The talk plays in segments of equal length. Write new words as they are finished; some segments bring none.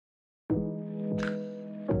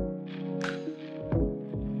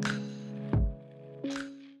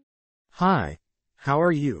Hi, how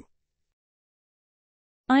are you?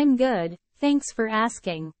 I'm good, thanks for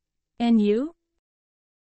asking. And you?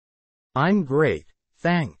 I'm great,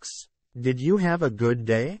 thanks. Did you have a good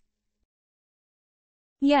day?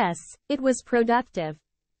 Yes, it was productive.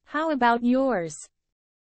 How about yours?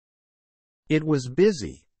 It was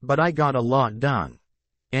busy, but I got a lot done.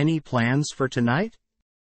 Any plans for tonight?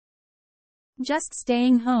 Just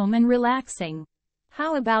staying home and relaxing.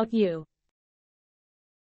 How about you?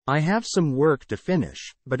 I have some work to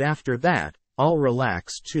finish, but after that, I'll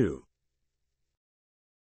relax too.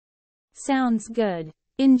 Sounds good.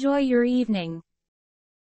 Enjoy your evening.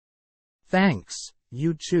 Thanks,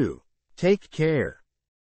 you too. Take care.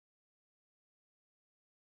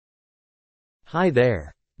 Hi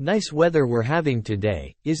there. Nice weather we're having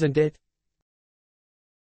today, isn't it?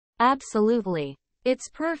 Absolutely. It's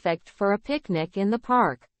perfect for a picnic in the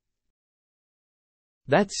park.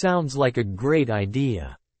 That sounds like a great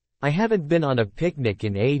idea. I haven't been on a picnic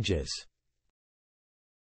in ages.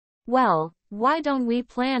 Well, why don't we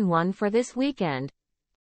plan one for this weekend?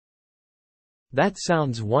 That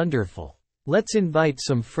sounds wonderful. Let's invite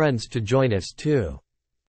some friends to join us too.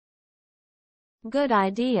 Good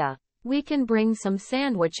idea. We can bring some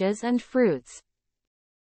sandwiches and fruits.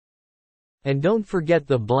 And don't forget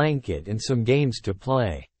the blanket and some games to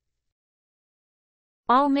play.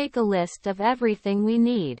 I'll make a list of everything we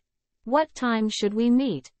need. What time should we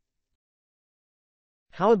meet?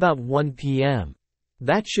 How about 1 p.m.?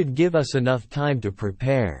 That should give us enough time to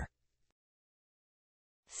prepare.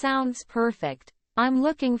 Sounds perfect. I'm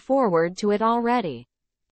looking forward to it already.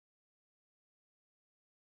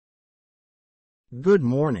 Good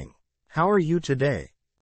morning. How are you today?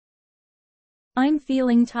 I'm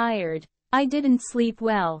feeling tired. I didn't sleep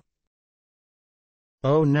well.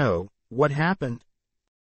 Oh no, what happened?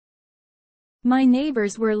 My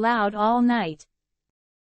neighbors were loud all night.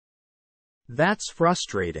 That's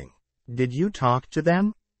frustrating. Did you talk to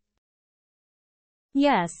them?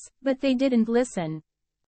 Yes, but they didn't listen.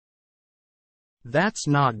 That's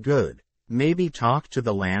not good. Maybe talk to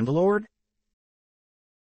the landlord?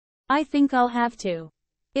 I think I'll have to.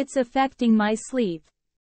 It's affecting my sleep.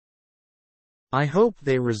 I hope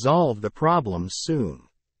they resolve the problem soon.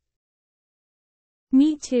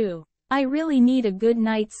 Me too. I really need a good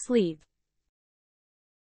night's sleep.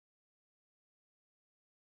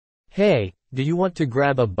 Hey, do you want to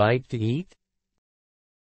grab a bite to eat?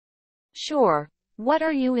 Sure. What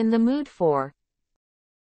are you in the mood for?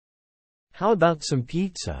 How about some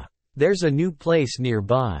pizza? There's a new place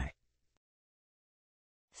nearby.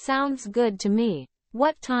 Sounds good to me.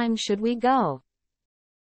 What time should we go?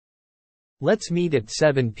 Let's meet at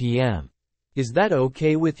 7 p.m. Is that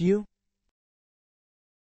okay with you?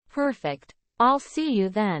 Perfect. I'll see you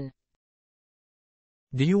then.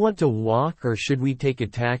 Do you want to walk or should we take a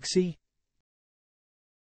taxi?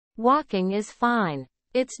 Walking is fine.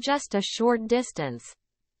 It's just a short distance.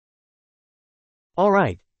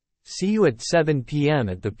 Alright. See you at 7 p.m.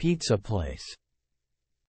 at the pizza place.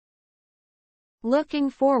 Looking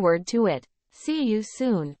forward to it. See you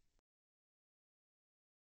soon.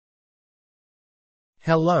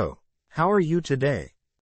 Hello. How are you today?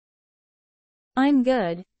 I'm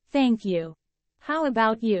good, thank you. How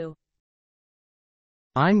about you?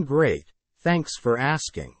 I'm great, thanks for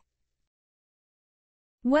asking.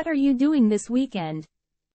 What are you doing this weekend?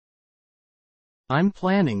 I'm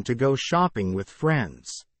planning to go shopping with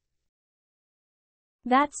friends.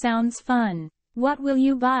 That sounds fun. What will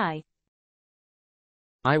you buy?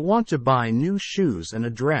 I want to buy new shoes and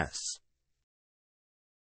a dress.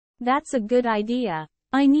 That's a good idea.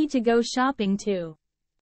 I need to go shopping too.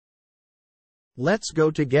 Let's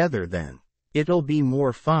go together then. It'll be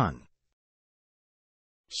more fun.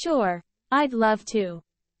 Sure, I'd love to.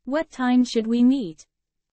 What time should we meet?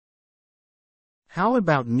 How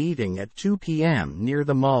about meeting at 2 p.m. near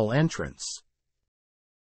the mall entrance?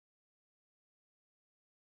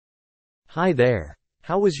 Hi there.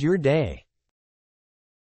 How was your day?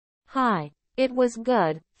 Hi. It was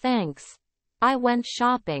good, thanks. I went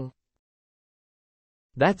shopping.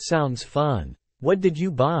 That sounds fun. What did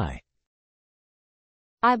you buy?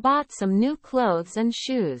 I bought some new clothes and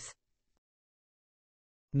shoes.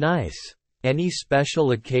 Nice. Any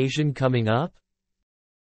special occasion coming up?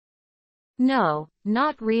 No,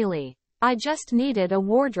 not really. I just needed a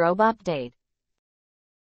wardrobe update.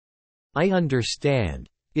 I understand.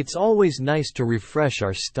 It's always nice to refresh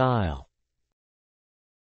our style.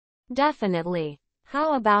 Definitely.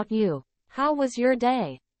 How about you? How was your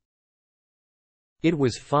day? It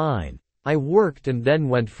was fine. I worked and then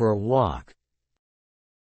went for a walk.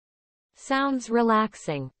 Sounds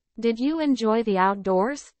relaxing. Did you enjoy the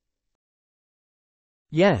outdoors?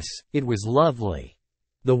 Yes, it was lovely.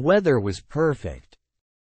 The weather was perfect.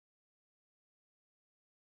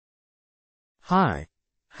 Hi.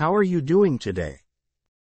 How are you doing today?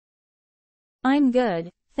 I'm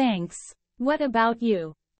good, thanks. What about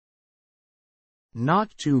you?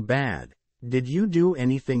 Not too bad. Did you do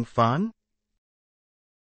anything fun?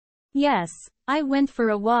 Yes, I went for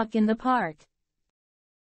a walk in the park.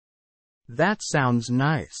 That sounds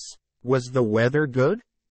nice. Was the weather good?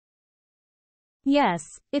 Yes,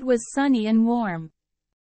 it was sunny and warm.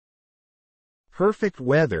 Perfect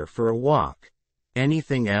weather for a walk.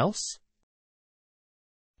 Anything else?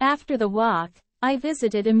 After the walk, I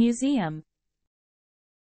visited a museum.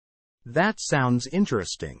 That sounds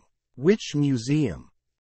interesting. Which museum?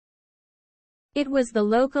 It was the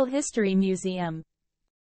local history museum.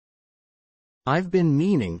 I've been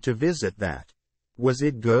meaning to visit that. Was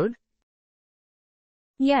it good?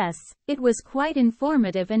 Yes, it was quite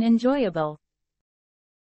informative and enjoyable.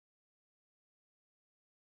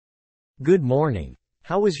 Good morning.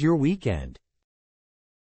 How was your weekend?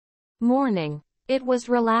 Morning. It was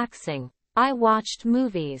relaxing. I watched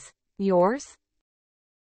movies. Yours?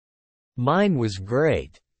 Mine was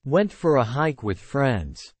great. Went for a hike with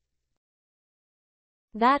friends.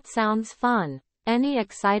 That sounds fun. Any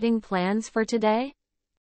exciting plans for today?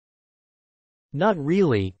 Not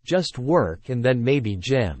really, just work and then maybe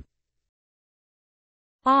gym.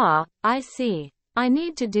 Ah, I see. I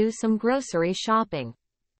need to do some grocery shopping.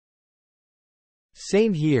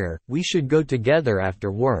 Same here, we should go together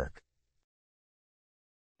after work.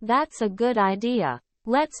 That's a good idea.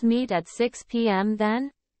 Let's meet at 6 p.m.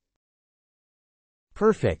 then?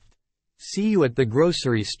 Perfect. See you at the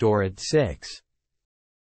grocery store at 6.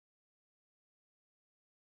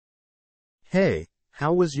 Hey,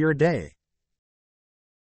 how was your day?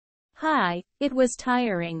 Hi, it was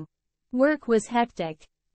tiring. Work was hectic.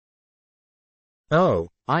 Oh,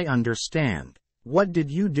 I understand. What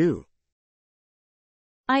did you do?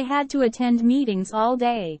 I had to attend meetings all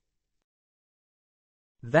day.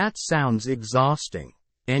 That sounds exhausting.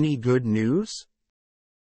 Any good news?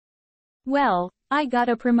 Well, I got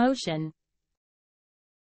a promotion.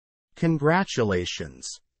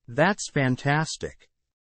 Congratulations. That's fantastic.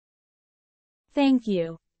 Thank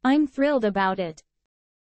you. I'm thrilled about it.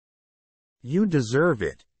 You deserve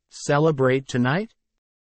it. Celebrate tonight?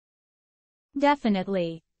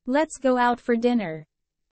 Definitely. Let's go out for dinner.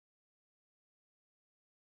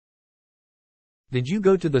 Did you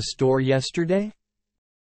go to the store yesterday?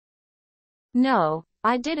 No,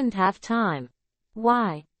 I didn't have time.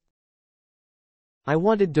 Why? I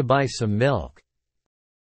wanted to buy some milk.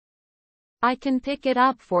 I can pick it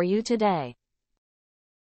up for you today.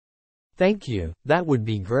 Thank you, that would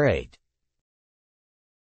be great.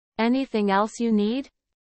 Anything else you need?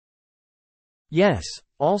 Yes,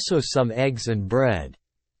 also some eggs and bread.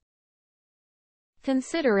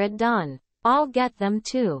 Consider it done. I'll get them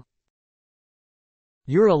too.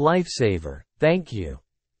 You're a lifesaver, thank you.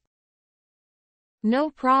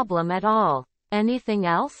 No problem at all. Anything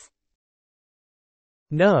else?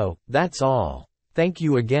 No, that's all. Thank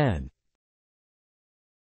you again.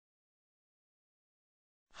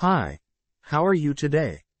 Hi. How are you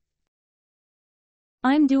today?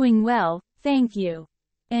 I'm doing well, thank you.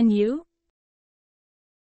 And you?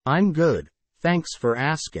 I'm good. Thanks for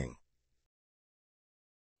asking.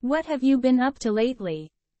 What have you been up to lately?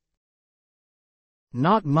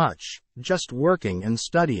 Not much, just working and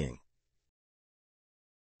studying.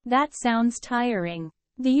 That sounds tiring.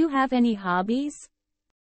 Do you have any hobbies?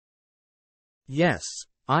 Yes,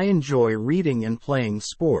 I enjoy reading and playing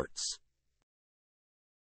sports.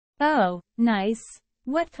 Oh, nice.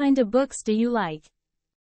 What kind of books do you like?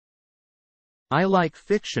 I like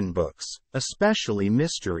fiction books, especially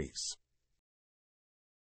mysteries.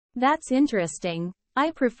 That's interesting.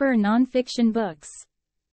 I prefer non-fiction books.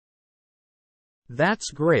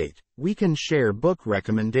 That's great. We can share book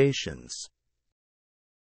recommendations.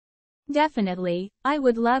 Definitely, I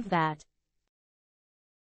would love that.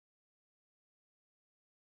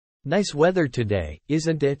 Nice weather today,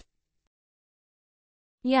 isn't it?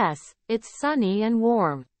 Yes, it's sunny and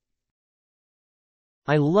warm.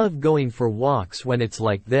 I love going for walks when it's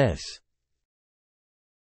like this.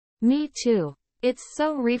 Me too. It's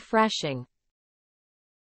so refreshing.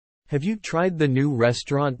 Have you tried the new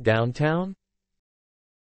restaurant downtown?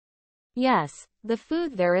 Yes, the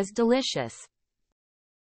food there is delicious.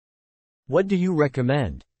 What do you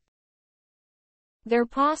recommend? Their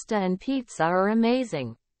pasta and pizza are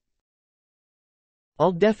amazing.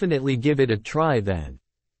 I'll definitely give it a try then.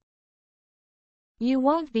 You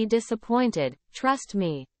won't be disappointed, trust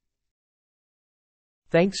me.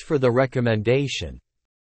 Thanks for the recommendation.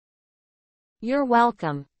 You're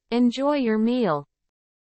welcome. Enjoy your meal.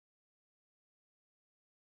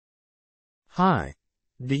 Hi.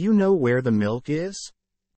 Do you know where the milk is?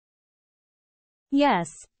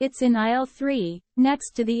 Yes, it's in aisle 3,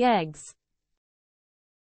 next to the eggs.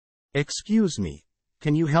 Excuse me.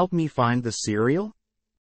 Can you help me find the cereal?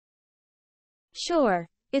 Sure,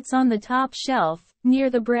 it's on the top shelf,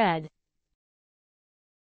 near the bread.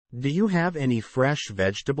 Do you have any fresh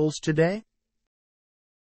vegetables today?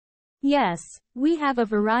 Yes, we have a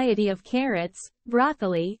variety of carrots,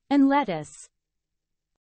 broccoli, and lettuce.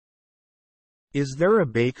 Is there a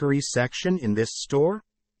bakery section in this store?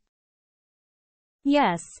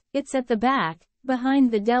 Yes, it's at the back, behind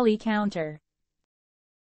the deli counter.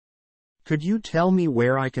 Could you tell me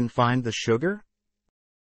where I can find the sugar?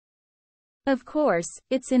 Of course,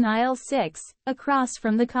 it's in aisle 6, across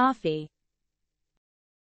from the coffee.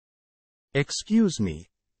 Excuse me.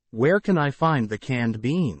 Where can I find the canned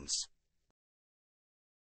beans?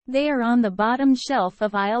 They are on the bottom shelf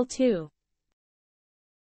of aisle 2.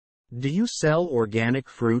 Do you sell organic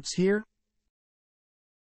fruits here?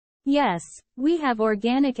 Yes, we have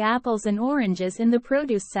organic apples and oranges in the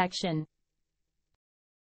produce section.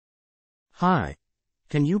 Hi.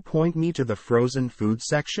 Can you point me to the frozen food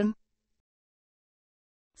section?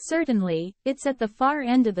 Certainly, it's at the far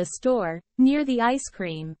end of the store, near the ice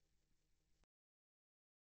cream.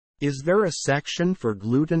 Is there a section for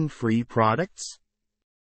gluten-free products?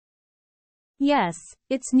 Yes,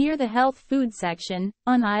 it's near the health food section,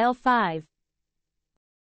 on aisle 5.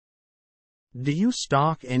 Do you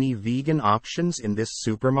stock any vegan options in this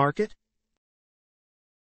supermarket?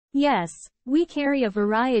 Yes, we carry a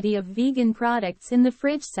variety of vegan products in the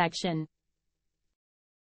fridge section.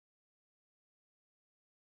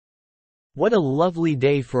 What a lovely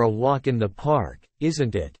day for a walk in the park,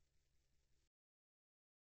 isn't it?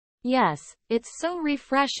 Yes, it's so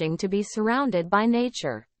refreshing to be surrounded by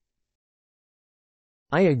nature.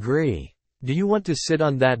 I agree. Do you want to sit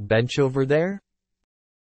on that bench over there?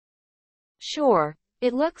 Sure,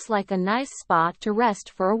 it looks like a nice spot to rest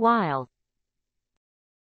for a while.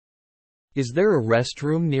 Is there a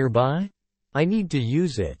restroom nearby? I need to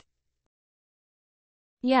use it.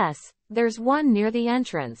 Yes, there's one near the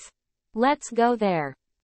entrance. Let's go there.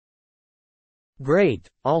 Great,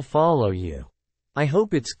 I'll follow you. I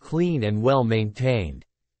hope it's clean and well maintained.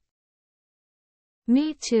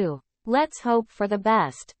 Me too. Let's hope for the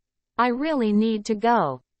best. I really need to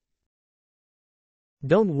go.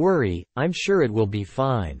 Don't worry, I'm sure it will be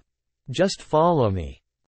fine. Just follow me.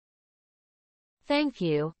 Thank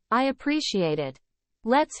you, I appreciate it.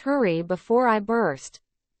 Let's hurry before I burst.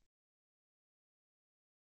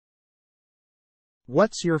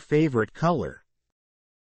 What's your favorite color?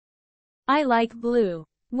 I like blue.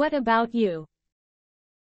 What about you?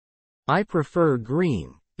 I prefer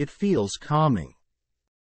green. It feels calming.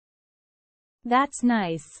 That's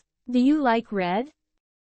nice. Do you like red?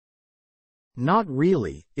 Not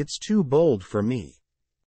really, it's too bold for me.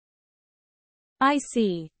 I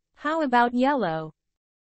see. How about yellow?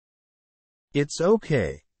 It's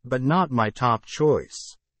okay, but not my top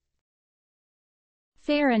choice.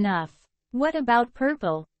 Fair enough. What about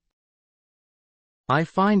purple? I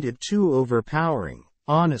find it too overpowering,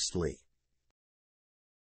 honestly.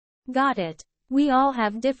 Got it. We all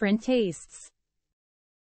have different tastes.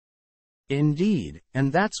 Indeed,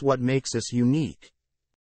 and that's what makes us unique.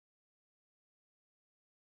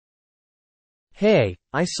 Hey,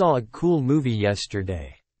 I saw a cool movie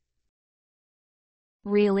yesterday.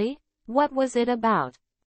 Really? What was it about?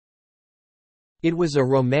 It was a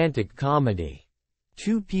romantic comedy.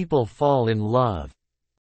 Two people fall in love.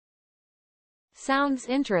 Sounds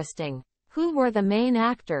interesting. Who were the main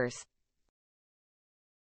actors?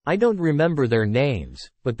 I don't remember their names,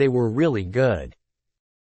 but they were really good.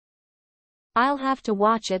 I'll have to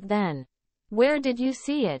watch it then. Where did you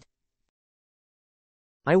see it?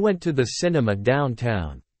 I went to the cinema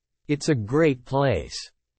downtown. It's a great place.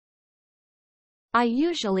 I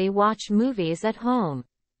usually watch movies at home.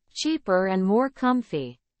 Cheaper and more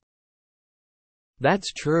comfy.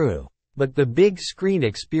 That's true. But the big screen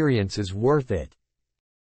experience is worth it.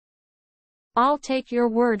 I'll take your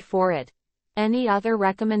word for it. Any other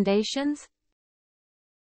recommendations?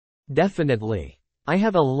 Definitely. I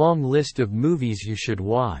have a long list of movies you should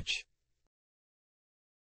watch.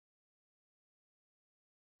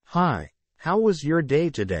 Hi, how was your day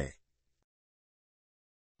today?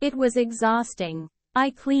 It was exhausting.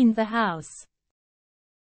 I cleaned the house.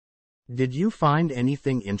 Did you find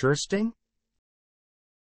anything interesting?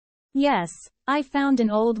 Yes, I found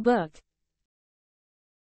an old book.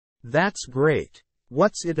 That's great.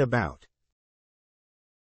 What's it about?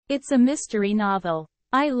 It's a mystery novel.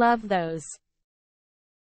 I love those.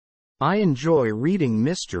 I enjoy reading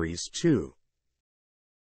mysteries too.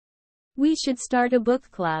 We should start a book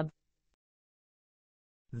club.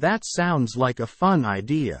 That sounds like a fun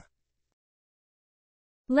idea.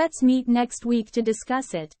 Let's meet next week to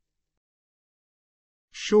discuss it.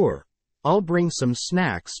 Sure. I'll bring some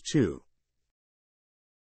snacks too.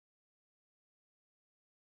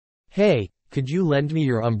 Hey, could you lend me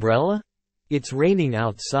your umbrella? It's raining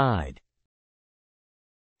outside.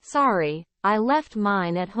 Sorry, I left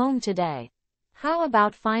mine at home today. How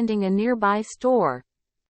about finding a nearby store?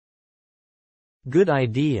 Good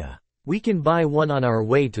idea. We can buy one on our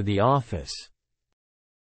way to the office.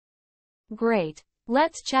 Great.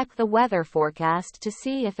 Let's check the weather forecast to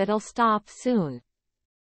see if it'll stop soon.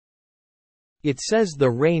 It says the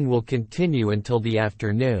rain will continue until the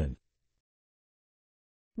afternoon.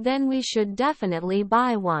 Then we should definitely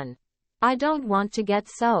buy one. I don't want to get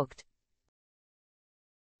soaked.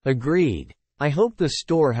 Agreed. I hope the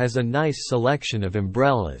store has a nice selection of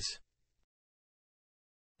umbrellas.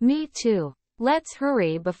 Me too. Let's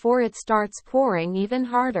hurry before it starts pouring even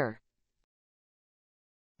harder.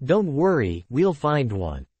 Don't worry, we'll find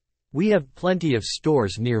one. We have plenty of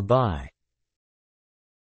stores nearby.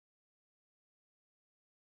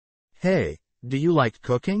 Hey, do you like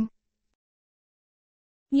cooking?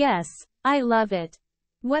 Yes, I love it.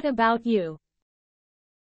 What about you?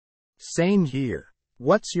 Same here.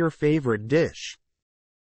 What's your favorite dish?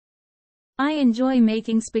 I enjoy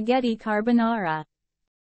making spaghetti carbonara.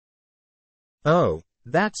 Oh,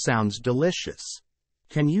 that sounds delicious.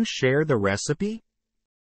 Can you share the recipe?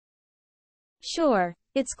 Sure,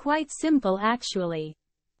 it's quite simple actually.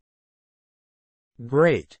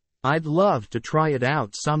 Great. I'd love to try it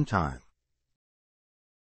out sometime.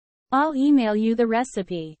 I'll email you the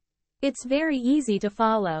recipe. It's very easy to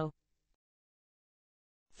follow.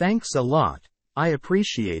 Thanks a lot. I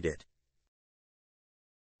appreciate it.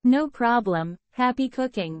 No problem. Happy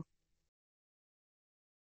cooking.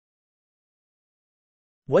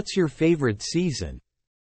 What's your favorite season?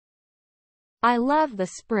 I love the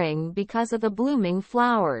spring because of the blooming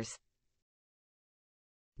flowers.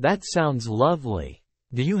 That sounds lovely.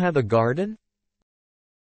 Do you have a garden?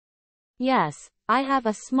 Yes, I have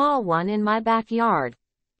a small one in my backyard.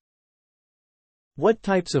 What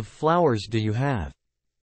types of flowers do you have?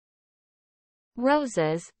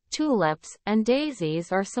 Roses, tulips, and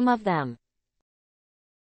daisies are some of them.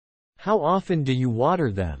 How often do you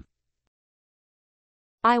water them?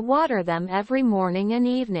 I water them every morning and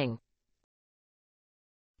evening.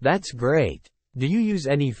 That's great. Do you use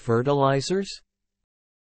any fertilizers?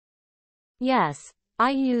 Yes,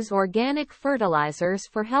 I use organic fertilizers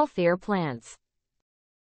for healthier plants.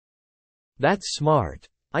 That's smart.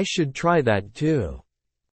 I should try that too.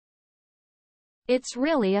 It's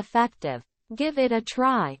really effective. Give it a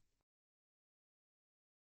try.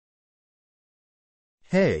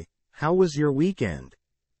 Hey, how was your weekend?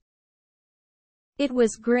 It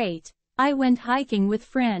was great. I went hiking with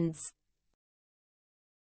friends.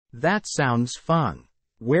 That sounds fun.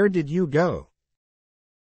 Where did you go?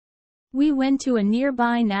 We went to a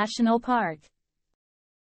nearby national park.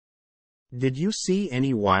 Did you see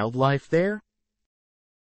any wildlife there?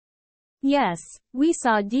 Yes, we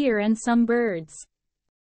saw deer and some birds.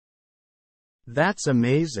 That's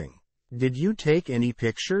amazing. Did you take any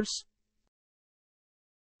pictures?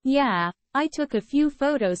 Yeah, I took a few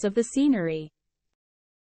photos of the scenery.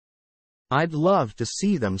 I'd love to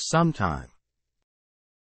see them sometime.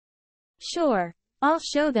 Sure, I'll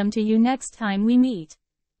show them to you next time we meet.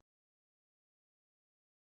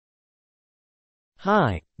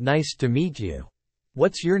 Hi, nice to meet you.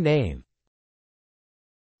 What's your name?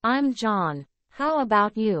 I'm John. How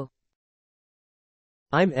about you?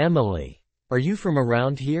 I'm Emily. Are you from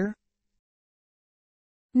around here?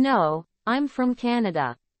 No, I'm from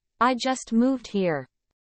Canada. I just moved here.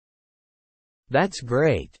 That's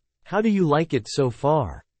great. How do you like it so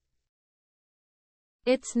far?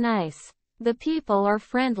 It's nice. The people are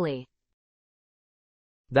friendly.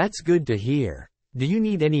 That's good to hear. Do you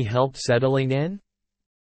need any help settling in?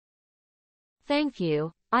 Thank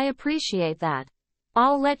you, I appreciate that.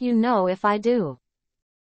 I'll let you know if I do.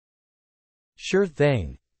 Sure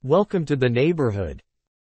thing. Welcome to the neighborhood.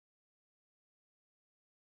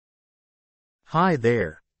 Hi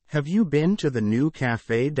there. Have you been to the new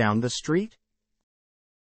cafe down the street?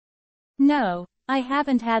 No, I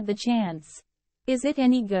haven't had the chance. Is it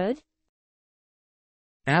any good?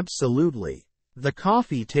 Absolutely. The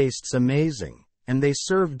coffee tastes amazing, and they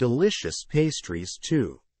serve delicious pastries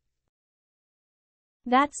too.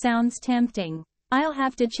 That sounds tempting. I'll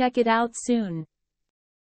have to check it out soon.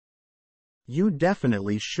 You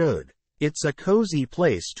definitely should. It's a cozy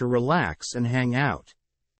place to relax and hang out.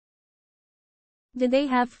 Did they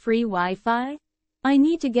have free Wi-Fi? I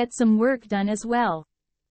need to get some work done as well.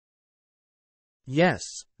 Yes,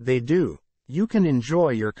 they do. You can enjoy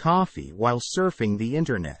your coffee while surfing the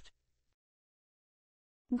internet.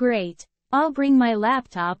 Great. I'll bring my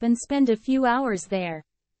laptop and spend a few hours there.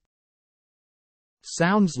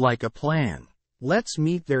 Sounds like a plan. Let's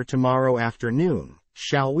meet there tomorrow afternoon,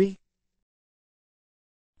 shall we?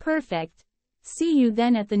 Perfect. See you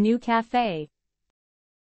then at the new cafe.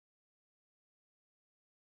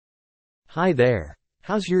 Hi there.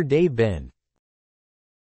 How's your day been?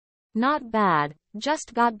 Not bad,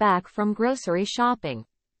 just got back from grocery shopping.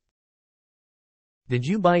 Did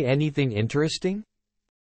you buy anything interesting?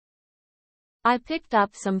 I picked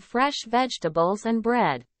up some fresh vegetables and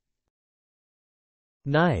bread.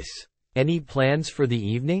 Nice. Any plans for the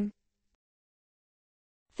evening?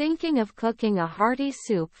 Thinking of cooking a hearty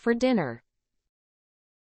soup for dinner.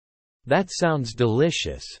 That sounds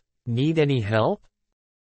delicious. Need any help?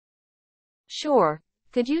 Sure,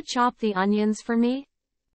 could you chop the onions for me?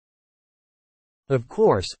 Of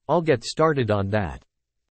course, I'll get started on that.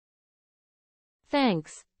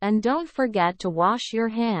 Thanks, and don't forget to wash your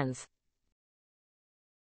hands.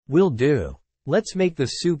 Will do. Let's make the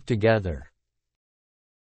soup together.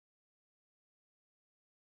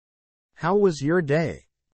 How was your day?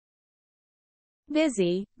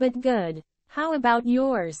 Busy, but good. How about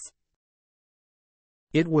yours?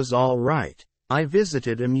 It was all right. I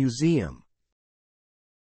visited a museum.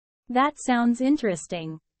 That sounds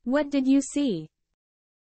interesting. What did you see?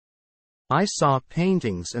 I saw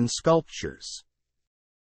paintings and sculptures.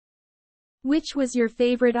 Which was your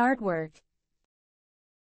favorite artwork?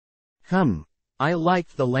 I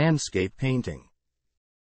liked the landscape painting.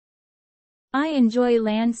 I enjoy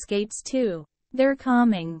landscapes too. They're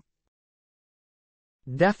calming.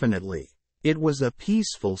 Definitely. It was a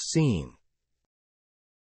peaceful scene.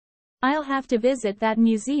 I'll have to visit that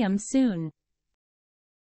museum soon.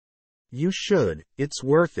 You should, it's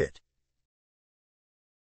worth it.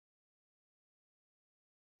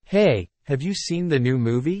 Hey, have you seen the new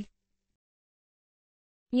movie?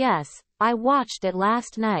 Yes, I watched it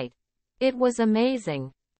last night. It was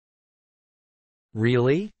amazing.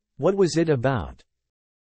 Really? What was it about?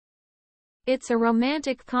 It's a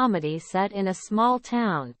romantic comedy set in a small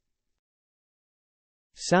town.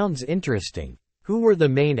 Sounds interesting. Who were the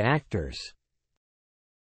main actors?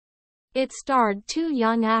 It starred two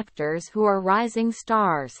young actors who are rising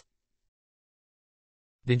stars.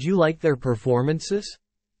 Did you like their performances?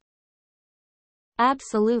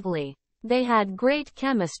 Absolutely. They had great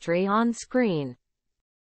chemistry on screen.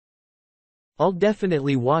 I'll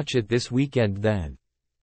definitely watch it this weekend then.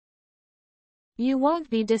 You won't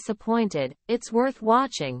be disappointed, it's worth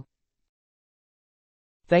watching.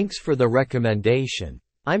 Thanks for the recommendation.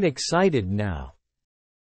 I'm excited now.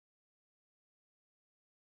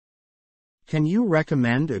 Can you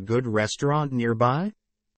recommend a good restaurant nearby?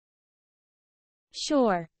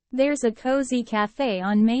 Sure. There's a cozy cafe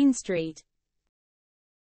on Main Street.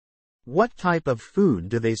 What type of food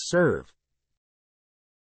do they serve?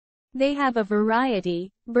 They have a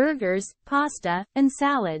variety: burgers, pasta, and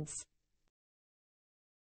salads.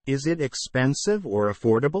 Is it expensive or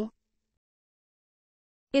affordable?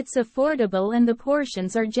 It's affordable and the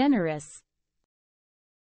portions are generous.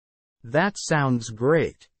 That sounds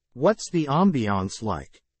great. What's the ambiance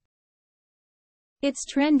like? It's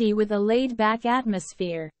trendy with a laid-back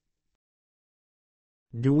atmosphere.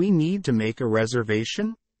 Do we need to make a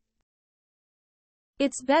reservation?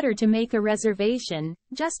 It's better to make a reservation,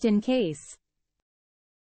 just in case.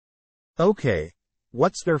 Okay.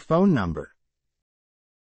 What's their phone number?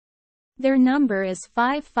 Their number is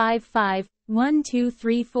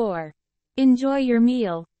 555-1234. Enjoy your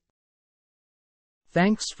meal.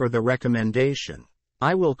 Thanks for the recommendation.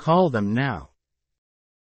 I will call them now.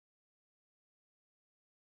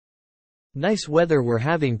 Nice weather we're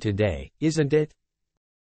having today, isn't it?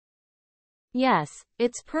 Yes,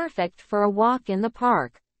 it's perfect for a walk in the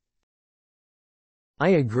park. I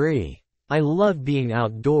agree. I love being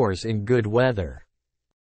outdoors in good weather.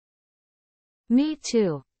 Me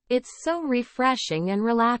too. It's so refreshing and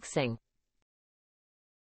relaxing.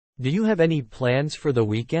 Do you have any plans for the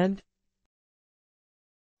weekend?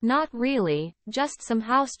 Not really, just some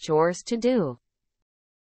house chores to do.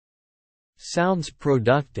 Sounds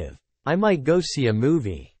productive. I might go see a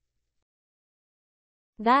movie.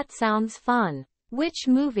 That sounds fun. Which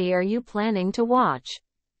movie are you planning to watch?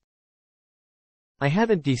 I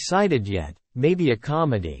haven't decided yet, maybe a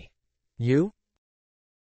comedy. You?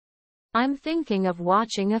 I'm thinking of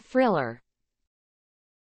watching a thriller.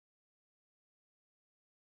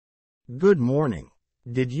 Good morning.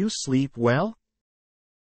 Did you sleep well?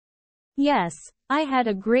 Yes, I had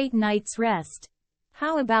a great night's rest.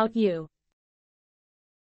 How about you?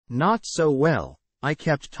 Not so well, I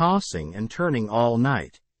kept tossing and turning all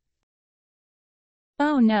night.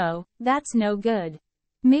 Oh no, that's no good.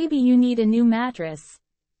 Maybe you need a new mattress.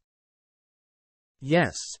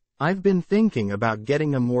 Yes, I've been thinking about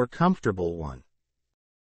getting a more comfortable one.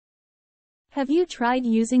 Have you tried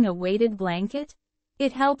using a weighted blanket?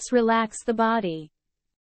 It helps relax the body.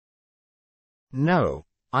 No,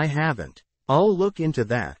 I haven't. I'll look into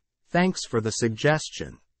that. Thanks for the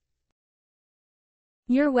suggestion.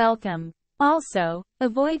 You're welcome. Also,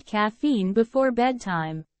 avoid caffeine before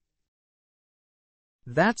bedtime.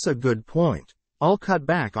 That's a good point. I'll cut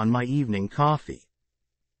back on my evening coffee.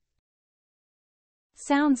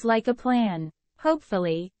 Sounds like a plan.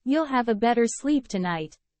 Hopefully, you'll have a better sleep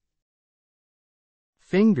tonight.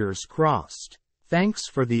 Fingers crossed. Thanks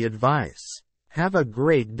for the advice. Have a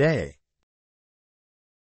great day.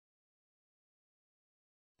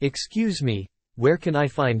 Excuse me, where can I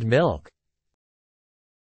find milk?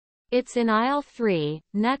 It's in aisle 3,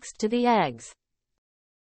 next to the eggs.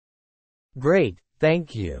 Great,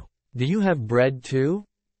 thank you. Do you have bread too?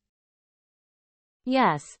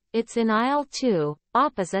 Yes, it's in aisle 2,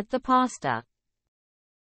 opposite the pasta.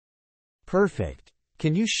 Perfect.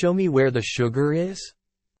 Can you show me where the sugar is?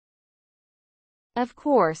 Of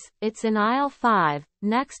course, it's in aisle 5,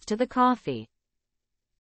 next to the coffee.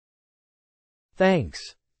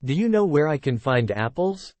 Thanks. Do you know where I can find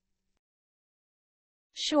apples?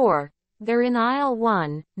 Sure, they're in aisle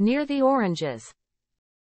 1, near the oranges.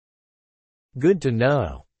 Good to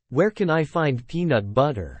know. Where can I find peanut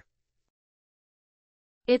butter?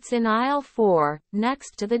 It's in aisle 4,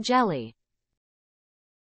 next to the jelly.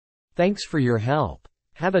 Thanks for your help.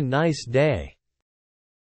 Have a nice day.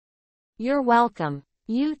 You're welcome.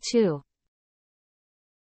 You too.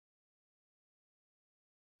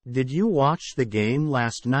 Did you watch the game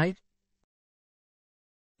last night?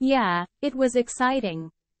 Yeah, it was exciting.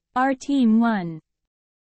 Our team won.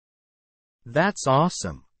 That's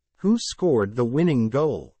awesome. Who scored the winning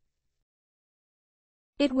goal?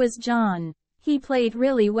 It was John. He played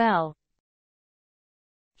really well.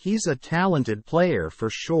 He's a talented player for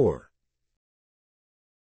sure.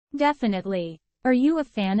 Definitely. Are you a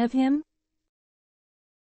fan of him?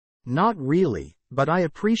 Not really, but I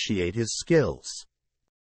appreciate his skills.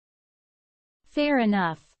 Fair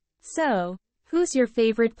enough. So, who's your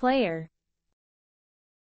favorite player?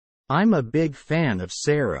 I'm a big fan of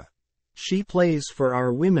Sarah. She plays for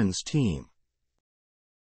our women's team.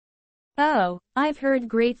 Oh, I've heard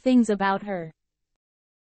great things about her.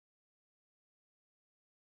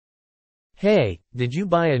 Hey, did you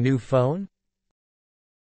buy a new phone?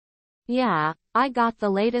 Yeah, I got the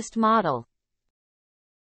latest model.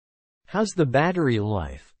 How's the battery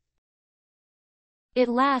life? It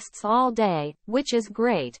lasts all day, which is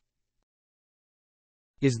great.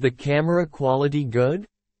 Is the camera quality good?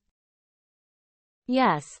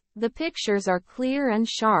 Yes, the pictures are clear and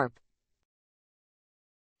sharp.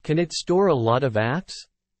 Can it store a lot of apps?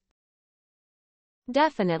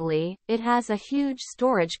 Definitely, it has a huge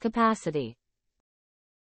storage capacity.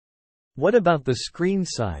 What about the screen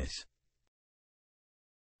size?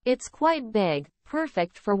 It's quite big,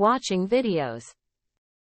 perfect for watching videos.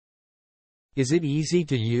 Is it easy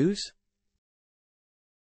to use?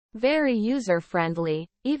 Very user-friendly,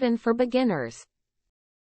 even for beginners.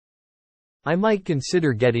 I might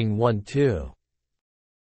consider getting one too.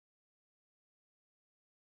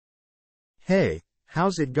 Hey,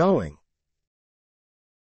 how's it going?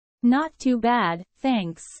 Not too bad,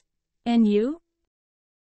 thanks. And you?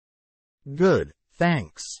 Good,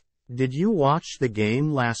 thanks. Did you watch the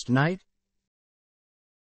game last night?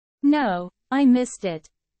 No, I missed it.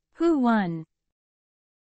 Who won?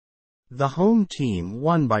 The home team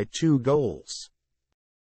won by 2 goals.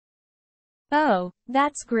 Oh,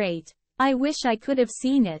 that's great. I wish I could have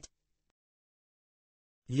seen it.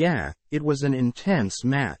 Yeah, it was an intense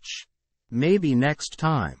match. Maybe next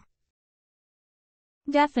time.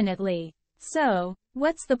 Definitely. So,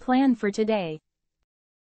 what's the plan for today?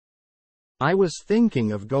 I was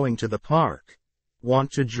thinking of going to the park.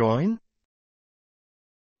 Want to join?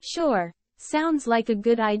 Sure. Sounds like a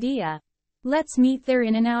good idea. Let's meet there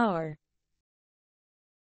in an hour.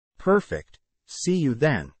 Perfect. See you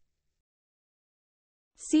then.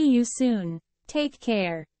 See you soon. Take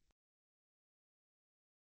care.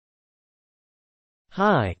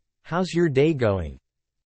 Hi, how's your day going?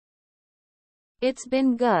 It's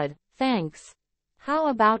been good, thanks. How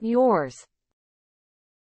about yours?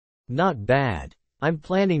 Not bad. I'm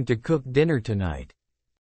planning to cook dinner tonight.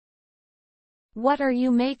 What are you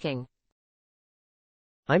making?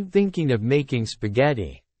 I'm thinking of making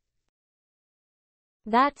spaghetti.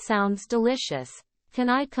 That sounds delicious. Can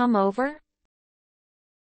I come over?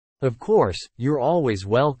 Of course, you're always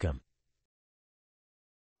welcome.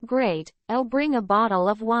 Great, I'll bring a bottle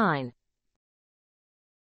of wine.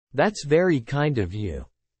 That's very kind of you.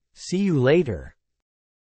 See you later.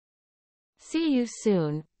 See you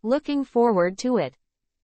soon, looking forward to it.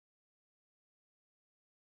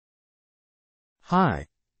 Hi.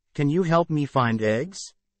 Can you help me find eggs?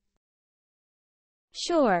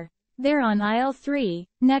 Sure. They're on aisle 3,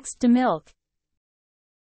 next to milk.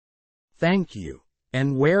 Thank you.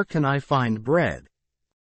 And where can I find bread?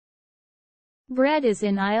 Bread is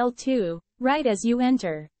in aisle 2, right as you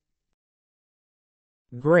enter.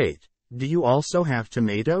 Great. Do you also have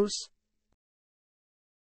tomatoes?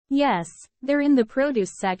 Yes, they're in the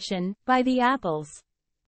produce section, by the apples.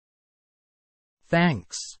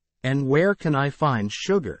 Thanks. And where can I find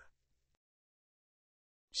sugar?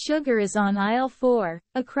 Sugar is on aisle 4,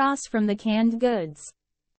 across from the canned goods.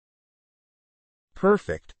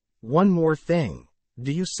 Perfect. One more thing.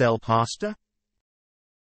 Do you sell pasta?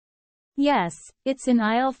 Yes, it's in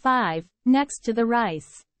aisle 5, next to the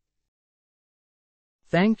rice.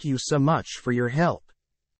 Thank you so much for your help.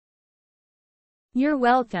 You're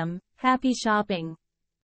welcome. Happy shopping.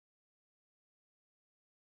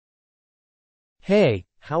 Hey,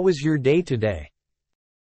 how was your day today?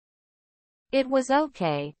 It was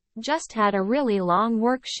okay, just had a really long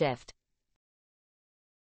work shift.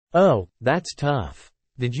 Oh, that's tough.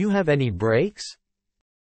 Did you have any breaks?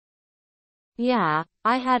 Yeah,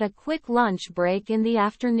 I had a quick lunch break in the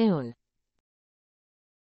afternoon.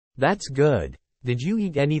 That's good. Did you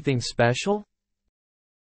eat anything special?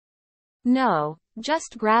 No,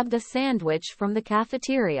 just grabbed a sandwich from the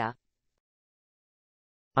cafeteria.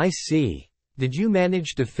 I see. Did you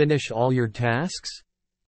manage to finish all your tasks?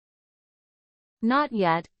 Not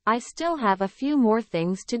yet, I still have a few more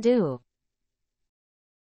things to do.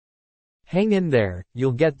 Hang in there,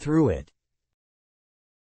 you'll get through it.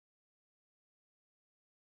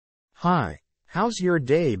 Hi. How's your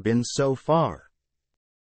day been so far?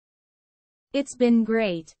 It's been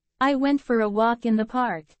great. I went for a walk in the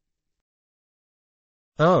park.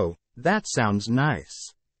 Oh, that sounds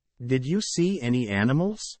nice. Did you see any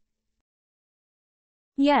animals?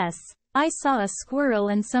 Yes, I saw a squirrel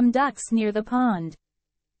and some ducks near the pond.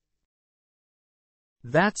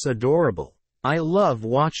 That's adorable. I love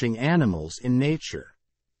watching animals in nature.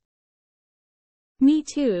 Me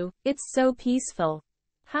too, it's so peaceful.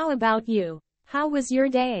 How about you? How was your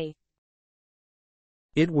day?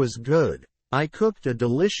 It was good. I cooked a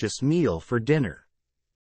delicious meal for dinner.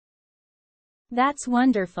 That's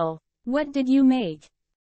wonderful. What did you make?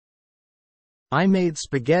 I made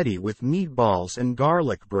spaghetti with meatballs and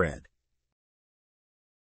garlic bread.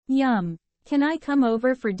 Yum. Can I come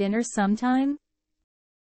over for dinner sometime?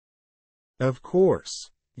 Of course.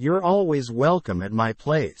 You're always welcome at my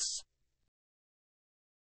place.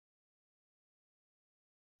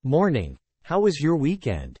 Morning. How was your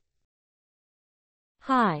weekend?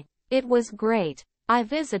 Hi, it was great. I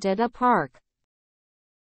visited a park.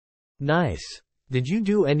 Nice. Did you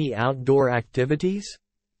do any outdoor activities?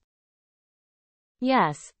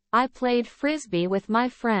 Yes, I played frisbee with my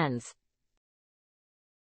friends.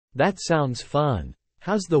 That sounds fun.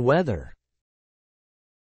 How's the weather?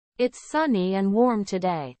 It's sunny and warm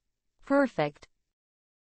today. Perfect.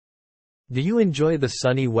 Do you enjoy the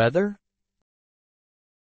sunny weather?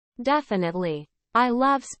 Definitely. I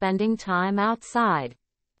love spending time outside.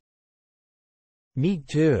 Me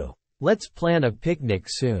too. Let's plan a picnic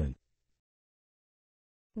soon.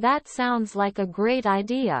 That sounds like a great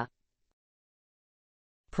idea.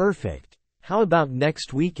 Perfect. How about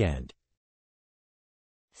next weekend?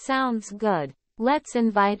 Sounds good. Let's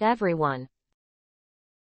invite everyone.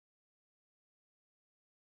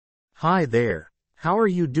 Hi there. How are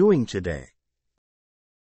you doing today?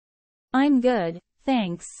 I'm good,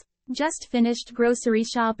 thanks. Just finished grocery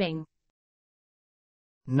shopping.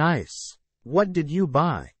 Nice. What did you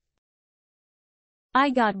buy? I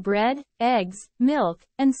got bread, eggs, milk,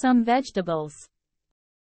 and some vegetables.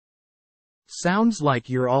 Sounds like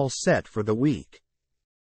you're all set for the week.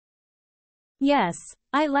 Yes,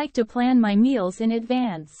 I like to plan my meals in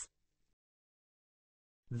advance.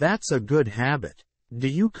 That's a good habit. Do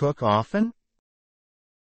you cook often?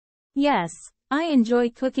 Yes, I enjoy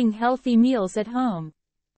cooking healthy meals at home.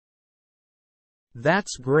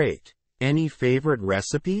 That's great. Any favorite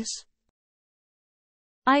recipes?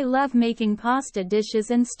 I love making pasta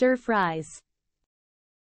dishes and stir-fries.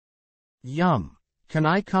 Yum. Can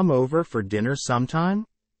I come over for dinner sometime?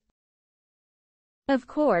 Of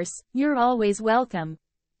course, you're always welcome.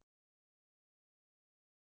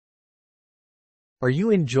 Are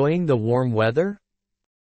you enjoying the warm weather?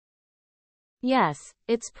 Yes,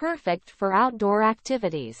 it's perfect for outdoor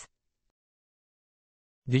activities.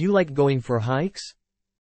 Do you like going for hikes?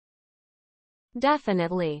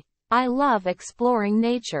 Definitely. I love exploring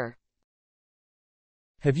nature.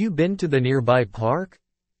 Have you been to the nearby park?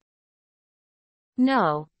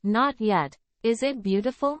 No, not yet. Is it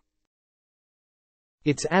beautiful?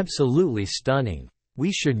 It's absolutely stunning.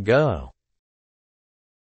 We should go.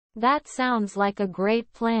 That sounds like a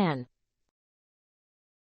great plan.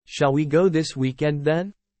 Shall we go this weekend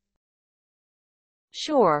then?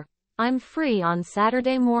 Sure. I'm free on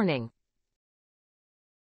Saturday morning.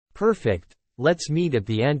 Perfect. Let's meet at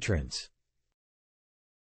the entrance.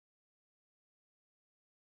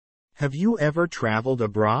 Have you ever traveled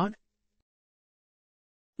abroad?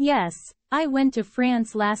 Yes, I went to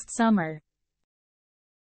France last summer.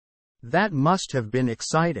 That must have been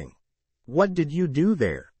exciting. What did you do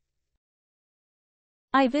there?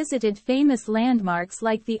 I visited famous landmarks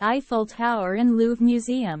like the Eiffel Tower and Louvre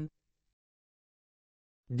Museum.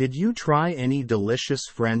 Did you try any delicious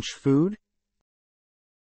French food?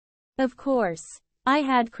 Of course. I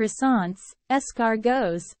had croissants,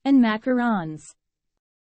 escargots, and macarons.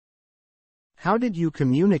 How did you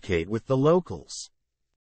communicate with the locals?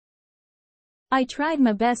 I tried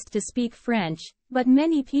my best to speak French, but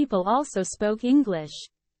many people also spoke English.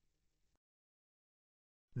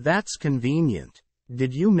 That's convenient.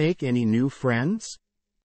 Did you make any new friends?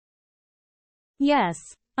 Yes,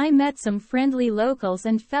 I met some friendly locals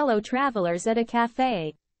and fellow travelers at a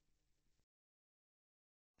cafe.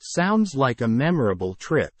 Sounds like a memorable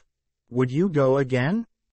trip. Would you go again?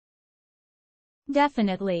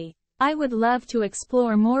 Definitely. I would love to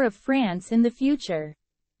explore more of France in the future.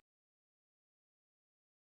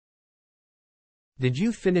 Did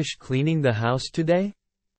you finish cleaning the house today?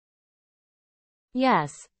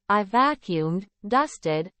 Yes, I vacuumed,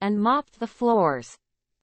 dusted, and mopped the floors.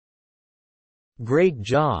 Great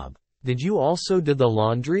job. Did you also do the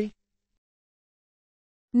laundry?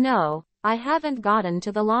 No, I haven't gotten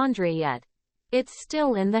to the laundry yet. It's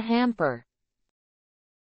still in the hamper.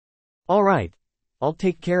 All right. I'll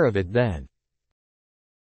take care of it then.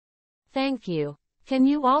 Thank you. Can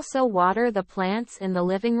you also water the plants in the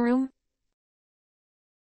living room?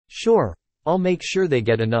 Sure. I'll make sure they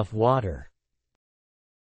get enough water.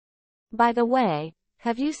 By the way,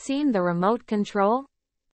 have you seen the remote control?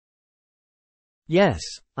 Yes,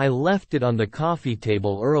 I left it on the coffee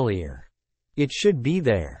table earlier. It should be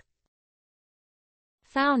there.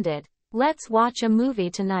 Found it. Let's watch a movie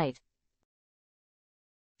tonight.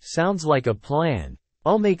 Sounds like a plan.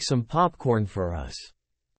 I'll make some popcorn for us.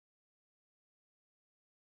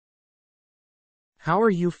 How are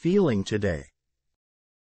you feeling today?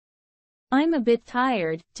 I'm a bit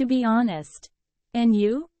tired, to be honest. And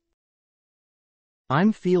you?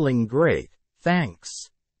 I'm feeling great, thanks.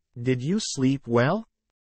 Did you sleep well?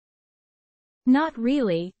 Not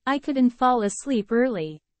really, I couldn't fall asleep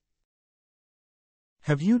early.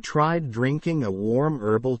 Have you tried drinking a warm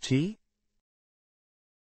herbal tea?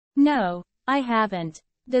 No, I haven't.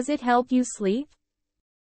 Does it help you sleep?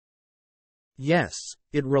 Yes,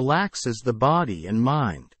 it relaxes the body and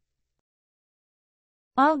mind.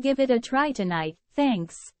 I'll give it a try tonight,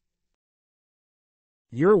 thanks.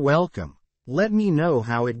 You're welcome. Let me know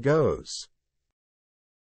how it goes.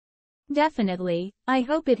 Definitely, I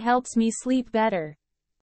hope it helps me sleep better.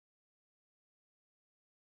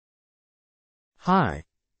 Hi.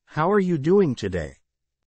 How are you doing today?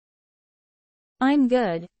 I'm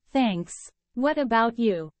good, thanks. What about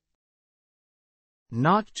you?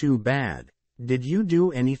 Not too bad. Did you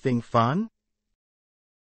do anything fun?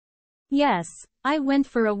 Yes, I went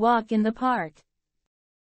for a walk in the park.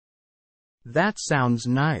 That sounds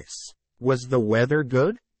nice. Was the weather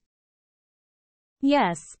good?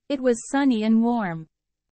 Yes, it was sunny and warm.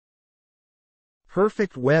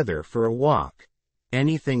 Perfect weather for a walk.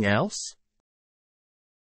 Anything else?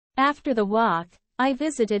 After the walk, I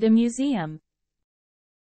visited a museum.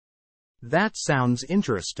 That sounds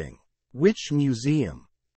interesting. Which museum?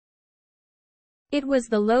 It was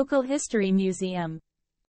the local history museum.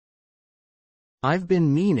 I've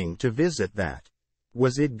been meaning to visit that.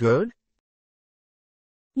 Was it good?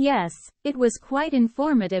 Yes, it was quite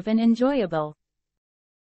informative and enjoyable.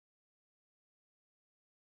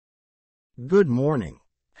 Good morning.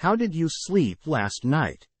 How did you sleep last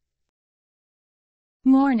night?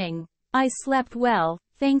 Morning. I slept well,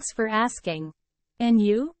 thanks for asking. And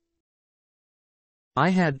you? I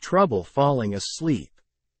had trouble falling asleep.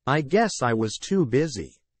 I guess I was too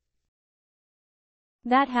busy.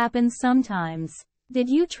 That happens sometimes. Did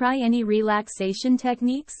you try any relaxation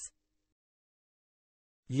techniques?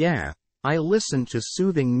 Yeah, I listened to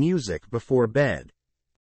soothing music before bed.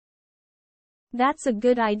 That's a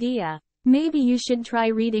good idea. Maybe you should try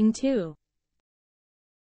reading too.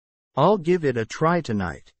 I'll give it a try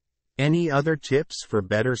tonight. Any other tips for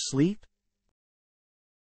better sleep?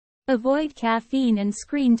 Avoid caffeine and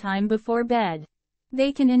screen time before bed.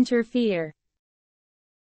 They can interfere.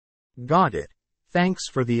 Got it. Thanks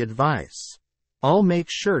for the advice. I'll make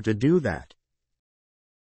sure to do that.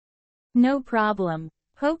 No problem.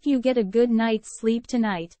 Hope you get a good night's sleep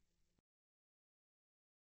tonight.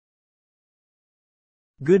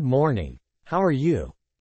 Good morning. How are you?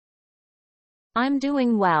 I'm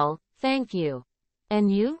doing well, thank you.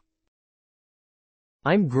 And you?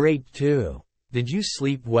 I'm great too. Did you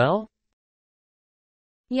sleep well?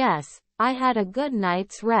 Yes, I had a good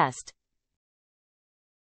night's rest.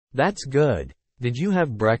 That's good. Did you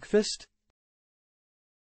have breakfast?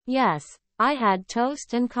 Yes, I had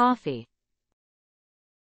toast and coffee.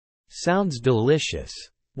 Sounds delicious.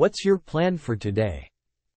 What's your plan for today?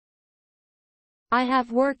 I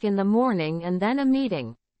have work in the morning and then a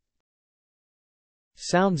meeting.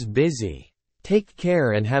 Sounds busy. Take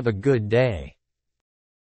care and have a good day.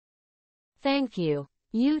 Thank you.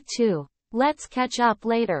 You too. Let's catch up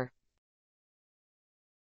later.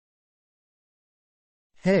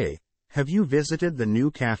 Hey, have you visited the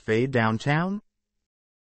new cafe downtown?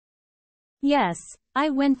 Yes, I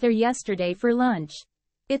went there yesterday for lunch.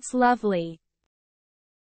 It's lovely.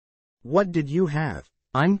 What did you have?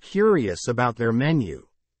 I'm curious about their menu.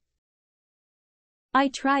 I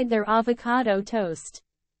tried their avocado toast.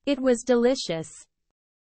 It was delicious.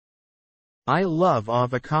 I love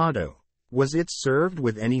avocado. Was it served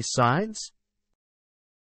with any sides?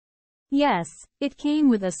 Yes, it came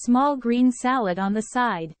with a small green salad on the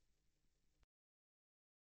side.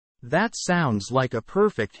 That sounds like a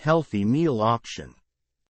perfect healthy meal option.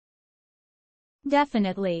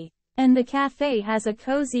 Definitely. And the cafe has a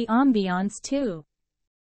cozy ambiance too.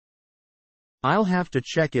 I'll have to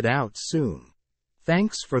check it out soon.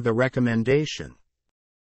 Thanks for the recommendation.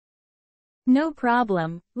 No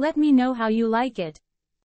problem. Let me know how you like it.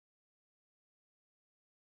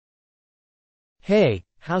 Hey,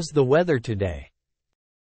 how's the weather today?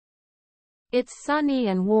 It's sunny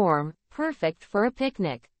and warm, perfect for a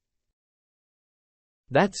picnic.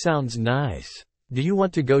 That sounds nice. Do you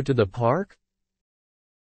want to go to the park?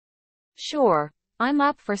 Sure, I'm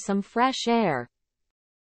up for some fresh air.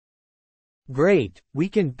 Great, we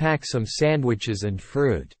can pack some sandwiches and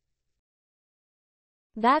fruit.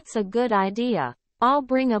 That's a good idea. I'll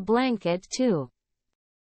bring a blanket too.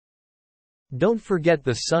 Don't forget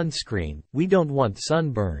the sunscreen, we don't want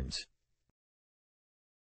sunburns.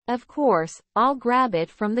 Of course, I'll grab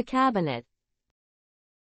it from the cabinet.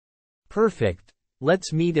 Perfect.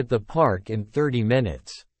 Let's meet at the park in 30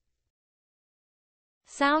 minutes.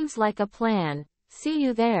 Sounds like a plan. See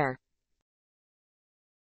you there.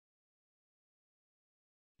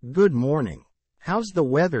 Good morning. How's the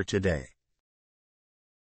weather today?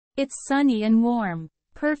 It's sunny and warm.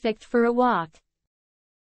 Perfect for a walk.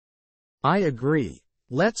 I agree.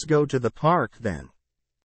 Let's go to the park then.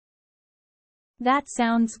 That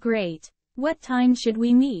sounds great. What time should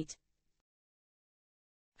we meet?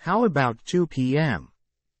 How about 2 p.m.?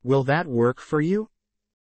 Will that work for you?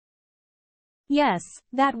 Yes,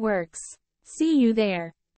 that works. See you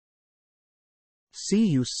there. See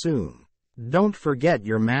you soon. Don't forget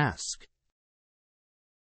your mask.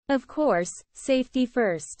 Of course, safety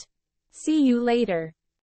first. See you later.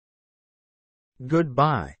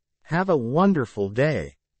 Goodbye. Have a wonderful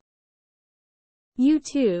day. You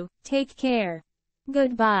too, take care.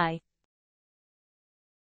 Goodbye.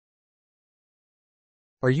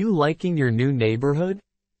 Are you liking your new neighborhood?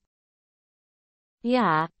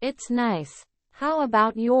 Yeah, it's nice. How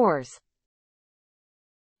about yours?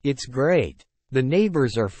 It's great. The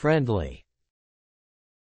neighbors are friendly.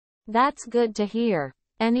 That's good to hear.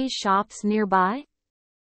 Any shops nearby?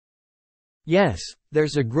 Yes,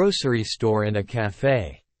 there's a grocery store and a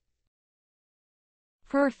cafe.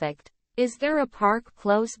 Perfect. Is there a park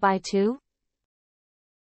close by too?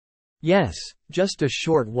 Yes, just a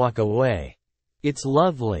short walk away. It's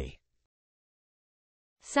lovely.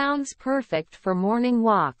 Sounds perfect for morning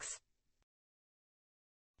walks.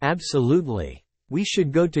 Absolutely. We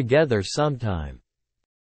should go together sometime.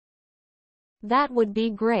 That would be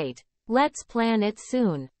great. Let's plan it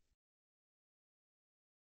soon.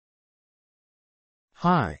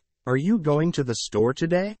 Hi, are you going to the store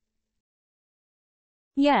today?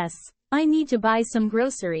 Yes, I need to buy some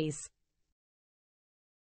groceries.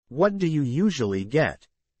 What do you usually get?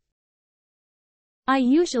 I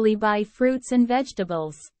usually buy fruits and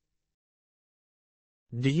vegetables.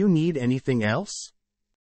 Do you need anything else?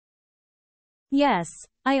 Yes,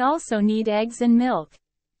 I also need eggs and milk.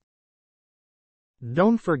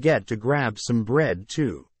 Don't forget to grab some bread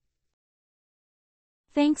too.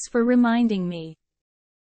 Thanks for reminding me.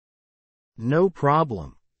 No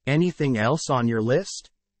problem. Anything else on your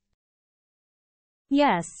list?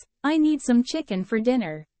 Yes, I need some chicken for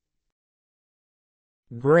dinner.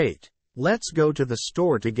 Great. Let's go to the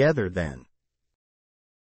store together then.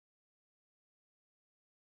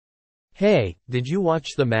 Hey, did you watch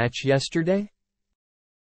the match yesterday?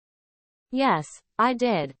 Yes, I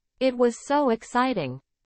did. It was so exciting.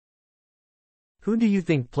 Who do you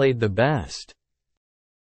think played the best?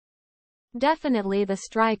 Definitely the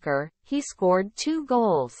striker, he scored 2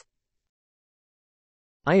 goals.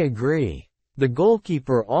 I agree. The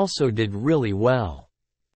goalkeeper also did really well.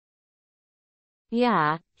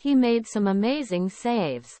 Yeah, he made some amazing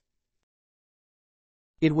saves.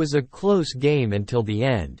 It was a close game until the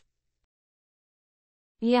end.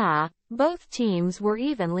 Yeah, both teams were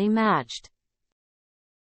evenly matched.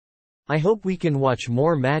 I hope we can watch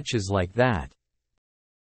more matches like that.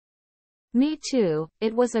 Me too,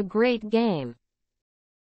 it was a great game.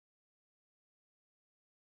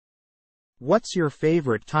 What's your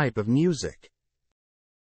favorite type of music?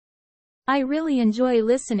 I really enjoy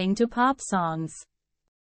listening to pop songs.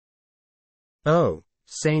 Oh,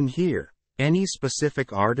 same here. Any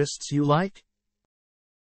specific artists you like?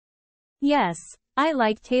 Yes, I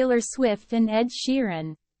like Taylor Swift and Ed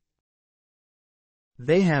Sheeran.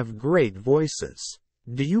 They have great voices.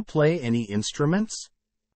 Do you play any instruments?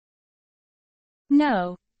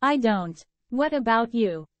 No, I don't. What about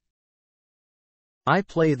you? I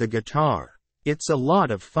play the guitar. It's a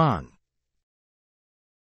lot of fun.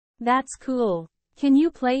 That's cool. Can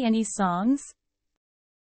you play any songs?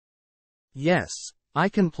 Yes, I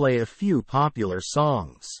can play a few popular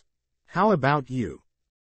songs. How about you?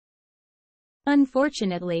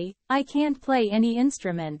 Unfortunately, I can't play any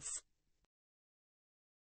instruments.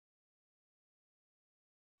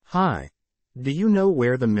 Hi. Do you know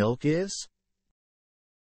where the milk is?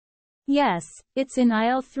 Yes, it's in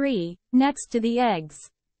aisle 3, next to the eggs.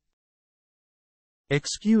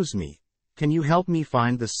 Excuse me. Can you help me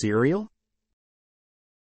find the cereal?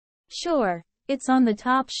 Sure, it's on the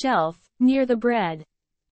top shelf, near the bread.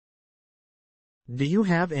 Do you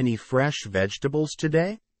have any fresh vegetables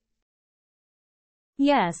today?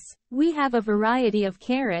 Yes, we have a variety of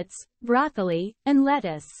carrots, broccoli, and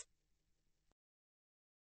lettuce.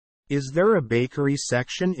 Is there a bakery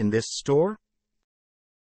section in this store?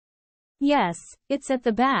 Yes, it's at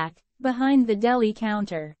the back, behind the deli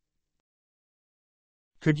counter.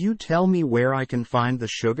 Could you tell me where I can find the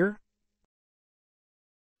sugar?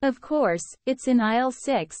 Of course, it's in aisle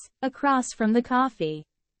 6, across from the coffee.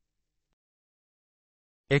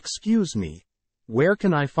 Excuse me. Where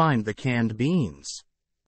can I find the canned beans?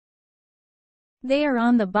 They are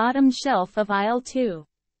on the bottom shelf of aisle 2.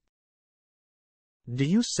 Do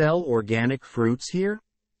you sell organic fruits here?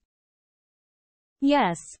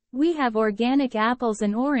 Yes, we have organic apples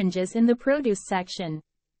and oranges in the produce section.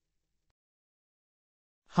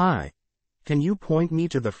 Hi. Can you point me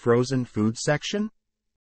to the frozen food section?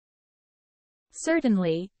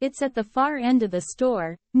 Certainly, it's at the far end of the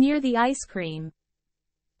store, near the ice cream.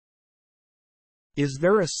 Is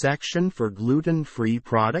there a section for gluten-free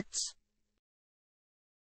products?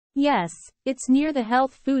 Yes, it's near the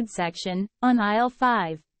health food section, on aisle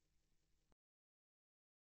 5.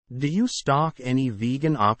 Do you stock any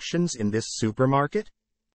vegan options in this supermarket?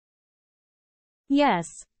 Yes,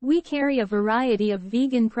 we carry a variety of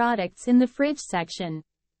vegan products in the fridge section.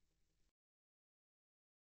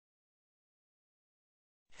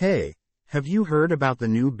 Hey, have you heard about the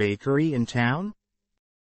new bakery in town?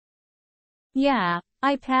 Yeah,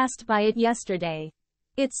 I passed by it yesterday.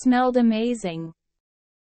 It smelled amazing.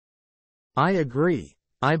 I agree.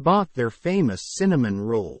 I bought their famous cinnamon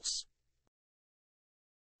rolls.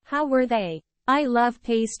 How were they? I love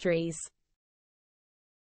pastries.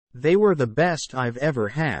 They were the best I've ever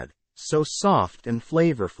had, so soft and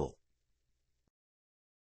flavorful.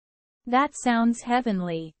 That sounds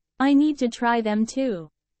heavenly. I need to try them too.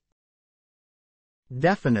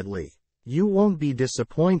 Definitely. You won't be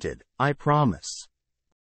disappointed, I promise.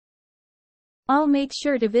 I'll make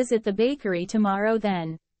sure to visit the bakery tomorrow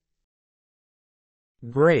then.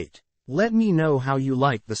 Great. Let me know how you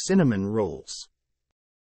like the cinnamon rolls.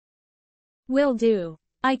 Will do.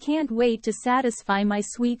 I can't wait to satisfy my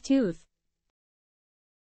sweet tooth.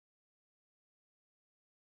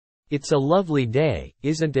 It's a lovely day,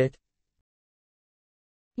 isn't it?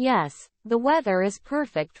 Yes, the weather is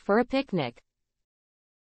perfect for a picnic.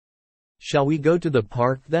 Shall we go to the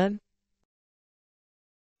park then?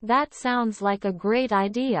 That sounds like a great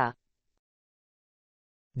idea.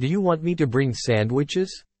 Do you want me to bring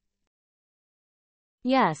sandwiches?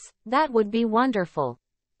 Yes, that would be wonderful.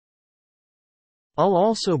 I'll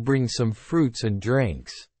also bring some fruits and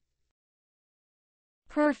drinks.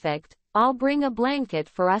 Perfect. I'll bring a blanket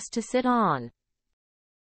for us to sit on.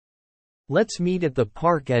 Let's meet at the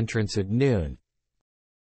park entrance at noon.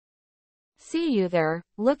 See you there,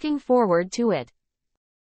 looking forward to it.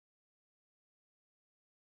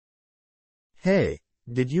 Hey,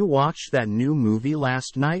 did you watch that new movie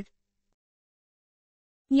last night?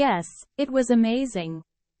 Yes, it was amazing.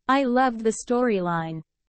 I loved the storyline.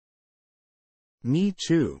 Me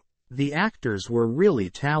too. The actors were really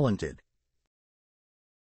talented.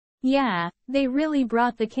 Yeah, they really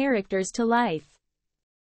brought the characters to life.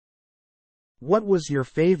 What was your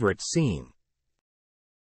favorite scene?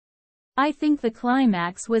 I think the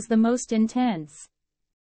climax was the most intense.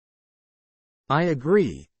 I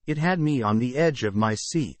agree, it had me on the edge of my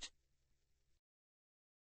seat.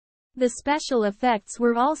 The special effects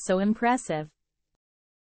were also impressive.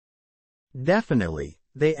 Definitely,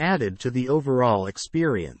 they added to the overall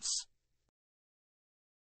experience.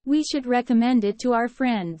 We should recommend it to our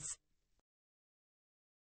friends.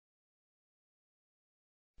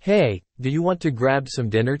 Hey, do you want to grab some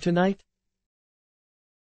dinner tonight?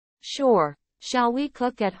 Sure. Shall we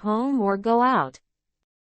cook at home or go out?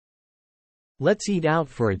 Let's eat out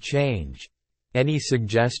for a change. Any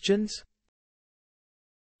suggestions?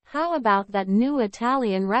 How about that new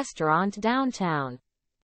Italian restaurant downtown?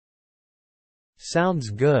 Sounds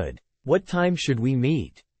good. What time should we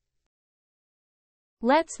meet?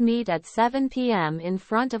 Let's meet at 7 p.m. in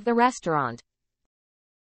front of the restaurant.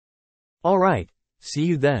 Alright, see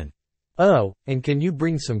you then. Oh, and can you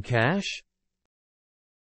bring some cash?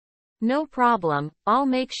 No problem, I'll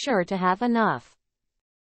make sure to have enough.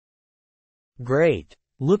 Great.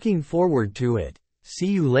 Looking forward to it. See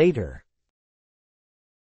you later.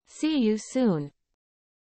 See you soon.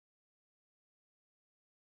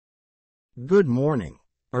 Good morning.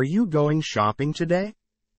 Are you going shopping today?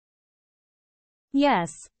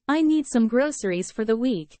 Yes, I need some groceries for the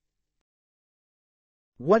week.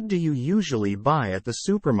 What do you usually buy at the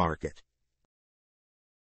supermarket?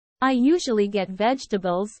 I usually get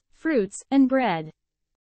vegetables, fruits, and bread.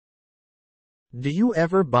 Do you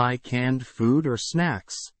ever buy canned food or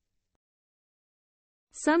snacks?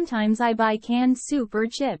 Sometimes I buy canned soup or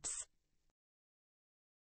chips.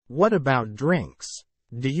 What about drinks?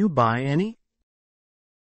 Do you buy any?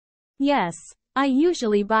 Yes, I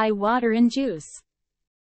usually buy water and juice.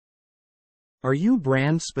 Are you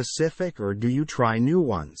brand specific or do you try new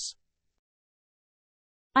ones?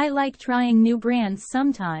 I like trying new brands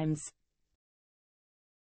sometimes.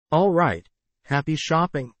 All right. Happy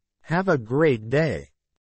shopping. Have a great day.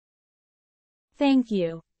 Thank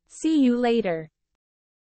you. See you later.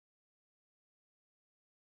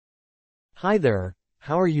 Hi there,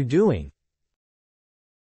 how are you doing?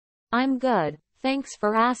 I'm good, thanks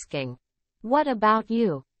for asking. What about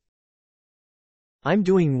you? I'm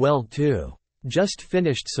doing well too. Just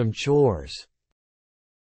finished some chores.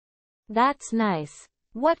 That's nice.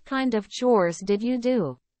 What kind of chores did you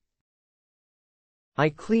do? I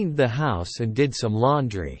cleaned the house and did some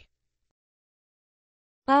laundry.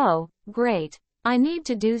 Oh, great. I need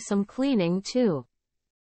to do some cleaning too.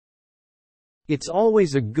 It's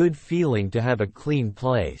always a good feeling to have a clean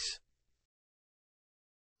place.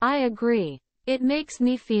 I agree. It makes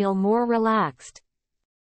me feel more relaxed.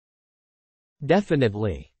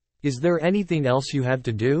 Definitely. Is there anything else you have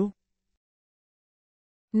to do?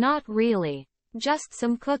 Not really. Just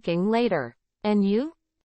some cooking later. And you?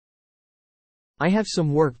 I have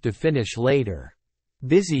some work to finish later.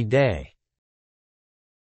 Busy day.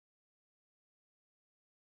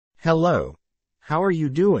 Hello. How are you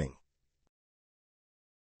doing?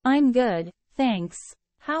 I'm good, thanks.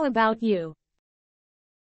 How about you?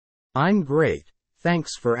 I'm great.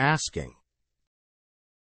 Thanks for asking.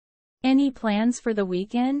 Any plans for the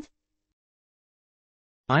weekend?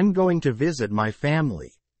 I'm going to visit my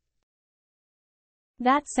family.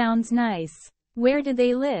 That sounds nice. Where do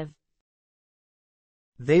they live?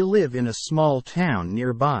 They live in a small town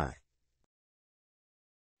nearby.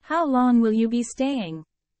 How long will you be staying?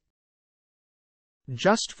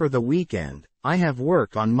 Just for the weekend. I have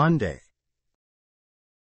work on Monday.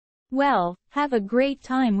 Well, have a great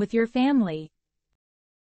time with your family.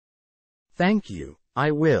 Thank you,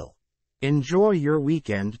 I will. Enjoy your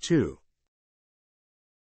weekend too.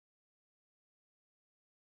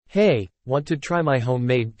 Hey, want to try my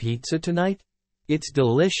homemade pizza tonight? It's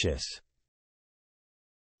delicious.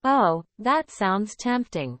 Oh, that sounds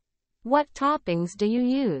tempting. What toppings do you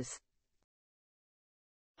use?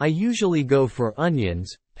 I usually go for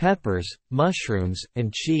onions, peppers, mushrooms,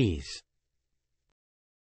 and cheese.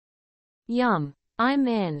 Yum. I'm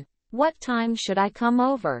in. What time should I come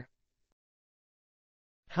over?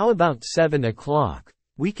 How about 7 o'clock?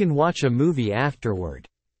 We can watch a movie afterward.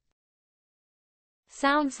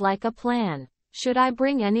 Sounds like a plan. Should I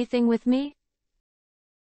bring anything with me?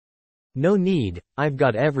 No need, I've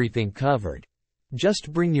got everything covered.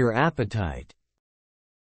 Just bring your appetite.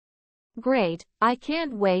 Great, I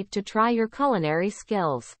can't wait to try your culinary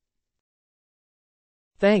skills.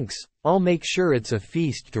 Thanks, I'll make sure it's a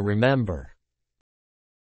feast to remember.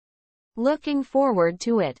 Looking forward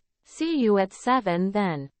to it. See you at 7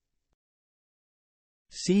 then.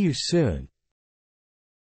 See you soon.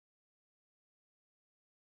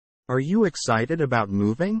 Are you excited about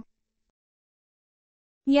moving?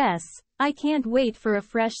 Yes, I can't wait for a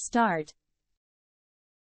fresh start.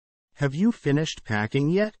 Have you finished packing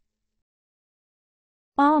yet?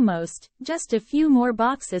 Almost, just a few more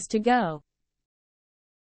boxes to go.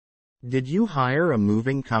 Did you hire a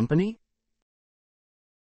moving company?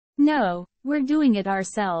 No, we're doing it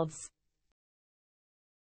ourselves.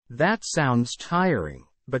 That sounds tiring,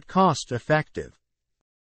 but cost-effective.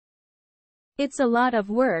 It's a lot of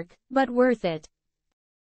work, but worth it.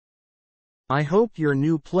 I hope your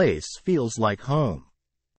new place feels like home.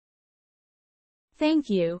 Thank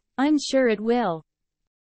you, I'm sure it will.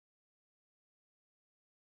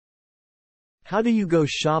 How do you go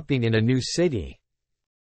shopping in a new city?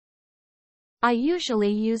 I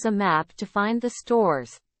usually use a map to find the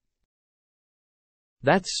stores.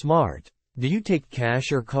 That's smart. Do you take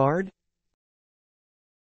cash or card?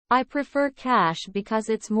 I prefer cash because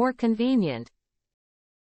it's more convenient.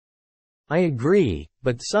 I agree,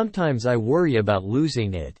 but sometimes I worry about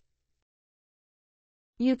losing it.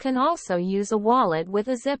 You can also use a wallet with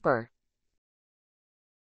a zipper.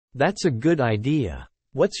 That's a good idea.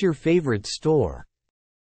 What's your favorite store?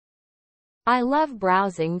 I love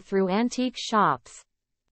browsing through antique shops.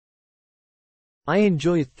 I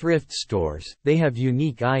enjoy thrift stores, they have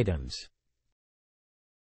unique items.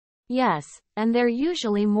 Yes, and they're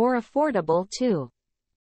usually more affordable too.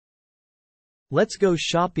 Let's go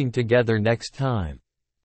shopping together next time.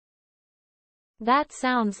 That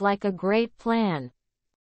sounds like a great plan.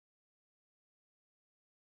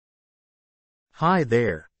 Hi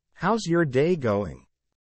there. How's your day going?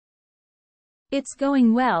 It's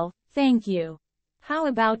going well, thank you. How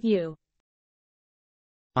about you?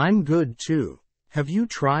 I'm good too. Have you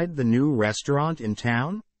tried the new restaurant in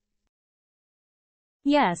town?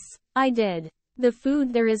 Yes, I did. The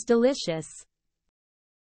food there is delicious.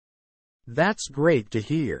 That's great to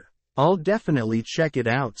hear. I'll definitely check it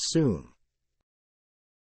out soon.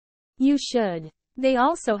 You should. They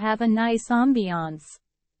also have a nice ambiance.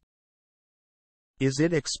 Is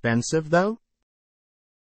it expensive though?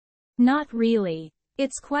 Not really.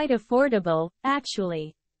 It's quite affordable,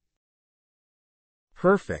 actually.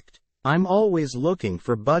 Perfect. I'm always looking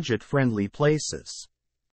for budget-friendly places.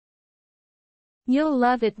 You'll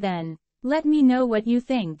love it then. Let me know what you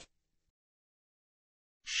think.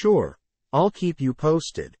 Sure. I'll keep you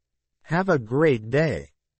posted. Have a great day.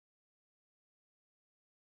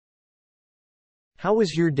 How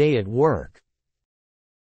was your day at work?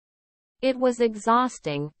 It was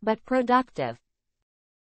exhausting, but productive.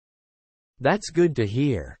 That's good to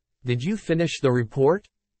hear. Did you finish the report?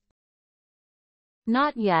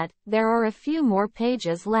 Not yet, there are a few more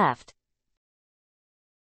pages left.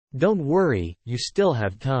 Don't worry, you still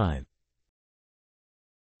have time.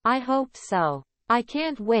 I hope so. I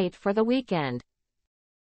can't wait for the weekend.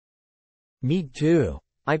 Me too.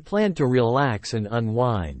 I plan to relax and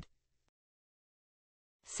unwind.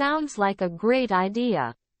 Sounds like a great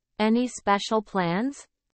idea. Any special plans?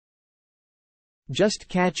 Just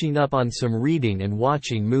catching up on some reading and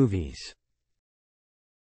watching movies.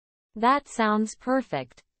 That sounds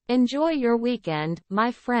perfect. Enjoy your weekend,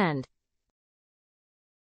 my friend.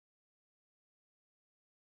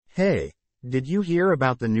 Hey, did you hear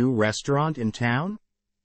about the new restaurant in town?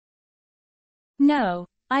 No,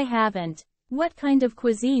 I haven't. What kind of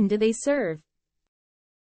cuisine do they serve?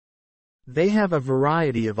 They have a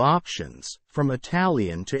variety of options, from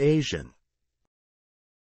Italian to Asian.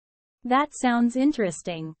 That sounds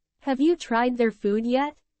interesting. Have you tried their food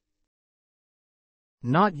yet?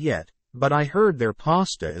 Not yet, but I heard their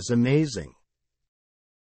pasta is amazing.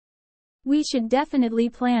 We should definitely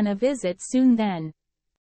plan a visit soon then.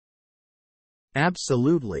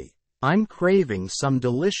 Absolutely. I'm craving some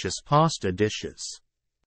delicious pasta dishes.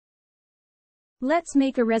 Let's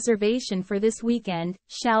make a reservation for this weekend,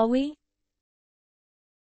 shall we?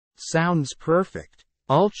 Sounds perfect.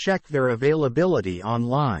 I'll check their availability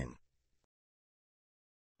online.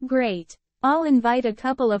 Great. I'll invite a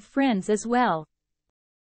couple of friends as well.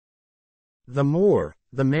 The more,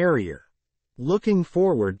 the merrier. Looking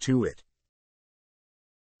forward to it.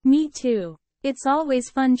 Me too. It's always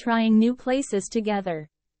fun trying new places together.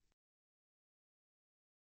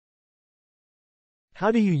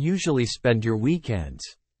 How do you usually spend your weekends?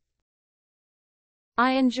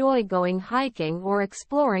 I enjoy going hiking or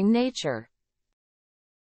exploring nature.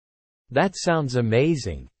 That sounds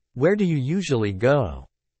amazing. Where do you usually go?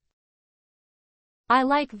 I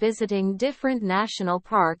like visiting different national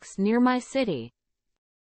parks near my city.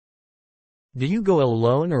 Do you go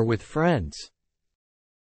alone or with friends?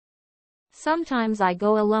 Sometimes I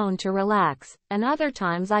go alone to relax, and other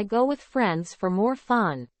times I go with friends for more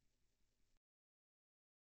fun.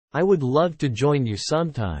 I would love to join you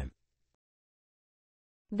sometime.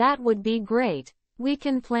 That would be great. We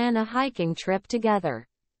can plan a hiking trip together.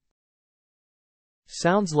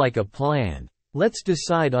 Sounds like a plan. Let's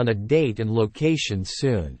decide on a date and location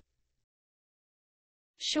soon.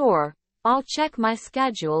 Sure, I'll check my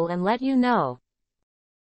schedule and let you know.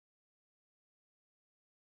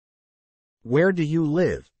 Where do you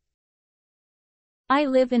live? I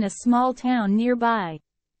live in a small town nearby.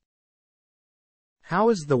 How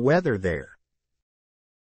is the weather there?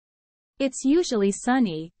 It's usually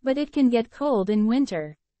sunny, but it can get cold in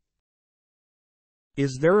winter.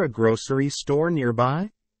 Is there a grocery store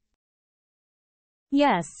nearby?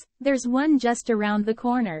 Yes, there's one just around the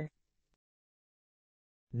corner.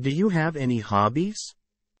 Do you have any hobbies?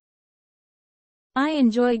 I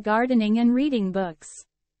enjoy gardening and reading books.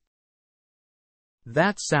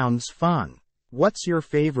 That sounds fun. What's your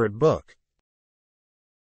favorite book?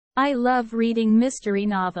 I love reading mystery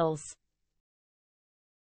novels.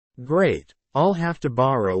 Great. I'll have to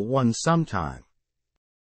borrow one sometime.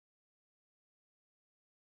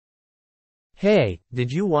 Hey,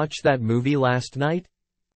 did you watch that movie last night?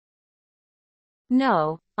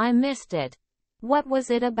 No, I missed it. What was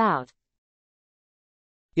it about?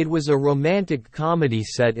 It was a romantic comedy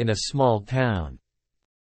set in a small town.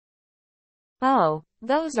 Oh,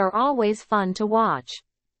 those are always fun to watch.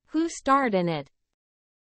 Who starred in it?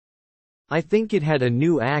 I think it had a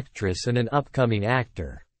new actress and an upcoming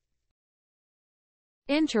actor.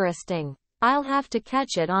 Interesting. I'll have to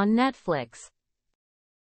catch it on Netflix.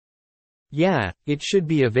 Yeah, it should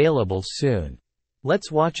be available soon.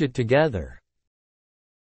 Let's watch it together.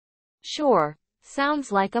 Sure,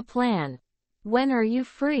 sounds like a plan. When are you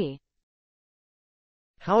free?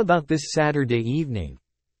 How about this Saturday evening?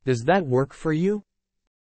 Does that work for you?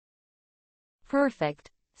 Perfect.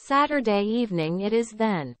 Saturday evening it is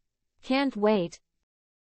then. Can't wait.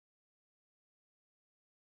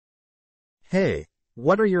 Hey,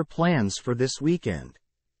 what are your plans for this weekend?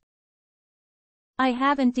 I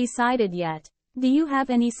haven't decided yet. Do you have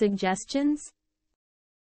any suggestions?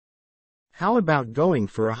 How about going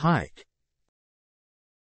for a hike?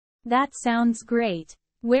 That sounds great.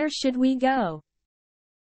 Where should we go?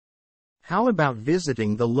 How about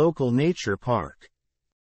visiting the local nature park?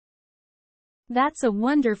 That's a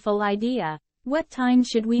wonderful idea. What time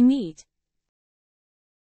should we meet?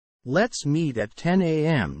 Let's meet at 10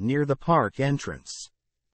 a.m. near the park entrance.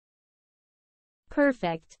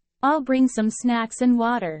 Perfect. I'll bring some snacks and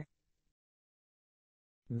water.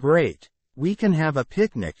 Great. We can have a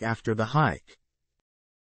picnic after the hike.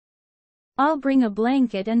 I'll bring a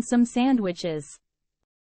blanket and some sandwiches.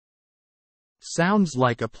 Sounds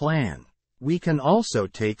like a plan. We can also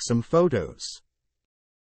take some photos.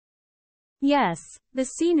 Yes, the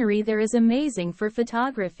scenery there is amazing for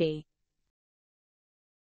photography.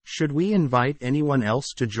 Should we invite anyone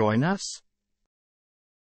else to join us?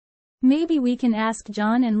 Maybe we can ask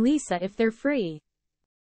John and Lisa if they're free.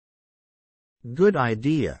 Good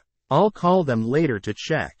idea. I'll call them later to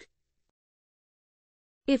check.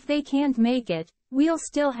 If they can't make it, we'll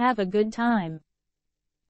still have a good time.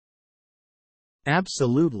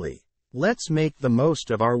 Absolutely. Let's make the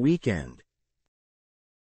most of our weekend.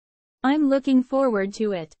 I'm looking forward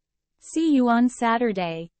to it. See you on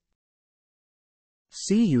Saturday.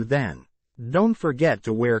 See you then. Don't forget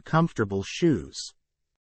to wear comfortable shoes.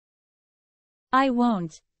 I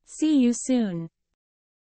won't. See you soon.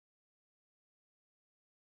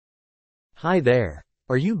 Hi there.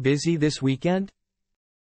 Are you busy this weekend?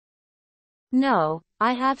 No,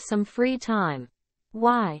 I have some free time.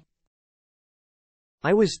 Why?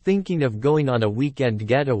 I was thinking of going on a weekend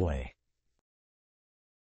getaway.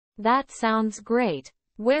 That sounds great.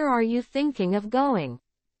 Where are you thinking of going?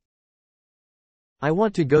 I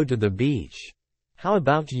want to go to the beach. How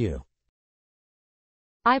about you?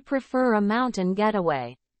 I prefer a mountain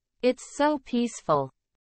getaway. It's so peaceful.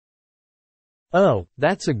 Oh,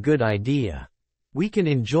 that's a good idea. We can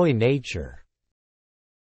enjoy nature.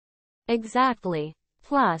 Exactly.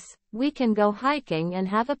 Plus, we can go hiking and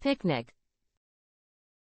have a picnic.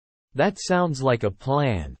 That sounds like a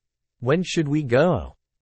plan. When should we go?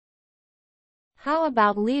 How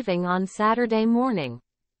about leaving on Saturday morning?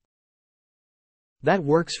 That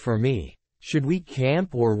works for me. Should we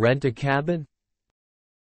camp or rent a cabin?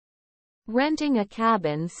 Renting a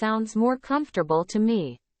cabin sounds more comfortable to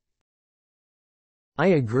me. I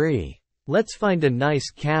agree. Let's find a nice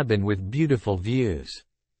cabin with beautiful views.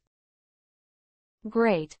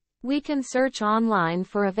 Great. We can search online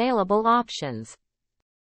for available options.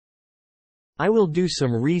 I will do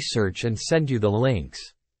some research and send you the links.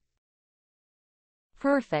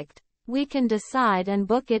 Perfect. We can decide and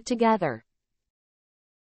book it together.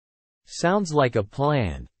 Sounds like a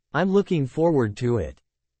plan. I'm looking forward to it.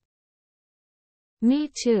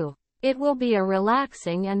 Me too. It will be a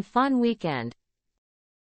relaxing and fun weekend.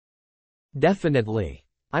 Definitely.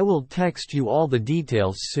 I will text you all the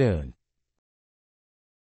details soon.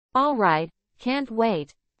 All right, can't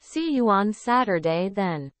wait. See you on Saturday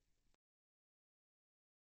then.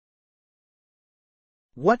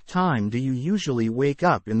 What time do you usually wake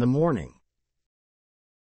up in the morning?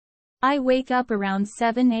 I wake up around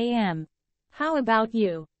 7 a.m. How about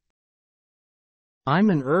you? I'm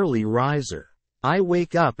an early riser. I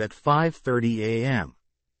wake up at 5:30 a.m.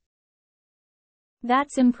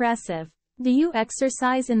 That's impressive. Do you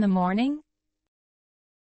exercise in the morning?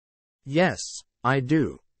 Yes, I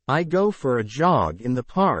do. I go for a jog in the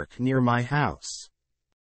park near my house.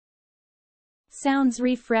 Sounds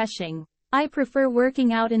refreshing. I prefer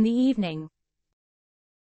working out in the evening.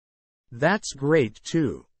 That's great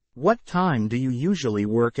too. What time do you usually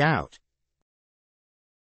work out?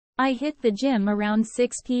 I hit the gym around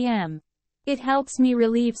 6 p.m. It helps me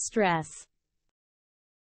relieve stress.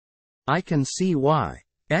 I can see why.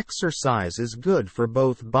 Exercise is good for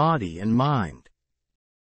both body and mind.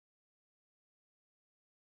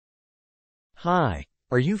 Hi,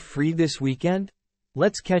 are you free this weekend?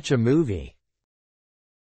 Let's catch a movie.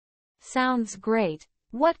 Sounds great.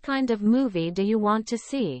 What kind of movie do you want to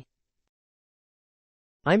see?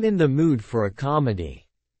 I'm in the mood for a comedy.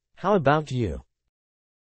 How about you?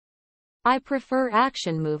 I prefer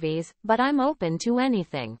action movies, but I'm open to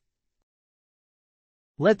anything.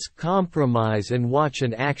 Let's compromise and watch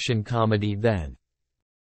an action comedy then.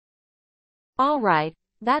 All right,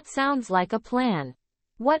 that sounds like a plan.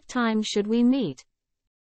 What time should we meet?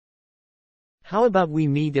 How about we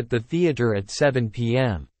meet at the theater at 7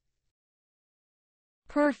 p.m.?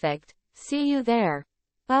 Perfect. See you there.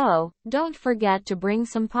 Oh, don't forget to bring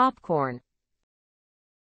some popcorn.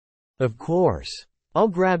 Of course. I'll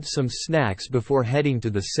grab some snacks before heading to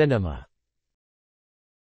the cinema.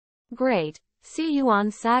 Great. See you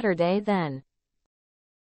on Saturday then.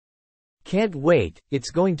 Can't wait,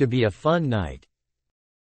 it's going to be a fun night.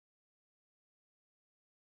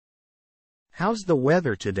 How's the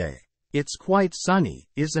weather today? It's quite sunny,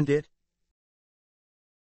 isn't it?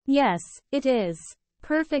 Yes, it is.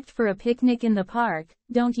 Perfect for a picnic in the park,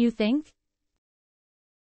 don't you think?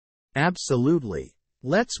 Absolutely.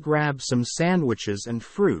 Let's grab some sandwiches and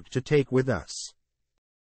fruit to take with us.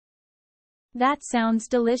 That sounds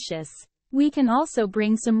delicious. We can also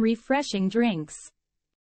bring some refreshing drinks.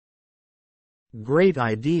 Great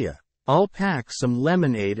idea. I'll pack some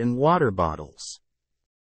lemonade and water bottles.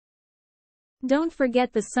 Don't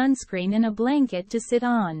forget the sunscreen and a blanket to sit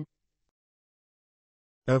on.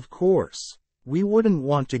 Of course. We wouldn't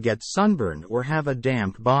want to get sunburned or have a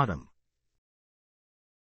damp bottom.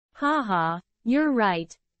 Haha, you're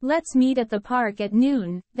right. Let's meet at the park at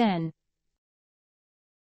noon, then.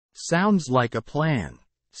 Sounds like a plan.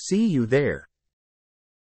 See you there.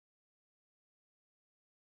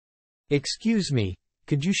 Excuse me,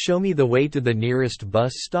 could you show me the way to the nearest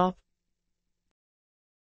bus stop?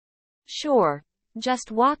 Sure.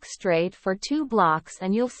 Just walk straight for 2 blocks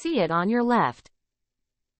and you'll see it on your left.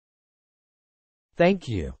 Thank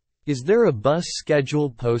you. Is there a bus schedule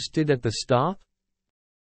posted at the stop?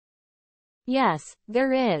 Yes,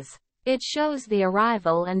 there is. It shows the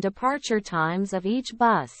arrival and departure times of each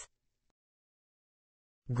bus.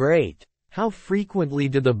 Great. How frequently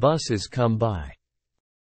do the buses come by?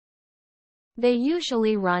 They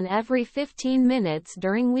usually run every 15 minutes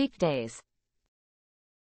during weekdays.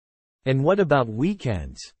 And what about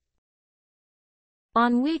weekends?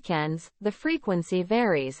 On weekends, the frequency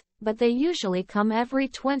varies, but they usually come every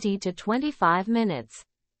 20 to 25 minutes.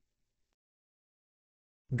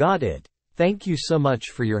 Got it. Thank you so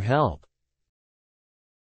much for your help.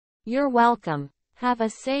 You're welcome. Have a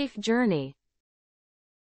safe journey.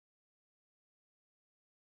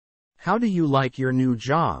 How do you like your new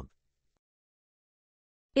job?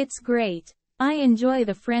 It's great. I enjoy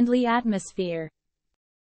the friendly atmosphere.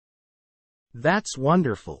 That's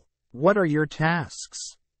wonderful. What are your tasks?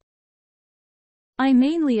 I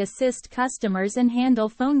mainly assist customers and handle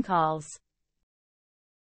phone calls.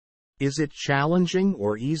 Is it challenging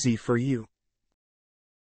or easy for you?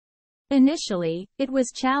 Initially, it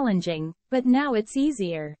was challenging, but now it's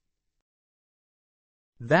easier.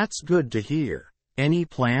 That's good to hear. Any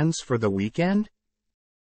plans for the weekend?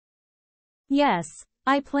 Yes,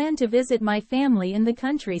 I plan to visit my family in the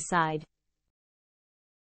countryside.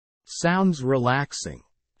 Sounds relaxing.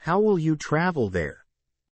 How will you travel there?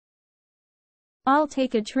 I'll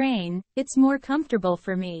take a train, it's more comfortable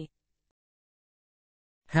for me.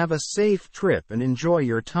 Have a safe trip and enjoy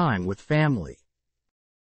your time with family.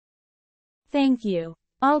 Thank you.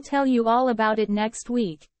 I'll tell you all about it next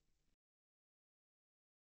week.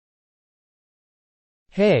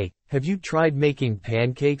 Hey, have you tried making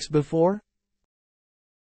pancakes before?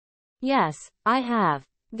 Yes, I have.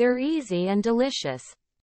 They're easy and delicious.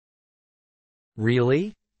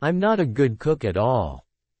 Really? I'm not a good cook at all.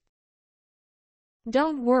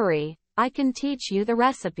 Don't worry, I can teach you the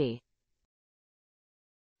recipe.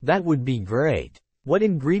 That would be great. What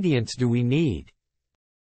ingredients do we need?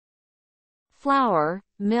 Flour,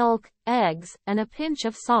 milk, eggs, and a pinch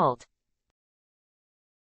of salt.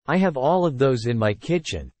 I have all of those in my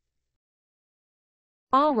kitchen.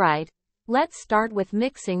 Alright, let's start with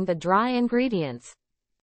mixing the dry ingredients.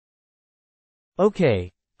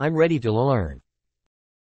 Okay, I'm ready to learn.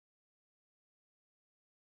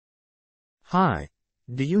 Hi.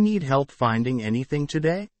 Do you need help finding anything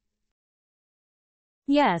today?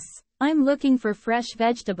 Yes, I'm looking for fresh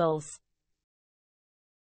vegetables.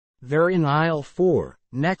 They're in aisle 4,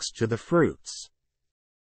 next to the fruits.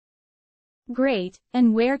 Great,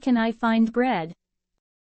 and where can I find bread?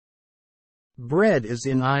 Bread is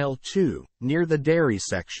in aisle 2, near the dairy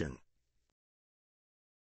section.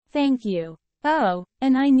 Thank you. Oh,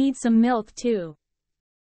 and I need some milk too.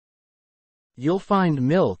 You'll find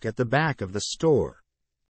milk at the back of the store.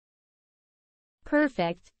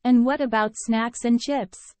 Perfect, and what about snacks and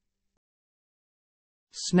chips?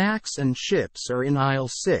 Snacks and chips are in aisle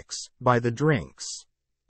 6, by the drinks.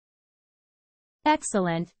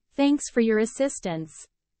 Excellent, thanks for your assistance.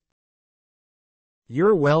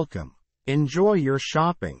 You're welcome. Enjoy your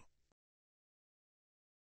shopping.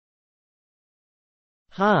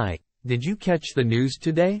 Hi, did you catch the news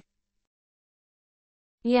today?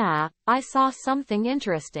 Yeah, I saw something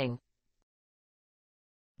interesting.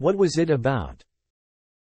 What was it about?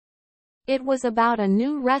 It was about a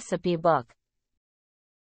new recipe book.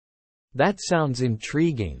 That sounds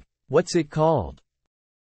intriguing. What's it called?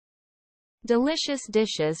 Delicious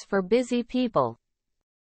dishes for busy people.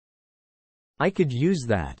 I could use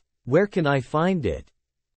that. Where can I find it?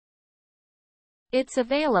 It's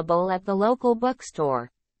available at the local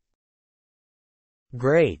bookstore.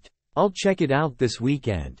 Great. I'll check it out this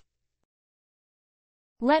weekend.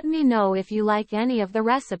 Let me know if you like any of the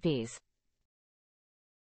recipes.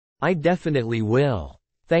 I definitely will.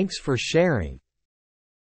 Thanks for sharing.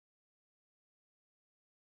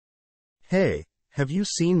 Hey, have you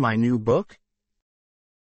seen my new book?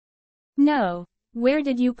 No, where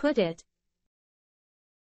did you put it?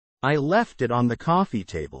 I left it on the coffee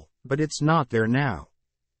table, but it's not there now.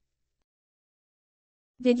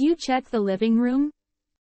 Did you check the living room?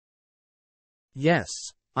 Yes,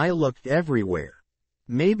 I looked everywhere.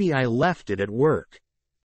 Maybe I left it at work.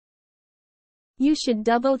 You should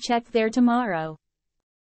double check there tomorrow.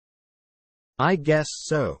 I guess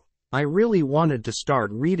so. I really wanted to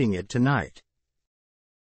start reading it tonight.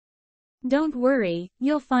 Don't worry,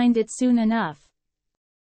 you'll find it soon enough.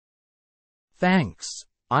 Thanks.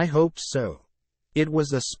 I hope so. It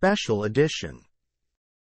was a special edition.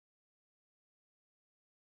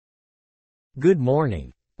 Good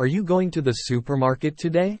morning. Are you going to the supermarket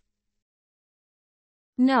today?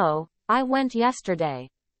 No, I went yesterday.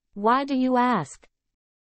 Why do you ask?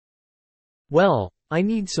 Well, I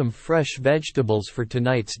need some fresh vegetables for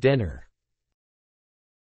tonight's dinner.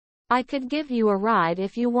 I could give you a ride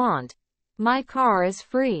if you want. My car is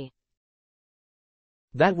free.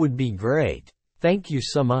 That would be great. Thank you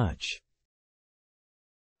so much.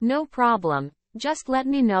 No problem, just let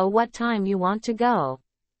me know what time you want to go.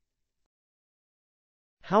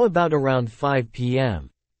 How about around 5 p.m.?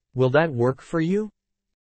 Will that work for you?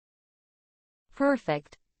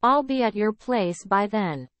 Perfect. I'll be at your place by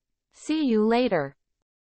then. See you later.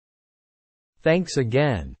 Thanks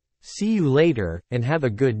again. See you later, and have a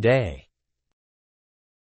good day.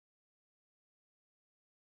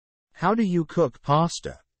 How do you cook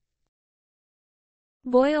pasta?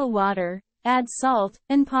 Boil water, add salt,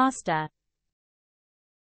 and pasta.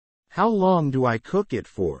 How long do I cook it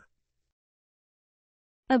for?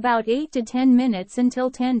 About 8 to 10 minutes until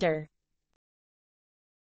tender.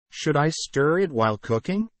 Should I stir it while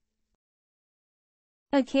cooking?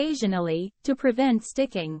 Occasionally, to prevent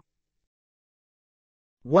sticking.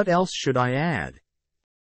 What else should I add?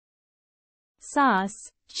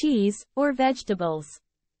 Sauce, cheese, or vegetables.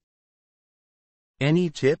 Any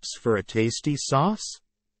tips for a tasty sauce?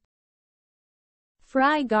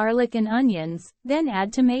 Fry garlic and onions, then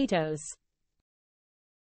add tomatoes.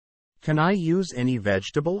 Can I use any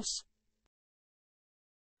vegetables?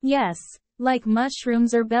 Yes, like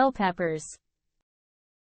mushrooms or bell peppers.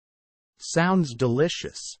 Sounds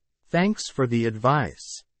delicious. Thanks for the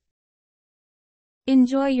advice.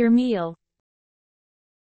 Enjoy your meal.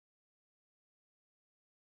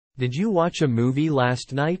 Did you watch a movie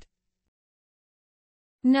last night?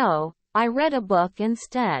 No, I read a book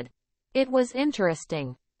instead. It was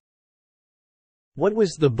interesting. What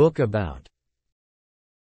was the book about?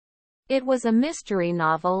 It was a mystery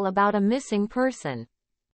novel about a missing person.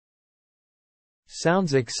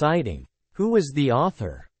 Sounds exciting. Who was the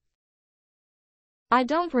author? I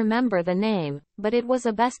don't remember the name, but it was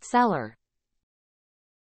a bestseller.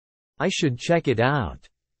 I should check it out.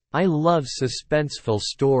 I love suspenseful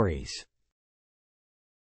stories.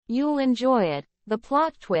 You'll enjoy it. The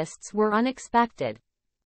plot twists were unexpected.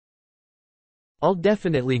 I'll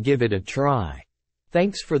definitely give it a try.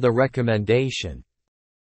 Thanks for the recommendation.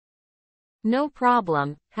 No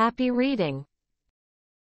problem. Happy reading.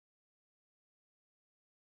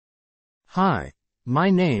 Hi, my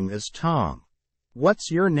name is Tom. What's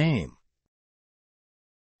your name?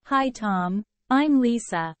 Hi Tom, I'm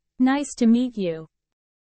Lisa. Nice to meet you.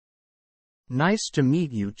 Nice to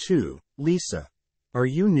meet you too, Lisa. Are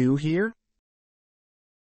you new here?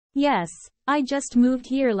 Yes, I just moved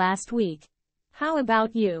here last week. How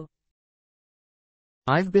about you?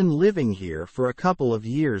 I've been living here for a couple of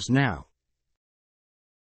years now.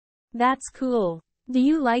 That's cool. Do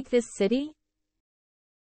you like this city?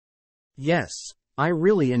 Yes, I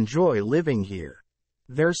really enjoy living here.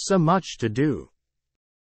 There's so much to do.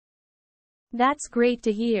 That's great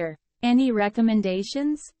to hear. Any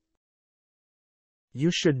recommendations?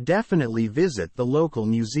 You should definitely visit the local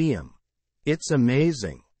museum. It's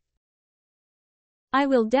amazing. I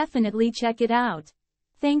will definitely check it out.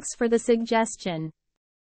 Thanks for the suggestion.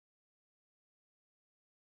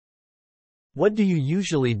 What do you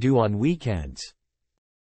usually do on weekends?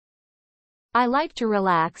 I like to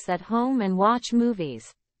relax at home and watch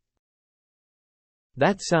movies.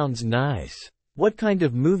 That sounds nice. What kind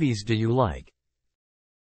of movies do you like?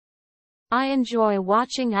 I enjoy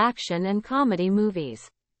watching action and comedy movies.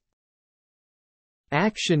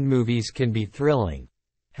 Action movies can be thrilling.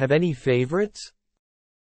 Have any favorites?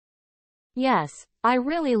 Yes, I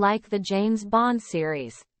really like the James Bond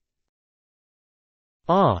series.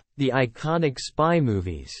 Ah, the iconic spy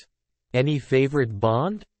movies. Any favorite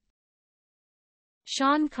Bond?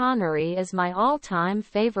 Sean Connery is my all-time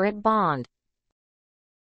favorite Bond.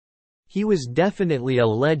 He was definitely a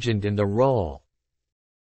legend in the role.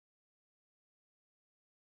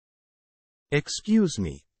 Excuse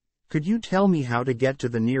me. Could you tell me how to get to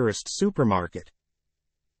the nearest supermarket?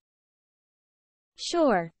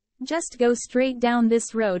 Sure. Just go straight down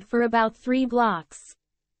this road for about 3 blocks.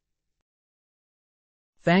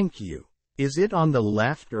 Thank you. Is it on the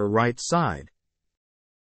left or right side?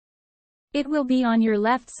 It will be on your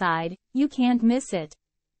left side, you can't miss it.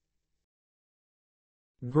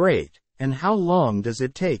 Great. And how long does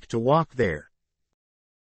it take to walk there?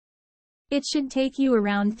 It should take you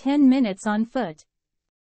around 10 minutes on foot.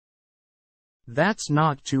 That's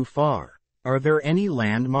not too far. Are there any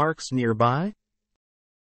landmarks nearby?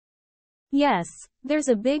 Yes, there's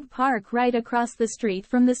a big park right across the street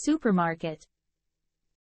from the supermarket.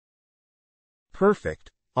 Perfect.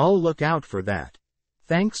 I'll look out for that.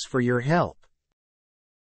 Thanks for your help.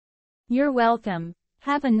 You're welcome.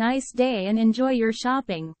 Have a nice day and enjoy your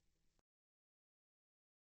shopping.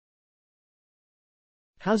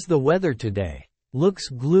 How's the weather today? Looks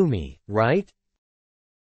gloomy, right?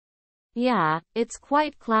 Yeah, it's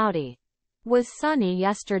quite cloudy. Was sunny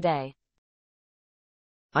yesterday.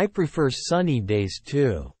 I prefer sunny days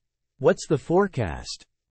too. What's the forecast?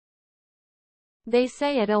 They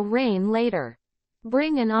say it'll rain later.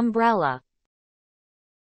 Bring an umbrella.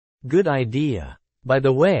 Good idea. By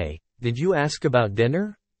the way, did you ask about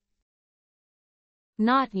dinner?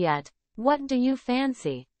 Not yet. What do you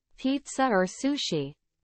fancy? Pizza or sushi?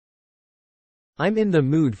 I'm in the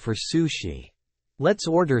mood for sushi. Let's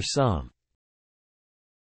order some.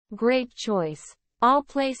 Great choice. I'll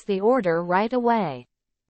place the order right away.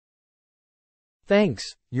 Thanks,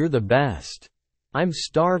 you're the best. I'm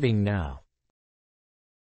starving now.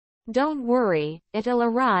 Don't worry, it'll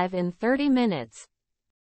arrive in 30 minutes.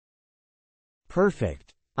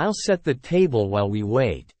 Perfect. I'll set the table while we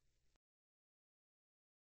wait.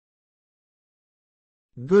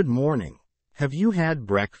 Good morning. Have you had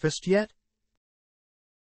breakfast yet?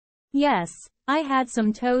 Yes, I had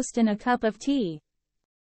some toast and a cup of tea.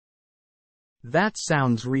 That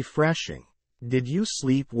sounds refreshing. Did you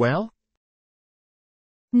sleep well?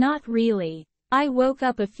 Not really. I woke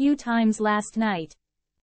up a few times last night.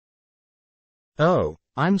 Oh,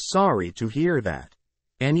 I'm sorry to hear that.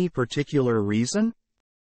 Any particular reason?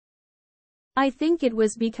 I think it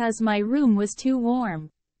was because my room was too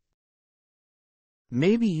warm.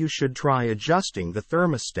 Maybe you should try adjusting the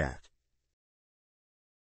thermostat.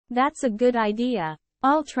 That's a good idea.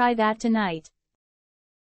 I'll try that tonight.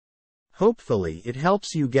 Hopefully it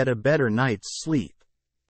helps you get a better night's sleep.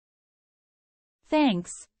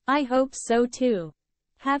 Thanks, I hope so too.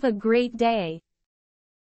 Have a great day.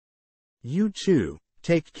 You too,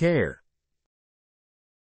 take care.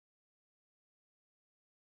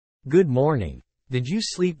 Good morning. Did you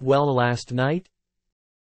sleep well last night?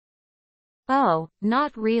 Oh,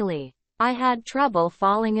 not really. I had trouble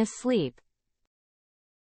falling asleep.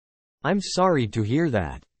 I'm sorry to hear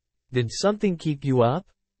that. Did something keep you up?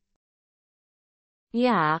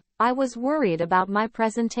 Yeah, I was worried about my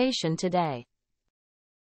presentation today.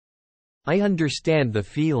 I understand the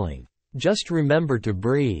feeling. Just remember to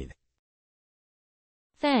breathe.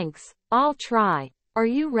 Thanks, I'll try. Are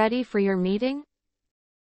you ready for your meeting?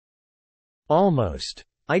 Almost.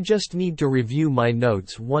 I just need to review my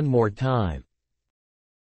notes one more time.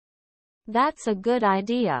 That's a good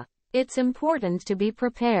idea. It's important to be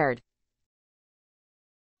prepared.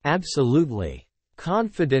 Absolutely.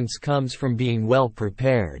 Confidence comes from being well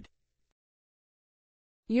prepared.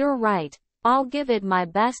 You're right. I'll give it my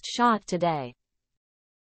best shot today.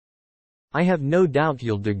 I have no doubt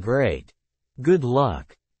you'll do great. Good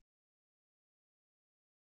luck.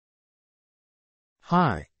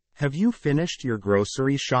 Hi, have you finished your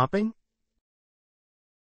grocery shopping?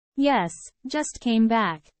 Yes, just came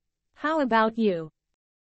back. How about you?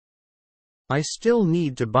 I still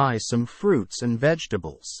need to buy some fruits and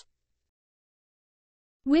vegetables.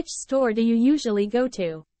 Which store do you usually go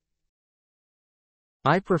to?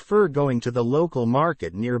 I prefer going to the local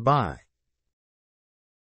market nearby.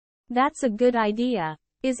 That's a good idea.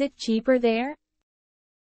 Is it cheaper there?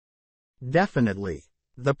 Definitely.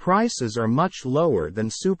 The prices are much lower than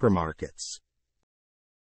supermarkets.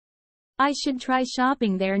 I should try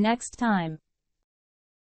shopping there next time.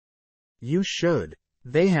 You should.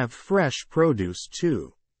 They have fresh produce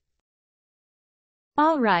too.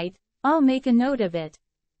 All right, I'll make a note of it.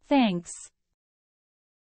 Thanks.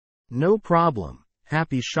 No problem.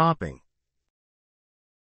 Happy shopping.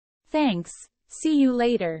 Thanks. See you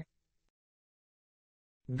later.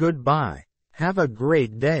 Goodbye. Have a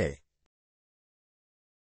great day.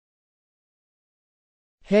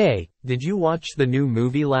 Hey, did you watch the new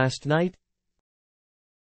movie last night?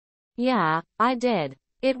 Yeah, I did.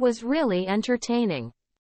 It was really entertaining.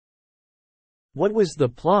 What was the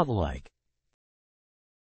plot like?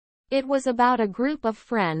 It was about a group of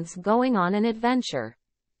friends going on an adventure.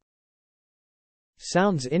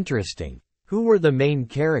 Sounds interesting. Who were the main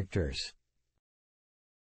characters?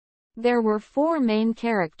 There were 4 main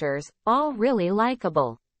characters, all really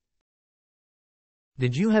likable.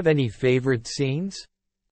 Did you have any favorite scenes?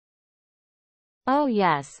 Oh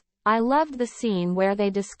yes, I loved the scene where they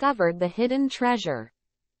discovered the hidden treasure.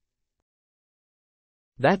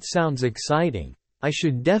 That sounds exciting. I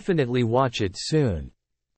should definitely watch it soon.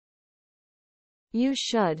 You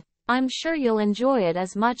should. I'm sure you'll enjoy it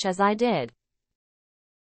as much as I did.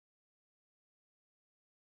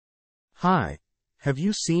 Hi. Have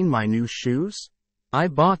you seen my new shoes? I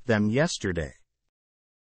bought them yesterday.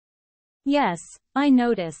 Yes, I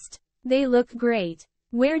noticed. They look great.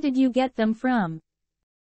 Where did you get them from?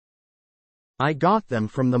 I got them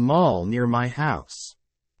from the mall near my house.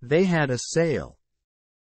 They had a sale.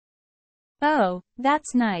 Oh,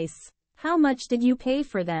 that's nice. How much did you pay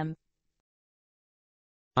for them?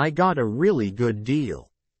 I got a really good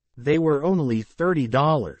deal. They were only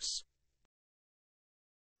 $30.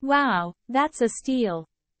 Wow, that's a steal.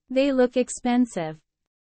 They look expensive.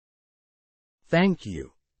 Thank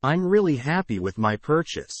you. I'm really happy with my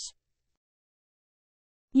purchase.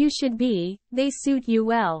 You should be. They suit you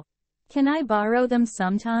well. Can I borrow them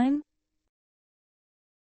sometime?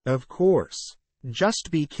 Of course. Just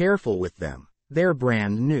be careful with them. They're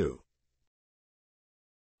brand new.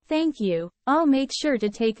 Thank you. I'll make sure to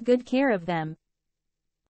take good care of them.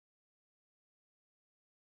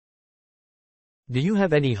 Do you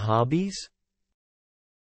have any hobbies?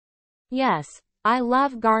 Yes, I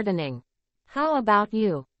love gardening. How about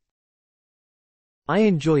you? I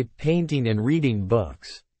enjoy painting and reading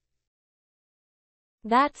books.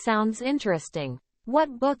 That sounds interesting.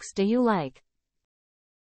 What books do you like?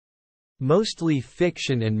 Mostly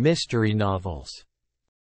fiction and mystery novels.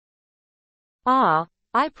 Ah,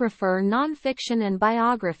 I prefer non-fiction and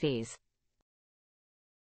biographies.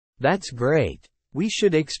 That's great. We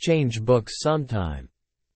should exchange books sometime.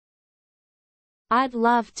 I'd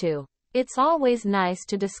love to. It's always nice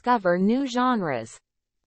to discover new genres.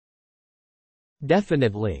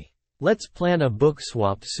 Definitely. Let's plan a book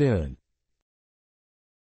swap soon.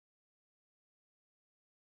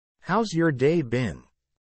 How's your day been?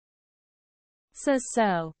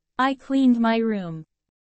 So. I cleaned my room.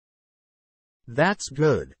 That's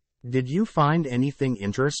good. Did you find anything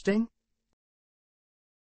interesting?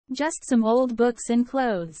 Just some old books and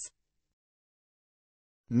clothes.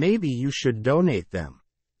 Maybe you should donate them.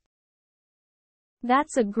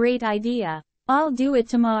 That's a great idea. I'll do it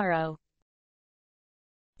tomorrow.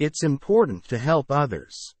 It's important to help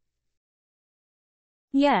others.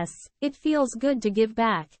 Yes, it feels good to give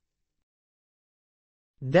back.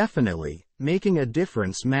 Definitely, making a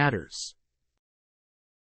difference matters.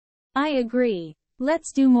 I agree.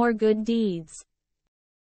 Let's do more good deeds.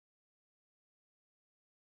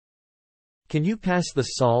 Can you pass the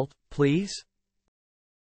salt, please?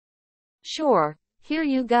 Sure, here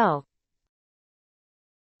you go.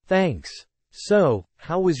 Thanks. So,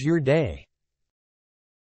 how was your day?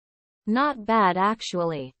 Not bad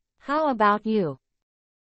actually. How about you?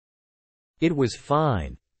 It was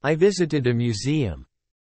fine. I visited a museum.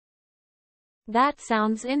 That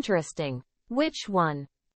sounds interesting. Which one?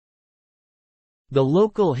 The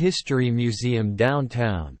local history museum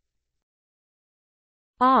downtown.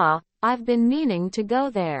 Ah, I've been meaning to go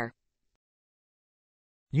there.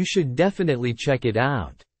 You should definitely check it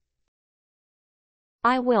out.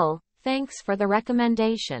 I will, thanks for the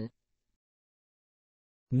recommendation.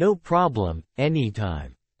 No problem,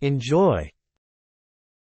 anytime. Enjoy.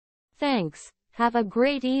 Thanks, have a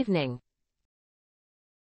great evening.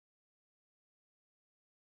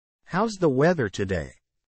 How's the weather today?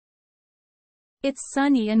 It's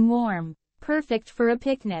sunny and warm. Perfect for a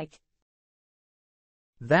picnic.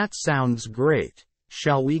 That sounds great.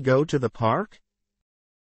 Shall we go to the park?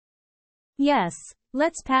 Yes,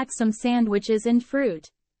 let's pack some sandwiches and fruit.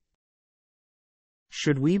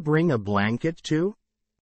 Should we bring a blanket too?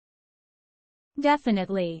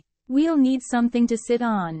 Definitely. We'll need something to sit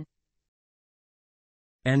on.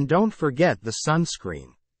 And don't forget the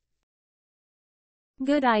sunscreen.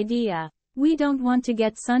 Good idea. We don't want to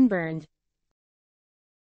get sunburned.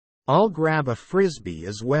 I'll grab a frisbee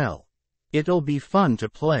as well. It'll be fun to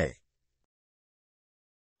play.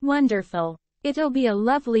 Wonderful. It'll be a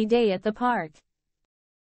lovely day at the park.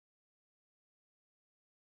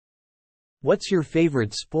 What's your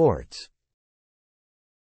favorite sports?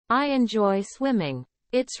 I enjoy swimming.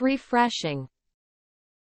 It's refreshing.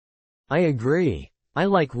 I agree. I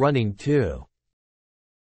like running too.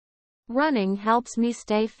 Running helps me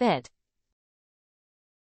stay fit.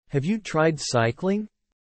 Have you tried cycling?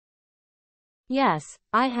 Yes,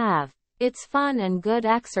 I have. It's fun and good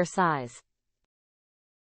exercise.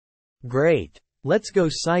 Great. Let's go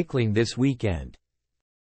cycling this weekend.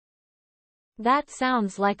 That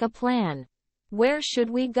sounds like a plan. Where should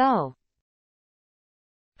we go?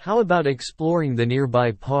 How about exploring the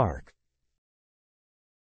nearby park?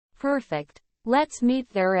 Perfect. Let's meet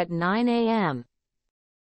there at 9 a.m.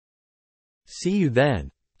 See you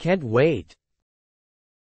then. Can't wait.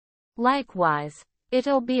 Likewise.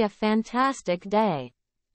 It'll be a fantastic day.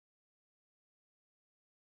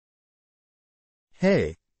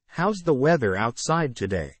 Hey, how's the weather outside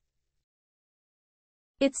today?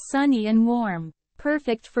 It's sunny and warm.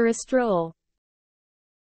 Perfect for a stroll.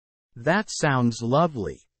 That sounds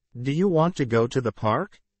lovely. Do you want to go to the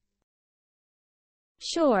park?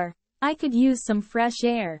 Sure. I could use some fresh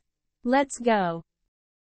air. Let's go.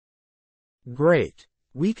 Great.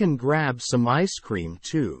 We can grab some ice cream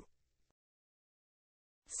too.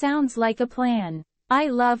 Sounds like a plan. I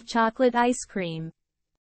love chocolate ice cream.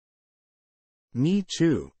 Me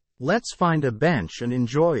too. Let's find a bench and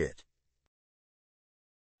enjoy it.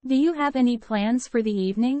 Do you have any plans for the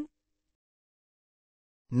evening?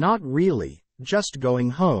 Not really, just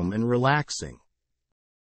going home and relaxing.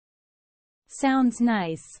 Sounds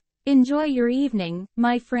nice. Enjoy your evening,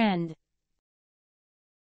 my friend.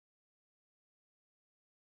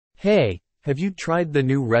 Hey, have you tried the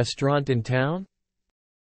new restaurant in town?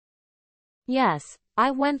 Yes,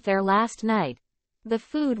 I went there last night. The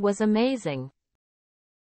food was amazing.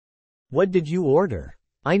 What did you order?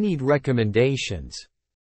 I need recommendations.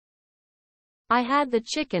 I had the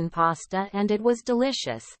chicken pasta and it was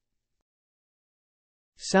delicious.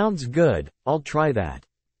 Sounds good, I'll try that.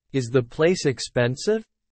 Is the place expensive?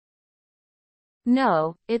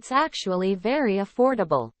 No, it's actually very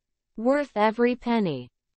affordable. Worth every penny.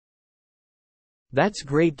 That's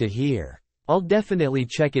great to hear. I'll definitely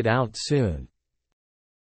check it out soon.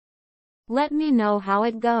 Let me know how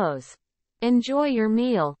it goes. Enjoy your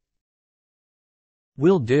meal.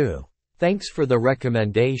 Will do. Thanks for the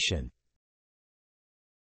recommendation.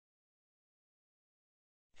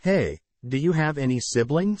 Hey, do you have any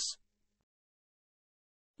siblings?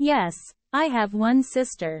 Yes, I have one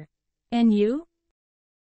sister. And you?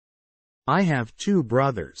 I have 2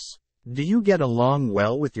 brothers. Do you get along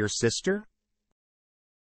well with your sister?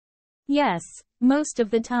 Yes, most of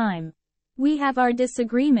the time. We have our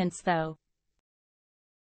disagreements though.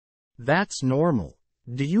 That's normal.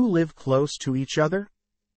 Do you live close to each other?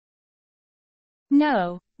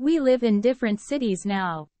 No, we live in different cities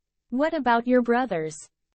now. What about your brothers?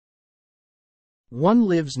 One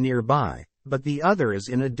lives nearby, but the other is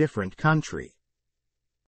in a different country.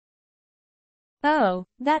 Oh,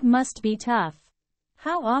 that must be tough.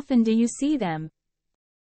 How often do you see them?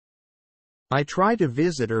 I try to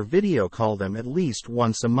visit or video call them at least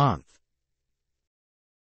once a month.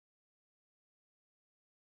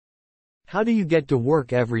 How do you get to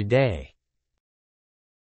work every day?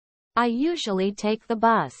 I usually take the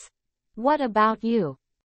bus. What about you?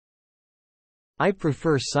 I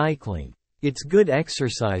prefer cycling. It's good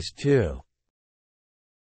exercise too.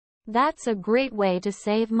 That's a great way to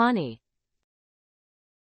save money.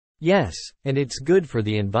 Yes, and it's good for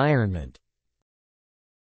the environment.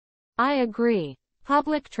 I agree.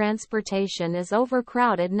 Public transportation is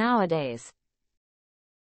overcrowded nowadays.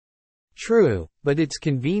 True, but it's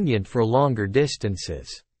convenient for longer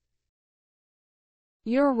distances.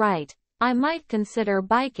 You're right. I might consider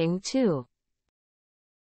biking too.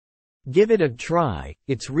 Give it a try,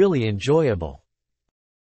 it's really enjoyable.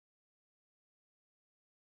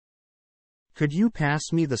 Could you pass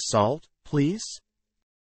me the salt, please?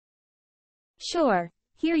 Sure,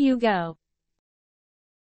 here you go.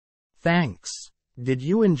 Thanks. Did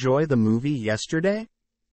you enjoy the movie yesterday?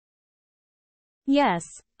 Yes,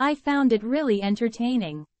 I found it really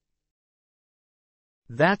entertaining.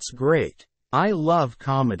 That's great. I love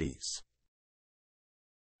comedies.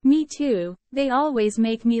 Me too, they always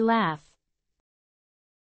make me laugh.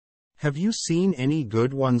 Have you seen any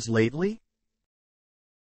good ones lately?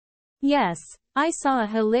 Yes, I saw a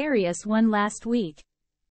hilarious one last week.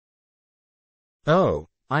 Oh,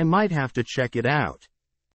 I might have to check it out.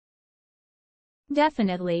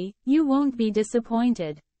 Definitely, you won't be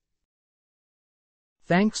disappointed.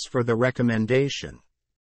 Thanks for the recommendation.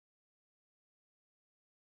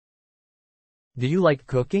 Do you like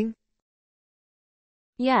cooking?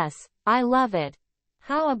 Yes, I love it.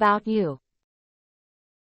 How about you?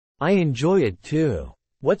 I enjoy it too.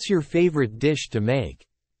 What's your favorite dish to make?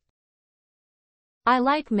 I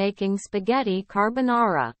like making spaghetti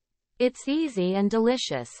carbonara. It's easy and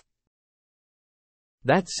delicious.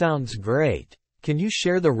 That sounds great. Can you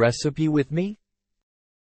share the recipe with me?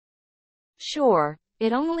 Sure,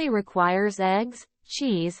 it only requires eggs,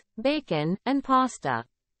 cheese, bacon, and pasta.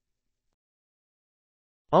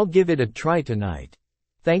 I'll give it a try tonight.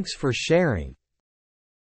 Thanks for sharing.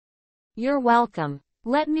 You're welcome.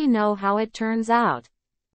 Let me know how it turns out.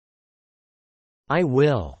 I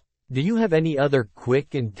will. Do you have any other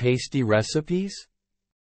quick and tasty recipes?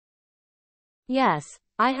 Yes,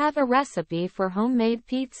 I have a recipe for homemade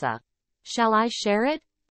pizza. Shall I share it?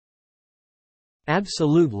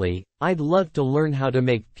 Absolutely, I'd love to learn how to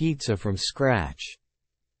make pizza from scratch.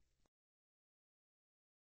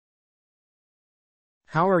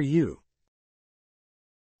 How are you?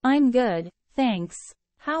 I'm good, thanks.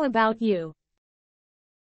 How about you?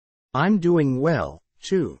 I'm doing well,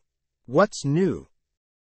 too. What's new?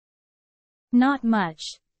 Not much.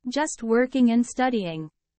 Just working and studying.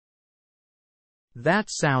 That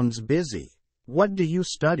sounds busy. What do you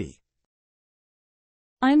study?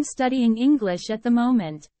 I'm studying English at the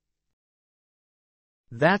moment.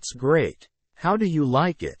 That's great. How do you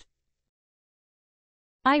like it?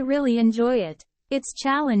 I really enjoy it. It's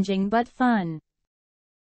challenging but fun.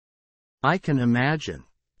 I can imagine.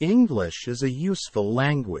 English is a useful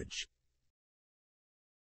language.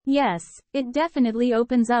 Yes, it definitely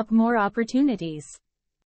opens up more opportunities.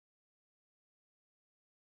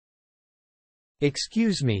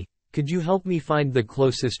 Excuse me, could you help me find the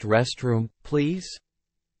closest restroom, please?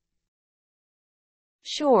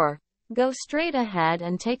 Sure. Go straight ahead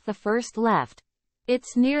and take the first left.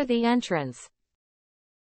 It's near the entrance.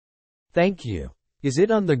 Thank you. Is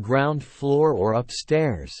it on the ground floor or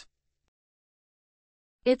upstairs?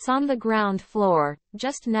 It's on the ground floor,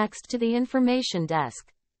 just next to the information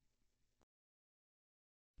desk.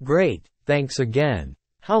 Great, thanks again.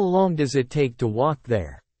 How long does it take to walk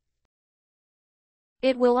there?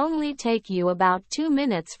 It will only take you about 2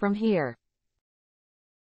 minutes from here.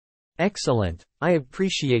 Excellent, I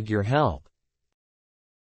appreciate your help.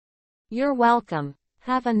 You're welcome.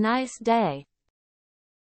 Have a nice day.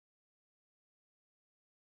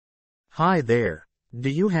 Hi there. Do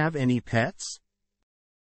you have any pets?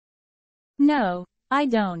 No, I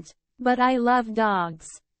don't. But I love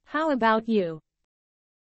dogs. How about you?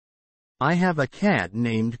 I have a cat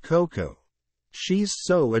named Coco. She's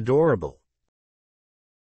so adorable.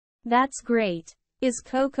 That's great. Is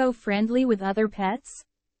Coco friendly with other pets?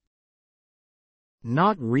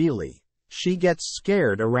 Not really. She gets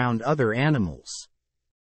scared around other animals.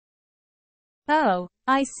 Oh,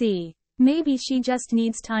 I see. Maybe she just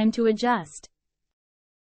needs time to adjust.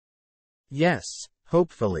 Yes,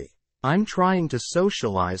 hopefully. I'm trying to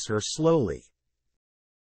socialize her slowly.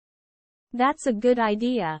 That's a good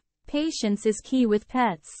idea. Patience is key with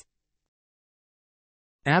pets.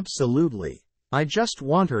 Absolutely. I just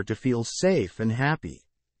want her to feel safe and happy.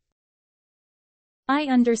 I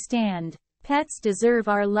understand. Pets deserve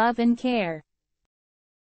our love and care.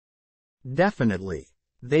 Definitely.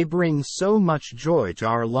 They bring so much joy to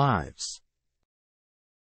our lives.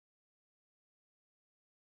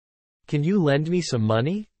 Can you lend me some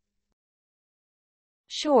money?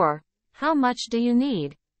 Sure. How much do you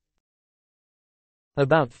need?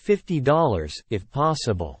 About $50, if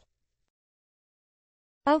possible.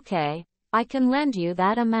 Okay, I can lend you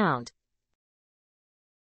that amount.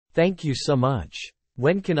 Thank you so much.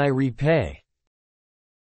 When can I repay?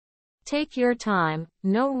 Take your time,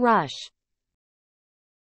 no rush.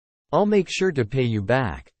 I'll make sure to pay you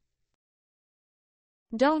back.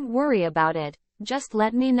 Don't worry about it, just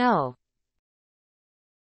let me know.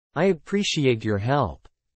 I appreciate your help.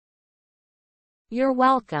 You're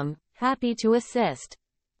welcome, happy to assist.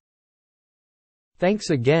 Thanks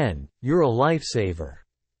again, you're a lifesaver.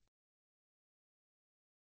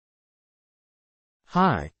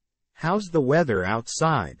 Hi. How's the weather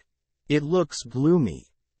outside? It looks gloomy.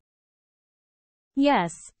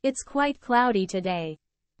 Yes, it's quite cloudy today.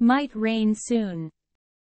 Might rain soon.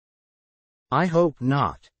 I hope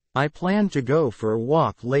not. I plan to go for a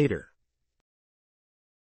walk later.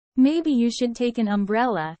 Maybe you should take an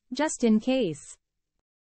umbrella, just in case.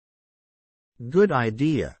 Good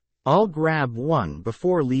idea. I'll grab one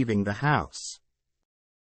before leaving the house.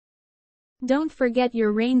 Don't forget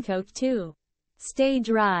your raincoat too. Stay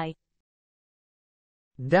dry.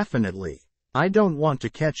 Definitely. I don't want to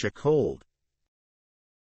catch a cold.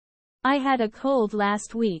 I had a cold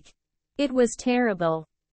last week. It was terrible.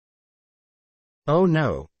 Oh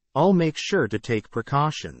no. I'll make sure to take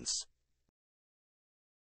precautions.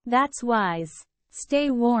 That's wise.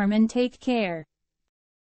 Stay warm and take care.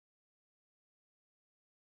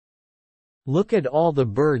 Look at all the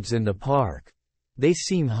birds in the park. They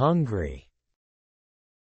seem hungry.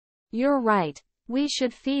 You're right. We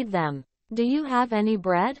should feed them. Do you have any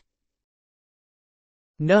bread?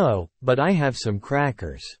 No, but I have some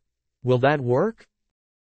crackers. Will that work?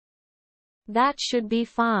 That should be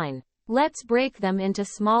fine. Let's break them into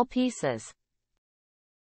small pieces.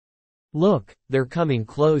 Look, they're coming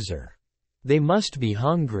closer. They must be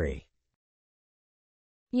hungry.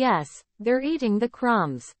 Yes, they're eating the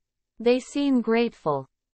crumbs. They seem grateful.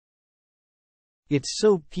 It's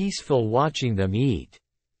so peaceful watching them eat.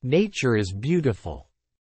 Nature is beautiful.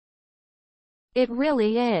 It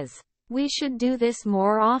really is. We should do this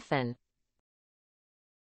more often.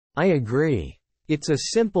 I agree. It's a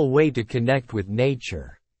simple way to connect with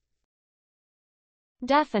nature.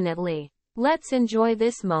 Definitely. Let's enjoy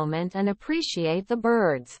this moment and appreciate the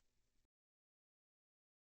birds.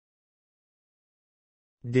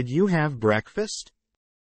 Did you have breakfast?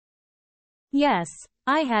 Yes,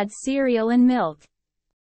 I had cereal and milk.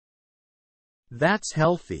 That's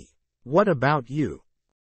healthy. What about you?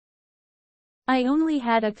 I only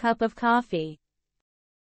had a cup of coffee.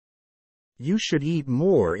 You should eat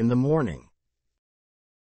more in the morning.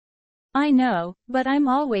 I know, but I'm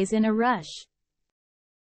always in a rush.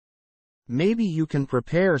 Maybe you can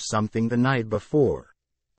prepare something the night before.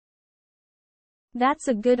 That's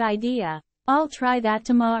a good idea. I'll try that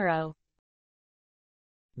tomorrow.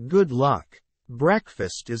 Good luck.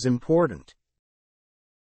 Breakfast is important.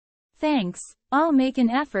 Thanks. I'll make an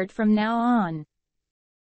effort from now on.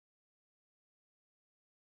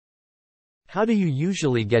 How do you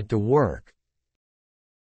usually get to work?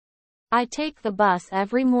 I take the bus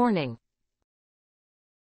every morning.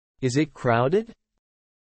 Is it crowded?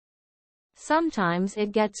 Sometimes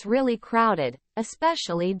it gets really crowded,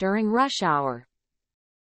 especially during rush hour.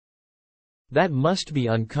 That must be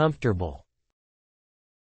uncomfortable.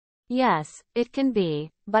 Yes, it can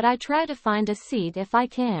be, but I try to find a seat if I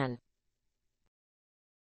can.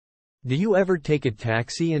 Do you ever take a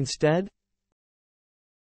taxi instead?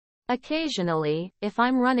 Occasionally, if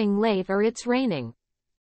I'm running late or it's raining.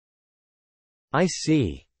 I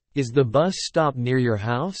see. Is the bus stop near your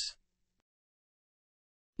house?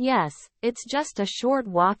 Yes, it's just a short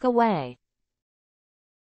walk away.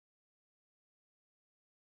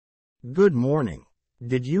 Good morning.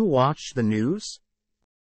 Did you watch the news?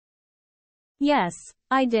 Yes,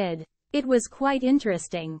 I did. It was quite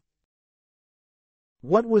interesting.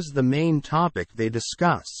 What was the main topic they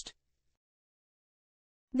discussed?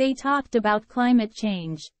 They talked about climate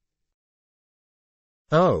change.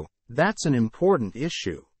 Oh, that's an important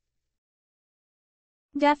issue.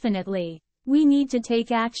 Definitely. We need to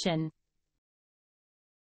take action.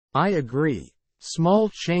 I agree. Small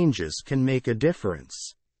changes can make a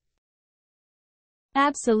difference.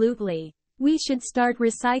 Absolutely. We should start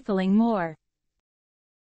recycling more.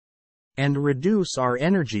 And reduce our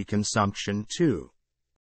energy consumption too.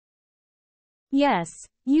 Yes,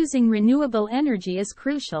 using renewable energy is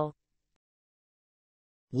crucial.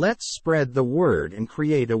 Let's spread the word and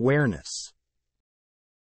create awareness.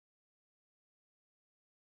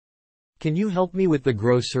 Can you help me with the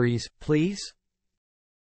groceries, please?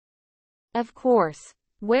 Of course.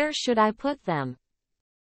 Where should I put them?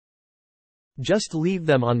 Just leave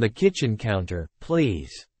them on the kitchen counter,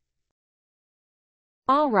 please.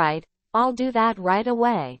 All right, I'll do that right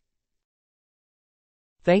away.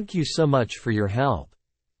 Thank you so much for your help.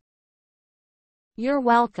 You're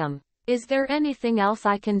welcome. Is there anything else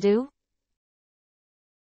I can do?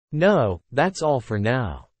 No, that's all for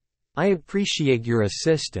now. I appreciate your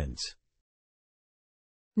assistance.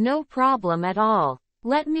 No problem at all.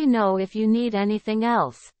 Let me know if you need anything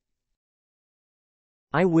else.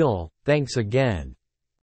 I will, thanks again.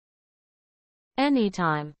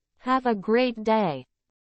 Anytime. Have a great day.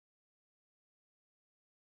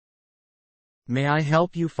 May I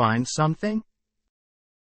help you find something?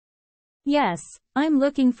 Yes, I'm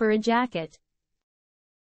looking for a jacket.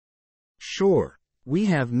 Sure. We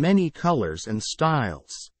have many colors and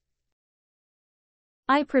styles.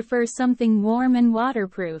 I prefer something warm and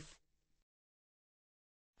waterproof.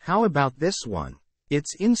 How about this one?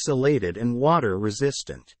 It's insulated and water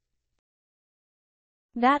resistant.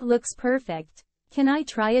 That looks perfect. Can I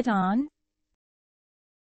try it on?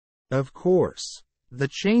 Of course. The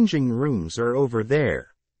changing rooms are over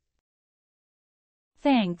there.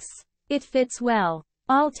 Thanks. It fits well.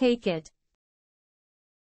 I'll take it.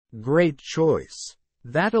 Great choice.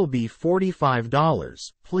 That'll be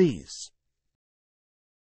 $45, please.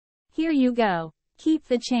 Here you go. Keep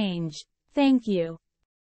the change. Thank you.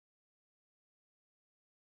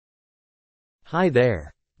 Hi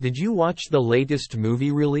there. Did you watch the latest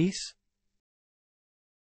movie release?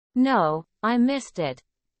 No, I missed it.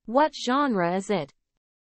 What genre is it?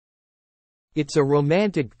 It's a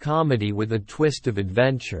romantic comedy with a twist of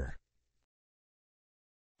adventure.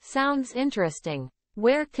 Sounds interesting.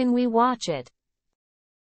 Where can we watch it?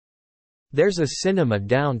 There's a cinema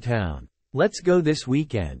downtown. Let's go this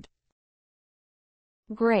weekend.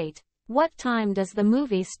 Great. What time does the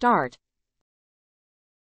movie start?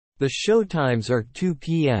 The showtimes are 2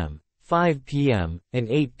 p.m., 5 p.m., and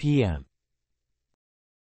 8 p.m.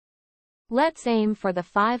 Let's aim for the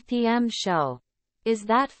 5 p.m. show. Is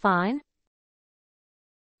that fine?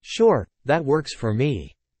 Sure, that works for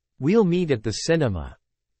me. We'll meet at the cinema.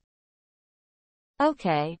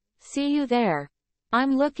 Okay, see you there.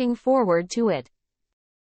 I'm looking forward to it.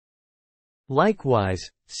 Likewise,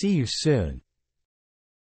 see you soon.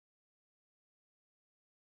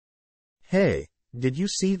 Hey, did you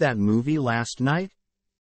see that movie last night?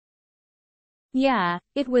 Yeah,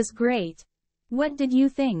 it was great. What did you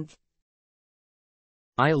think?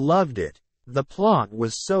 I loved it. The plot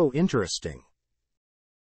was so interesting.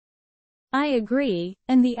 I agree,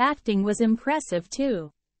 and the acting was impressive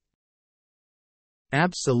too.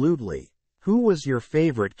 Absolutely. Who was your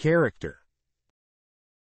favorite character?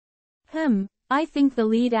 I think the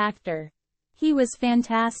lead actor. He was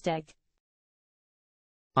fantastic.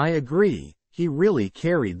 I agree. He really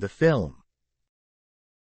carried the film.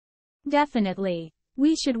 Definitely.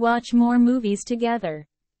 We should watch more movies together.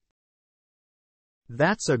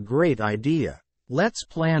 That's a great idea. Let's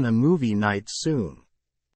plan a movie night soon.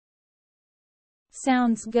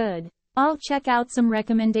 Sounds good. I'll check out some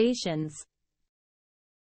recommendations.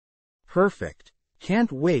 Perfect.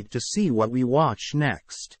 Can't wait to see what we watch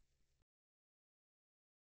next.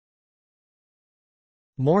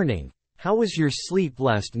 Morning. How was your sleep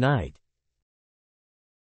last night?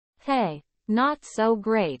 Hey, not so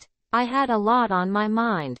great. I had a lot on my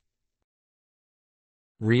mind.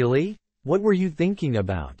 Really? What were you thinking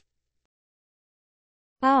about?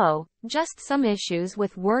 Oh, just some issues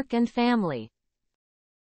with work and family.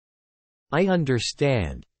 I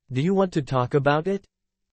understand. Do you want to talk about it?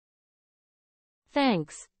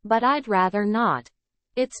 Thanks, but I'd rather not.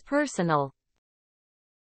 It's personal.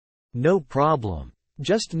 No problem.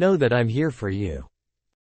 Just know that I'm here for you.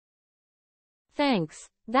 Thanks,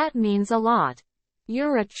 that means a lot.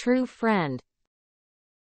 You're a true friend.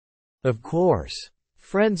 Of course.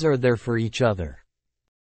 Friends are there for each other.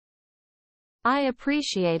 I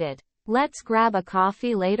appreciate it. Let's grab a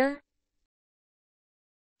coffee later?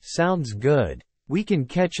 Sounds good. We can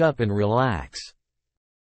catch up and relax.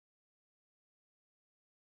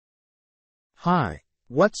 Hi,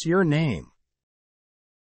 what's your name?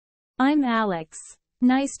 I'm Alex.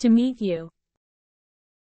 Nice to meet you.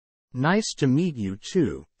 Nice to meet you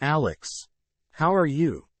too, Alex. How are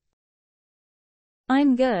you?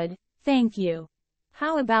 I'm good, thank you.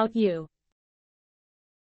 How about you?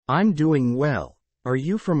 I'm doing well. Are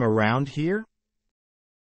you from around here?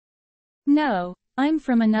 No, I'm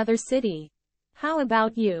from another city. How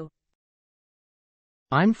about you?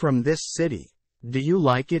 I'm from this city. Do you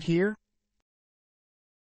like it here?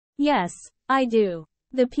 Yes, I do.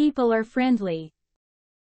 The people are friendly.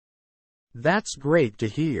 That's great to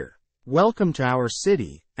hear. Welcome to our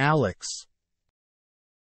city, Alex.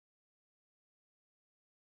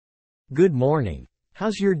 Good morning.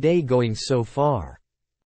 How's your day going so far?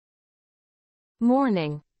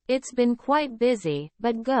 Morning. It's been quite busy,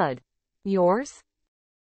 but good. Yours?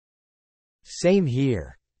 Same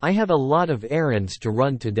here. I have a lot of errands to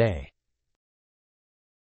run today.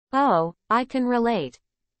 Oh, I can relate.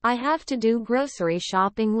 I have to do grocery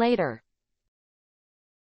shopping later.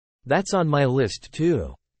 That's on my list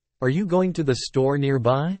too. Are you going to the store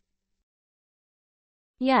nearby?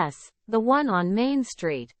 Yes, the one on Main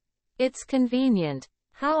Street. It's convenient.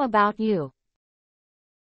 How about you?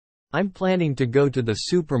 I'm planning to go to the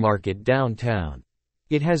supermarket downtown.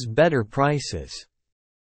 It has better prices.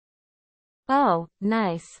 Oh,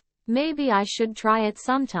 nice. Maybe I should try it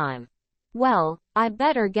sometime. Well, I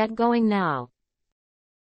better get going now.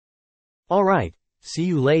 Alright, see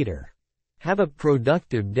you later. Have a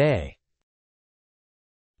productive day.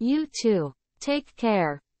 You too. Take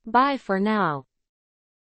care. Bye for now.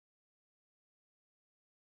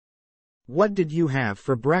 What did you have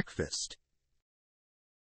for breakfast?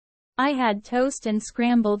 I had toast and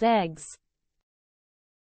scrambled eggs.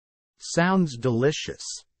 Sounds delicious.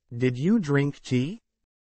 Did you drink tea?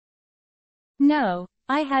 No,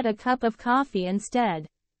 I had a cup of coffee instead.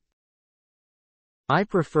 I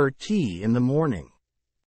prefer tea in the morning.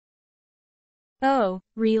 Oh,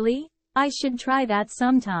 really? I should try that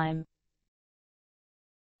sometime.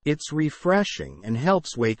 It's refreshing and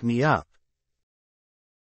helps wake me up.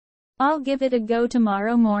 I'll give it a go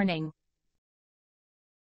tomorrow morning.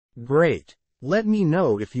 Great. Let me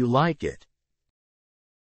know if you like it.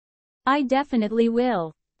 I definitely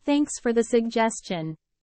will. Thanks for the suggestion.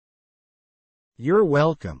 You're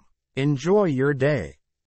welcome. Enjoy your day.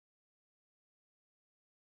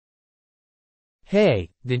 Hey,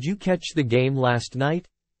 did you catch the game last night?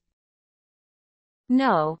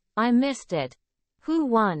 No, I missed it. Who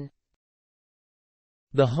won?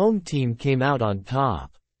 The home team came out on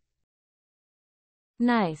top.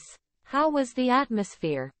 Nice. How was the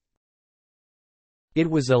atmosphere? It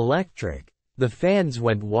was electric. The fans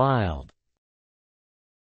went wild.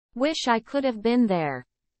 Wish I could have been there.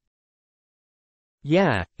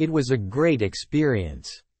 Yeah, it was a great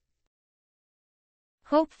experience.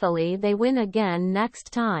 Hopefully they win again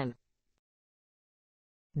next time.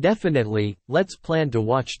 Definitely, let's plan to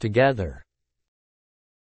watch together.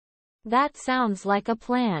 That sounds like a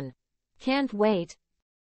plan. Can't wait.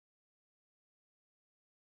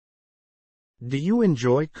 Do you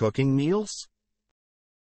enjoy cooking meals?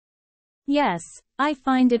 Yes, I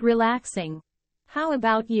find it relaxing. How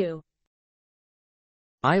about you?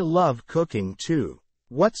 I love cooking too.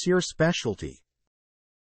 What's your specialty?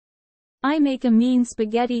 I make a mean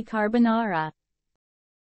spaghetti carbonara.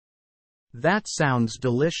 That sounds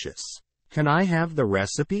delicious. Can I have the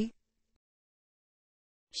recipe?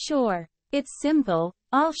 Sure. It's simple,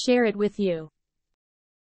 I'll share it with you.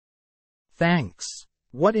 Thanks.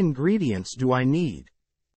 What ingredients do I need?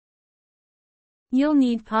 You'll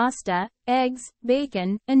need pasta, eggs,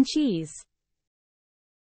 bacon, and cheese.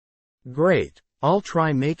 Great. I'll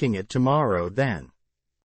try making it tomorrow then.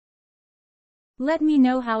 Let me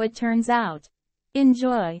know how it turns out.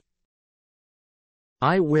 Enjoy.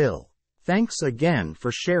 I will. Thanks again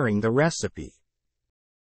for sharing the recipe.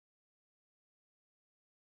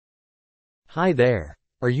 Hi there.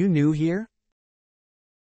 Are you new here?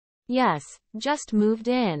 Yes, just moved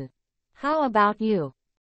in. How about you?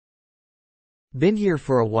 Been here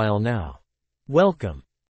for a while now. Welcome.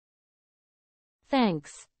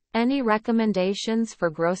 Thanks. Any recommendations for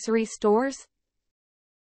grocery stores?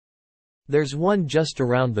 There's one just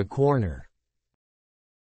around the corner.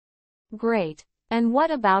 Great. And what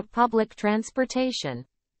about public transportation?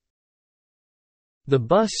 The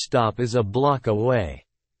bus stop is a block away.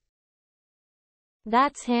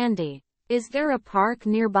 That's handy. Is there a park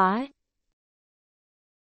nearby?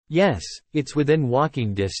 Yes, it's within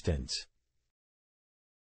walking distance.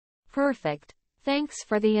 Perfect. Thanks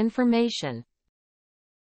for the information.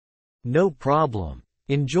 No problem.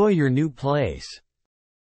 Enjoy your new place.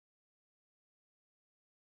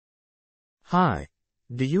 Hi.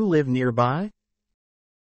 Do you live nearby?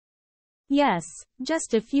 Yes,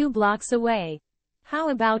 just a few blocks away. How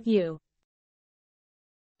about you?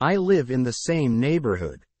 I live in the same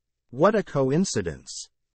neighborhood. What a coincidence.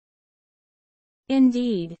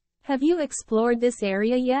 Indeed. Have you explored this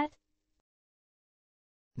area yet?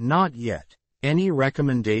 Not yet. Any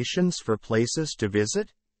recommendations for places to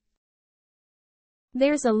visit?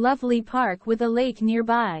 There's a lovely park with a lake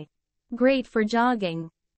nearby. Great for jogging.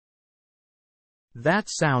 That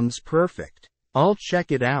sounds perfect. I'll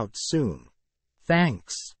check it out soon.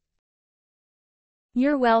 Thanks.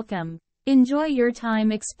 You're welcome. Enjoy your time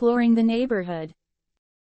exploring the neighborhood.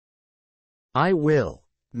 I will.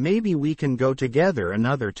 Maybe we can go together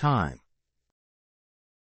another time.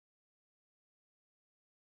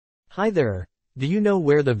 Hi there. Do you know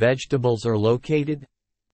where the vegetables are located?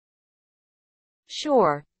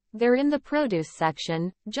 Sure. They're in the produce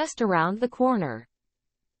section, just around the corner.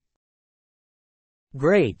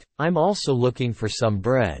 Great. I'm also looking for some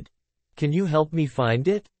bread. Can you help me find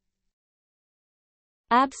it?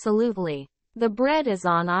 Absolutely. The bread is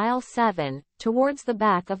on aisle 7, towards the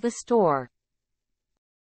back of the store.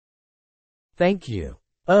 Thank you.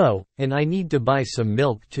 Oh, and I need to buy some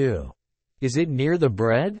milk too. Is it near the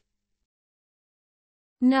bread?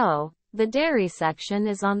 No, the dairy section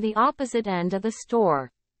is on the opposite end of the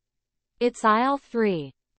store. It's aisle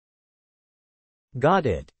 3. Got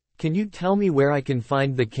it. Can you tell me where I can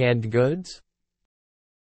find the canned goods?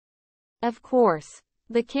 Of course.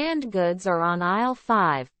 The canned goods are on aisle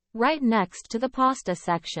 5, right next to the pasta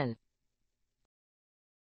section.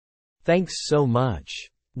 Thanks so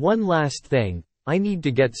much. One last thing, I need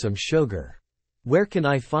to get some sugar. Where can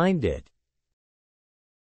I find it?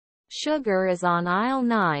 Sugar is on aisle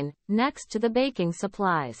 9, next to the baking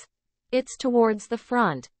supplies. It's towards the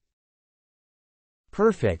front.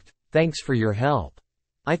 Perfect, thanks for your help.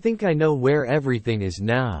 I think I know where everything is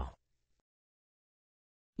now.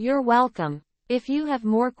 You're welcome. If you have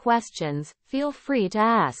more questions, feel free to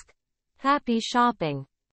ask. Happy shopping.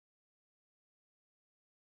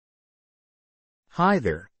 Hi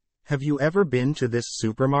there. Have you ever been to this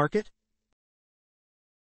supermarket?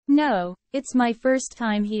 No, it's my first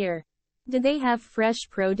time here. Do they have fresh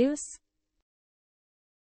produce?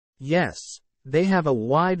 Yes, they have a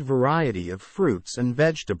wide variety of fruits and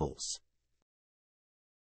vegetables.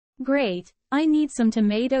 Great, I need some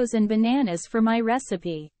tomatoes and bananas for my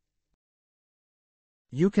recipe.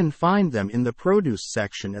 You can find them in the produce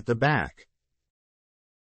section at the back.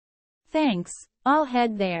 Thanks, I'll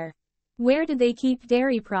head there. Where do they keep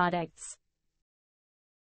dairy products?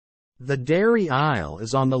 The dairy aisle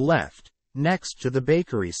is on the left, next to the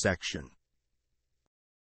bakery section.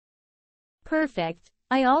 Perfect.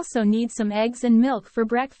 I also need some eggs and milk for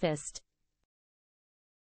breakfast.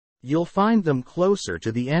 You'll find them closer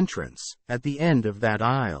to the entrance, at the end of that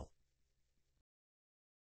aisle.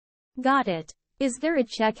 Got it. Is there a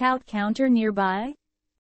checkout counter nearby?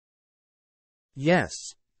 Yes,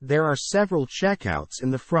 there are several checkouts in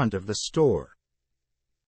the front of the store.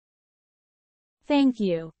 Thank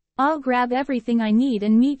you. I'll grab everything I need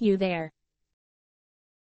and meet you there.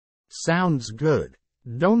 Sounds good.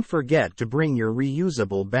 Don't forget to bring your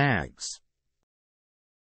reusable bags.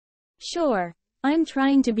 Sure. I'm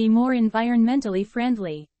trying to be more environmentally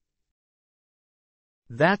friendly.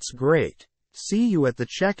 That's great. See you at the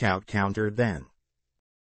checkout counter then.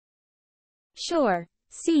 Sure.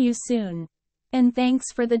 See you soon. And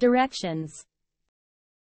thanks for the directions.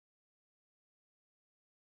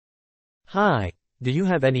 Hi, do you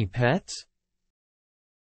have any pets?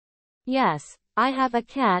 Yes, I have a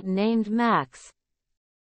cat named Max.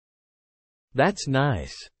 That's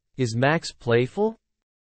nice. Is Max playful?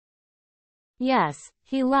 Yes,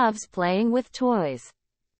 he loves playing with toys.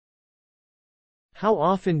 How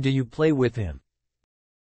often do you play with him?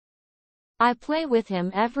 I play with him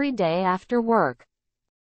every day after work.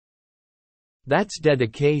 That's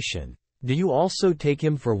dedication. Do you also take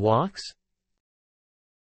him for walks?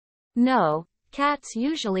 No, cats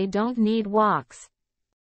usually don't need walks.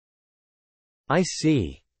 I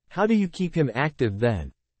see. How do you keep him active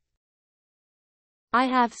then? I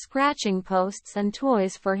have scratching posts and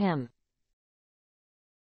toys for him.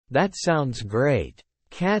 That sounds great.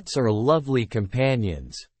 Cats are lovely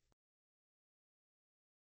companions.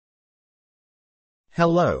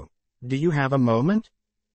 Hello. Do you have a moment?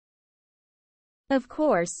 Of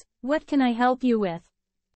course, what can I help you with?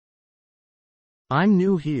 I'm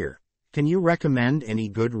new here. Can you recommend any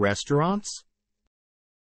good restaurants?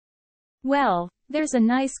 Well, there's a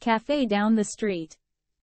nice cafe down the street.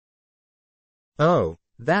 Oh,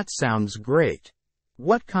 that sounds great.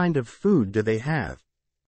 What kind of food do they have?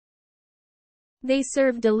 They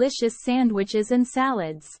serve delicious sandwiches and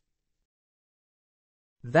salads.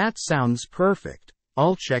 That sounds perfect.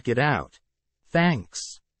 I'll check it out.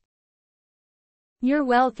 Thanks. You're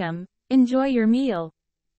welcome. Enjoy your meal.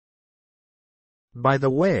 By the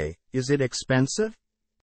way, is it expensive?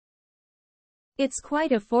 It's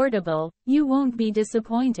quite affordable, you won't be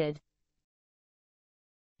disappointed.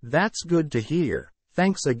 That's good to hear.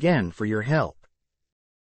 Thanks again for your help.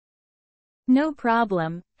 No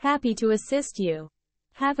problem, happy to assist you.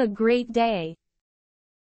 Have a great day.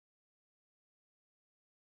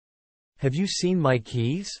 Have you seen my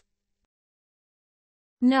keys?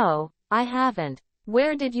 No, I haven't.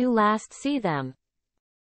 Where did you last see them?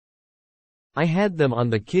 I had them on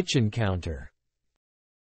the kitchen counter.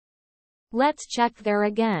 Let's check there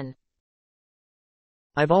again.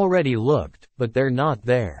 I've already looked, but they're not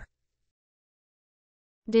there.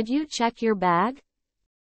 Did you check your bag?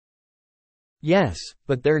 Yes,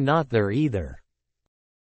 but they're not there either.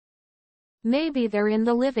 Maybe they're in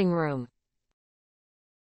the living room.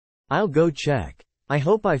 I'll go check. I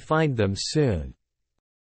hope I find them soon.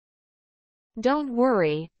 Don't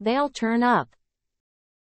worry, they'll turn up.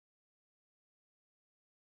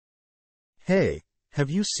 Hey, have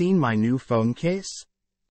you seen my new phone case?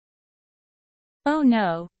 Oh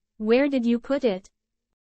no, where did you put it?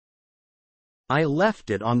 I left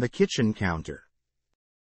it on the kitchen counter.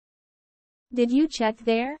 Did you check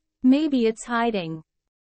there? Maybe it's hiding.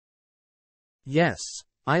 Yes,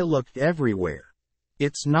 I looked everywhere.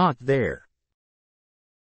 It's not there.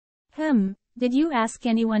 Did you ask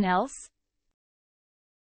anyone else?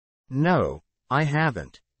 No, I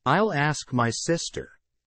haven't. I'll ask my sister.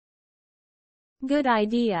 Good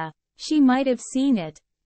idea. She might have seen it.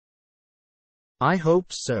 I hope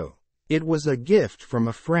so. It was a gift from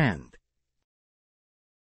a friend.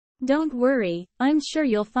 Don't worry, I'm sure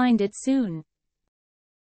you'll find it soon.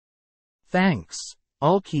 Thanks.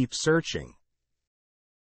 I'll keep searching.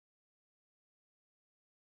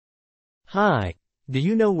 Hi. Do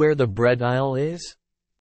you know where the bread aisle is?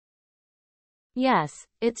 Yes,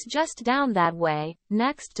 it's just down that way,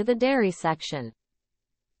 next to the dairy section.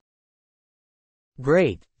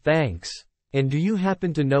 Great, thanks. And do you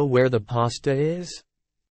happen to know where the pasta is?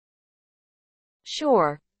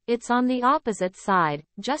 Sure, it's on the opposite side,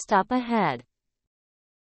 just up ahead.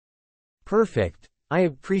 Perfect. I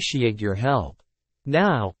appreciate your help.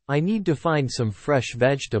 Now, I need to find some fresh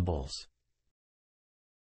vegetables.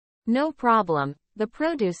 No problem, the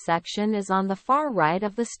produce section is on the far right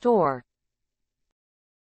of the store.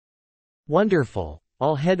 Wonderful.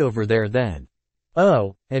 I'll head over there then.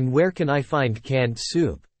 Oh, and where can I find canned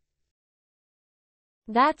soup?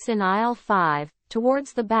 That's in aisle 5,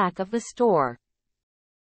 towards the back of the store.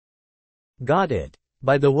 Got it.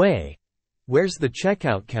 By the way, where's the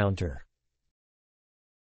checkout counter?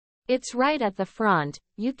 It's right at the front,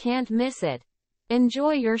 you can't miss it.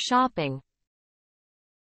 Enjoy your shopping.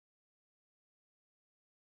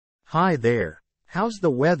 Hi there. How's the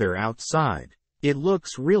weather outside? It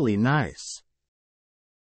looks really nice.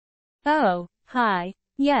 Oh, hi.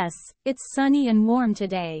 Yes, it's sunny and warm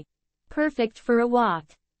today. Perfect for a walk.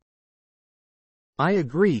 I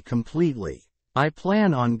agree completely. I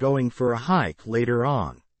plan on going for a hike later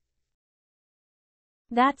on.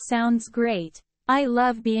 That sounds great. I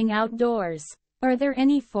love being outdoors. Are there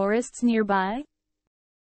any forests nearby?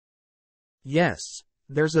 Yes,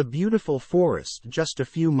 there's a beautiful forest just a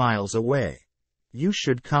few miles away. You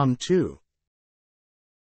should come too.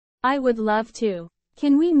 I would love to.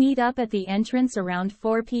 Can we meet up at the entrance around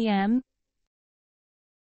 4 p.m.?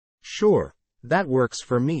 Sure, that works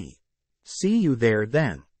for me. See you there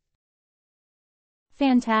then.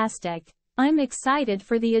 Fantastic. I'm excited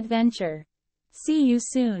for the adventure. See you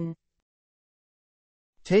soon.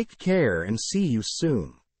 Take care and see you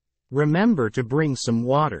soon. Remember to bring some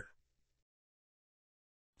water.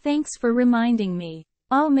 Thanks for reminding me.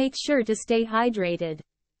 I'll make sure to stay hydrated.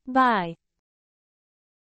 Bye.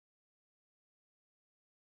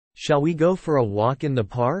 Shall we go for a walk in the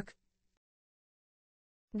park?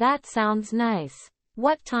 That sounds nice.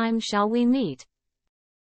 What time shall we meet?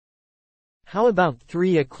 How about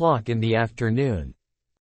 3 o'clock in the afternoon?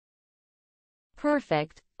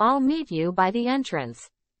 Perfect, I'll meet you by the entrance.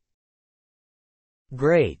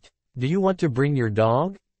 Great. Do you want to bring your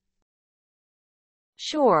dog?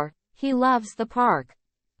 Sure, he loves the park.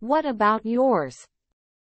 What about yours?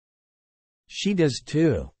 She does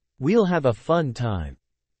too. We'll have a fun time.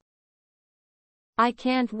 I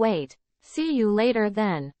can't wait. See you later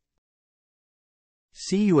then.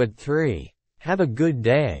 See you at 3. Have a good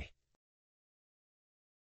day.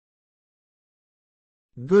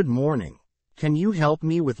 Good morning. Can you help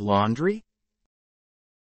me with laundry?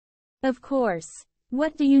 Of course.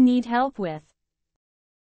 What do you need help with?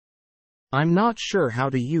 I'm not sure how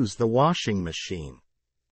to use the washing machine.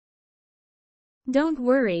 Don't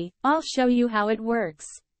worry, I'll show you how it works.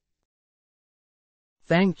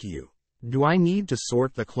 Thank you. Do I need to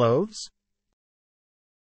sort the clothes?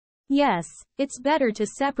 Yes, it's better to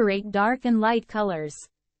separate dark and light colors.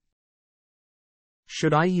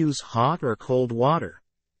 Should I use hot or cold water?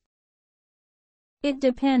 It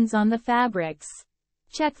depends on the fabrics.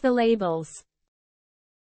 Check the labels.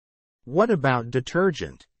 What about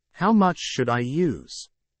detergent? How much should I use?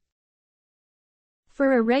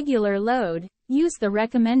 For a regular load, use the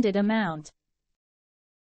recommended amount.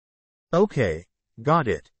 Okay, got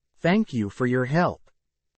it. Thank you for your help.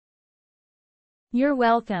 You're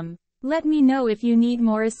welcome. Let me know if you need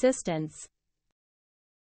more assistance.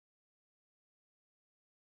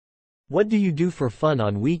 What do you do for fun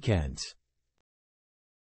on weekends?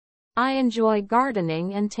 I enjoy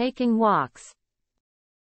gardening and taking walks.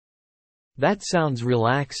 That sounds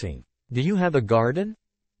relaxing. Do you have a garden?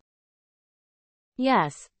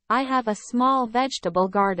 Yes, I have a small vegetable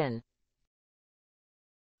garden.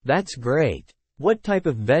 That's great. What type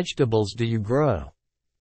of vegetables do you grow?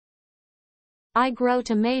 I grow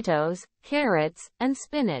tomatoes, carrots, and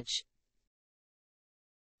spinach.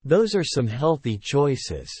 Those are some healthy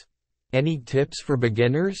choices. Any tips for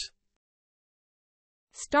beginners?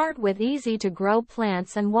 Start with easy-to-grow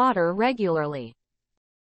plants and water regularly.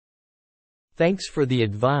 Thanks for the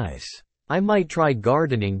advice. I might try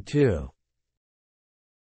gardening too.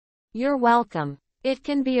 You're welcome. It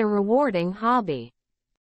can be a rewarding hobby.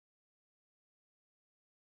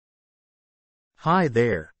 Hi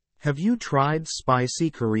there. Have you tried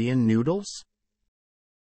spicy Korean noodles?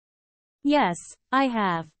 Yes, I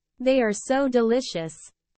have. They are so delicious.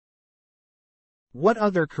 What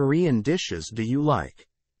other Korean dishes do you like?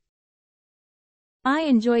 I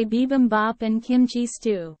enjoy bibimbap and kimchi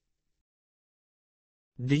stew.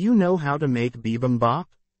 Do you know how to make bibimbap?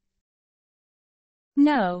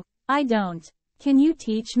 No, I don't. Can you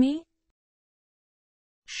teach me?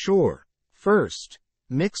 Sure. First,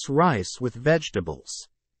 mix rice with vegetables.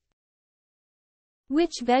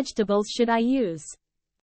 Which vegetables should I use?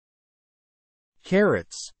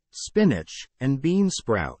 Carrots, spinach, and bean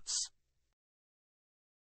sprouts.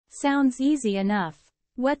 Sounds easy enough.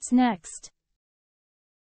 What's next?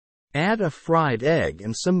 Add a fried egg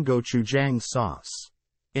and some gochujang sauce.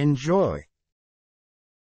 Enjoy.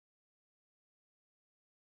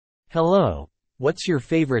 Hello. What's your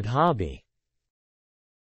favorite hobby?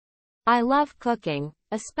 I love cooking,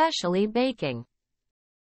 especially baking.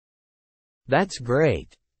 That's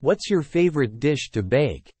great. What's your favorite dish to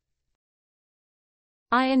bake?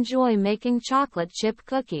 I enjoy making chocolate chip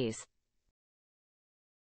cookies.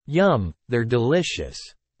 Yum, they're delicious.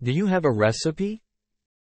 Do you have a recipe?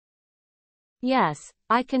 Yes,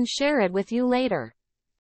 I can share it with you later.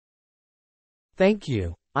 Thank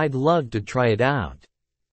you. I'd love to try it out.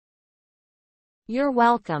 You're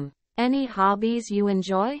welcome. Any hobbies you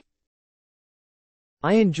enjoy?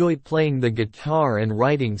 I enjoy playing the guitar and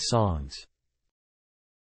writing songs.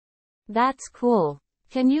 That's cool.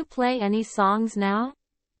 Can you play any songs now?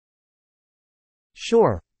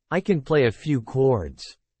 Sure, I can play a few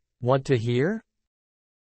chords. Want to hear?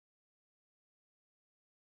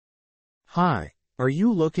 Hi, are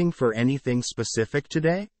you looking for anything specific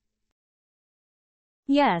today?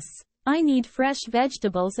 Yes, I need fresh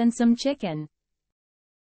vegetables and some chicken.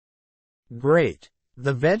 Great.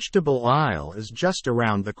 The vegetable aisle is just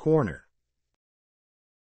around the corner.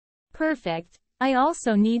 Perfect. I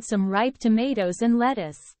also need some ripe tomatoes and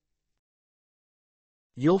lettuce.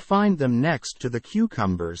 You'll find them next to the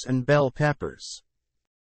cucumbers and bell peppers.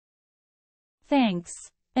 Thanks.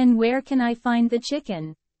 And where can I find the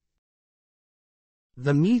chicken?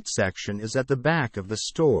 The meat section is at the back of the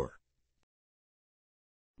store.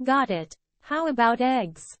 Got it. How about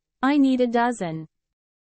eggs? I need a dozen.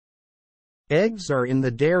 Eggs are in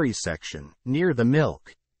the dairy section, near the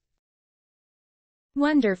milk.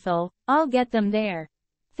 Wonderful. I'll get them there.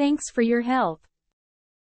 Thanks for your help.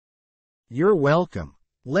 You're welcome.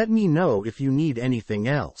 Let me know if you need anything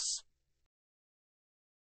else.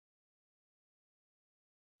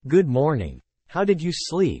 Good morning. How did you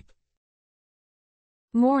sleep?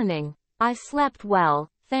 Morning. I slept well,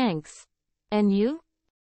 thanks. And you?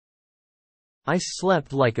 I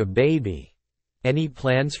slept like a baby. Any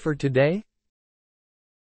plans for today?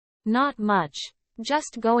 Not much.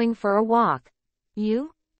 Just going for a walk.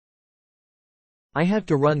 You? I have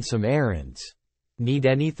to run some errands. Need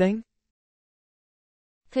anything?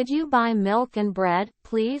 Could you buy milk and bread,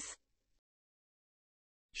 please?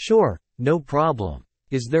 Sure, no problem.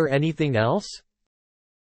 Is there anything else?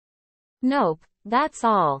 Nope, that's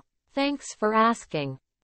all. Thanks for asking.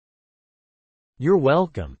 You're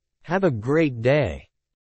welcome. Have a great day.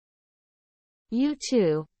 You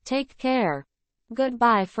too, take care.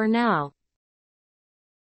 Goodbye for now.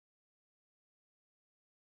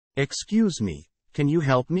 Excuse me, can you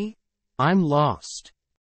help me? I'm lost.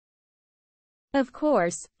 Of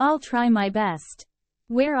course, I'll try my best.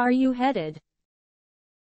 Where are you headed?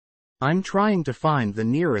 I'm trying to find the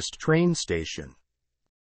nearest train station.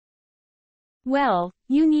 Well,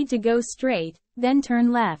 you need to go straight, then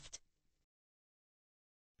turn left.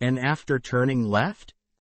 And after turning left?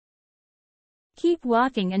 Keep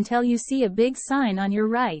walking until you see a big sign on your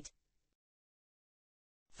right.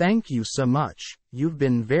 Thank you so much, you've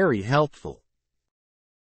been very helpful.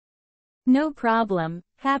 No problem,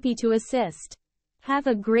 happy to assist. Have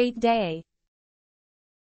a great day.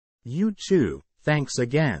 You too, thanks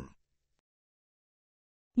again.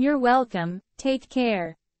 You're welcome, take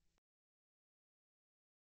care.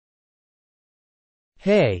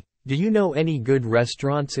 Hey, do you know any good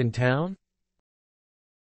restaurants in town?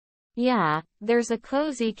 Yeah, there's a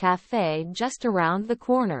cozy cafe just around the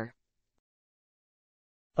corner.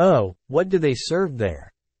 Oh, what do they serve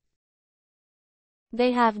there?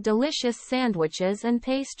 They have delicious sandwiches and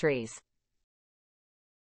pastries.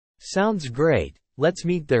 Sounds great. Let's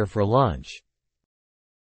meet there for lunch.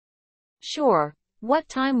 Sure, what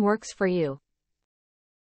time works for you?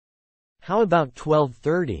 How about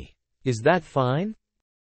 12:30? Is that fine?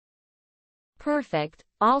 Perfect,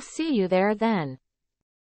 I'll see you there then.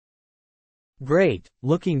 Great,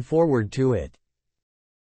 looking forward to it.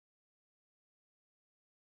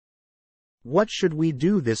 What should we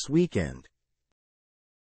do this weekend?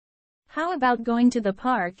 How about going to the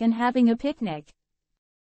park and having a picnic?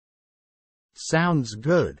 Sounds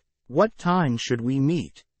good. What time should we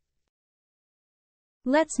meet?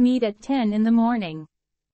 Let's meet at 10 in the morning.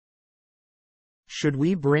 Should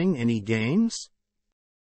we bring any games?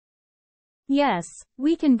 Yes,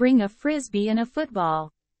 we can bring a frisbee and a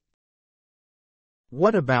football.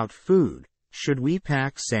 What about food? Should we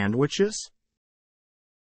pack sandwiches?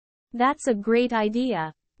 That's a great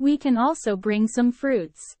idea. We can also bring some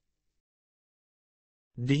fruits.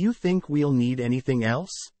 Do you think we'll need anything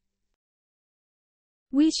else?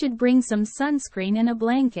 We should bring some sunscreen and a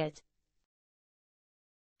blanket.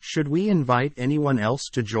 Should we invite anyone else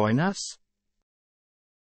to join us?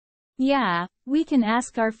 Yeah, we can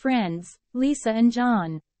ask our friends, Lisa and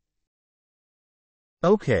John.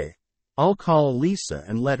 Okay. I'll call Lisa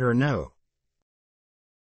and let her know.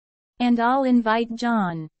 And I'll invite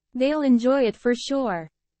John. They'll enjoy it for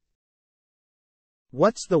sure.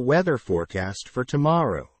 What's the weather forecast for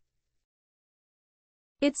tomorrow?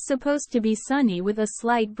 It's supposed to be sunny with a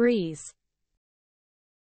slight breeze.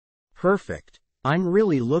 Perfect. I'm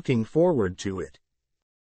really looking forward to it.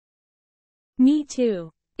 Me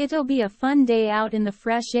too. It'll be a fun day out in the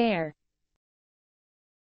fresh air.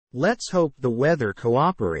 Let's hope the weather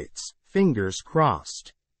cooperates. Fingers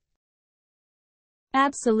crossed.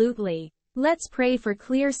 Absolutely. Let's pray for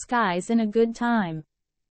clear skies and a good time.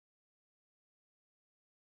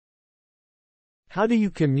 How do you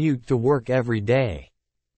commute to work every day?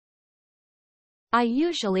 I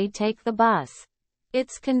usually take the bus.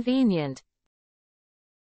 It's convenient.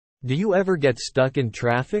 Do you ever get stuck in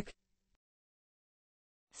traffic?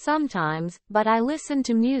 Sometimes, but I listen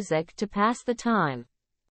to music to pass the time.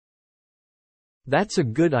 That's a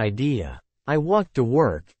good idea. I walk to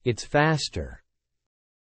work, it's faster.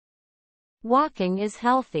 Walking is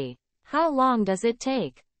healthy. How long does it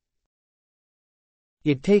take?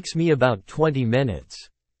 It takes me about 20 minutes.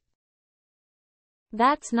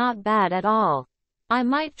 That's not bad at all. I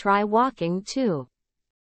might try walking too.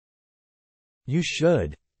 You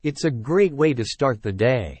should. It's a great way to start the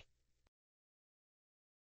day.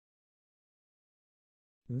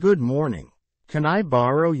 Good morning. Can I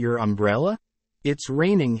borrow your umbrella? It's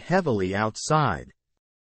raining heavily outside.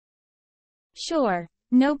 Sure,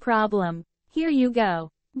 no problem. Here you go.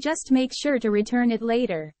 Just make sure to return it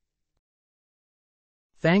later.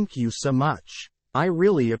 Thank you so much. I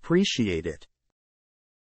really appreciate it.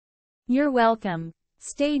 You're welcome.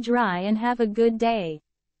 Stay dry and have a good day.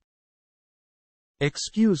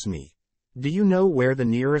 Excuse me. Do you know where the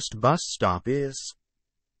nearest bus stop is?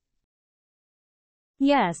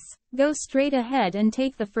 Yes, go straight ahead and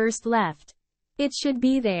take the first left. It should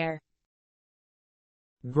be there.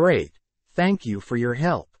 Great. Thank you for your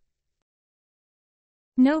help.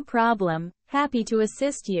 No problem, happy to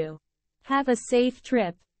assist you. Have a safe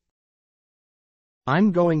trip.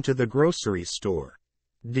 I'm going to the grocery store.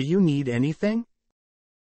 Do you need anything?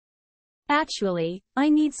 Actually, I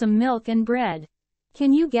need some milk and bread.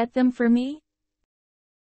 Can you get them for me?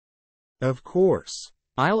 Of course.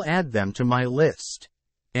 I'll add them to my list.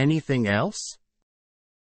 Anything else?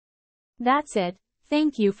 That's it,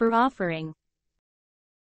 thank you for offering.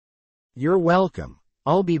 You're welcome.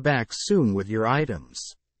 I'll be back soon with your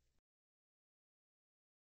items.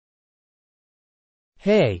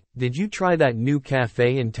 Hey, did you try that new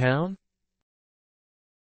cafe in town?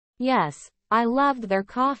 Yes, I loved their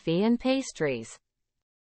coffee and pastries.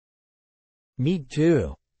 Me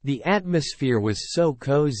too. The atmosphere was so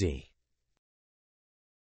cozy.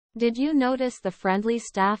 Did you notice the friendly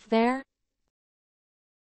staff there?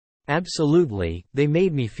 Absolutely, they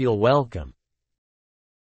made me feel welcome.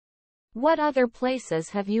 What other places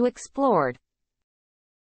have you explored?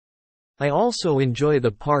 I also enjoy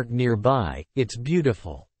the park nearby, it's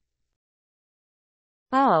beautiful.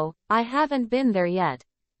 Oh, I haven't been there yet.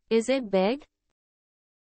 Is it big?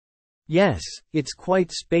 Yes, it's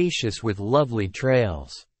quite spacious with lovely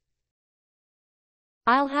trails.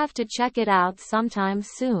 I'll have to check it out sometime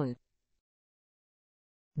soon.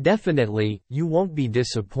 Definitely, you won't be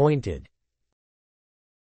disappointed.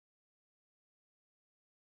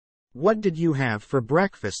 What did you have for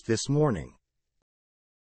breakfast this morning?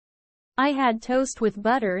 I had toast with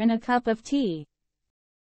butter and a cup of tea.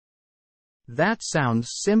 That sounds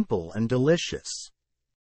simple and delicious.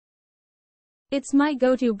 It's my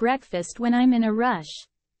go-to breakfast when I'm in a rush.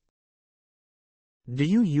 Do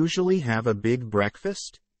you usually have a big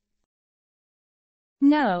breakfast?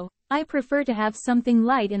 No, I prefer to have something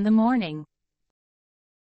light in the morning.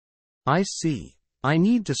 I see. I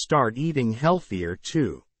need to start eating healthier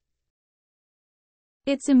too.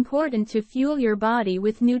 It's important to fuel your body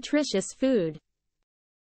with nutritious food.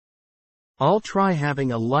 I'll try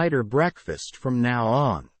having a lighter breakfast from now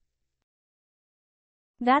on.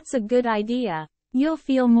 That's a good idea. You'll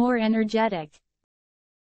feel more energetic.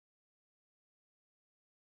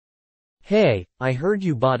 Hey, I heard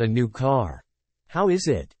you bought a new car. How is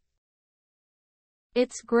it?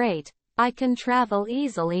 It's great. I can travel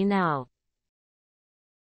easily now.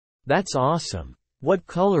 That's awesome. What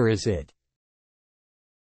color is it?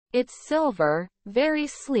 It's silver, very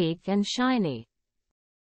sleek and shiny.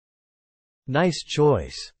 Nice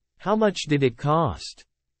choice. How much did it cost?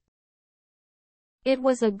 It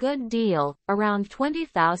was a good deal, around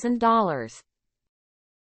 $20,000.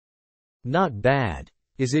 Not bad.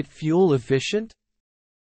 Is it fuel efficient?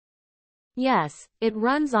 Yes, it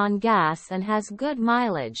runs on gas and has good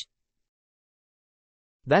mileage.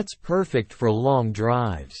 That's perfect for long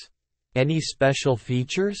drives. Any special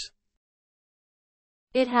features?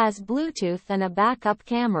 It has Bluetooth and a backup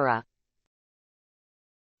camera.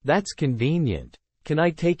 That's convenient. Can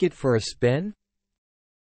I take it for a spin?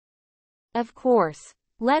 Of course.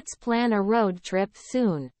 Let's plan a road trip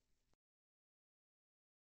soon.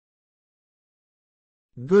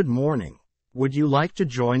 Good morning. Would you like to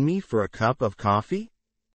join me for a cup of coffee?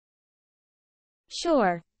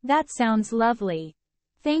 Sure, that sounds lovely.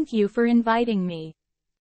 Thank you for inviting me.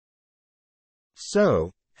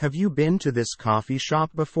 So, have you been to this coffee shop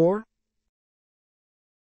before?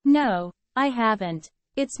 No, I haven't.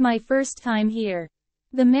 It's my first time here.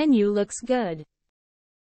 The menu looks good.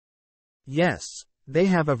 Yes, they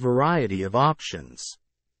have a variety of options.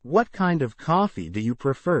 What kind of coffee do you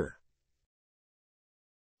prefer?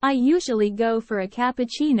 I usually go for a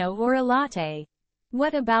cappuccino or a latte.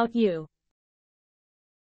 What about you?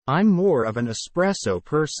 I'm more of an espresso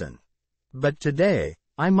person. But today,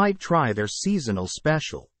 I might try their seasonal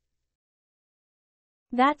special.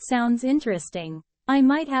 That sounds interesting. I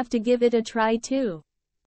might have to give it a try too.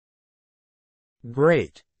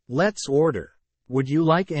 Great. Let's order. Would you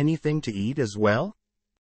like anything to eat as well?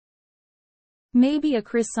 Maybe a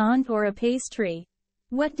croissant or a pastry.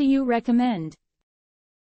 What do you recommend?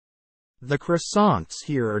 The croissants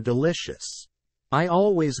here are delicious. I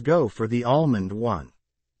always go for the almond one.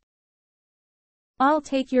 I'll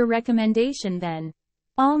take your recommendation then.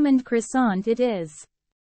 Almond croissant it is.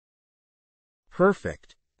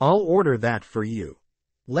 Perfect. I'll order that for you.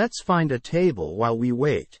 Let's find a table while we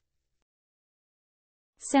wait.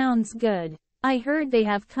 Sounds good. I heard they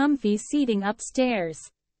have comfy seating upstairs.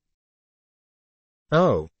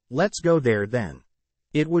 Oh, let's go there then.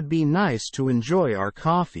 It would be nice to enjoy our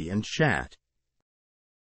coffee and chat.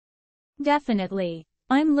 Definitely.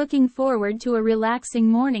 I'm looking forward to a relaxing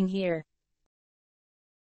morning here.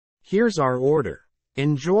 Here's our order.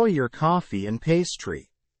 Enjoy your coffee and pastry.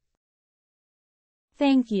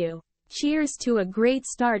 Thank you. Cheers to a great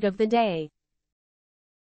start of the day.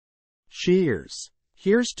 Cheers.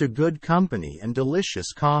 Here's to good company and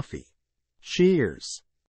delicious coffee. Cheers.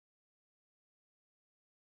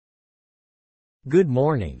 Good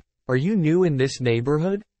morning. Are you new in this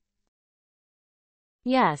neighborhood?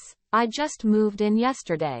 Yes, I just moved in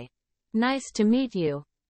yesterday. Nice to meet you.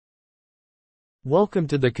 Welcome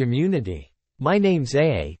to the community. My name's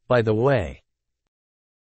A, by the way.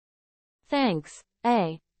 Thanks,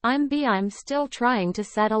 A. I'm B. I'm still trying to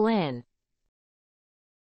settle in.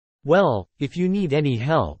 Well, if you need any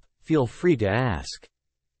help, feel free to ask.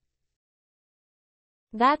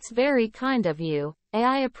 That's very kind of you, A.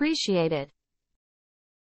 I appreciate it.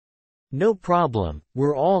 No problem,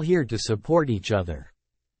 we're all here to support each other.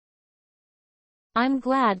 I'm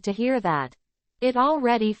glad to hear that. It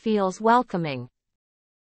already feels welcoming.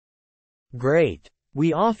 Great.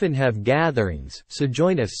 We often have gatherings, so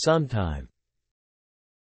join us sometime.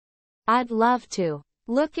 I'd love to.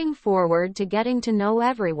 Looking forward to getting to know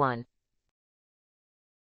everyone.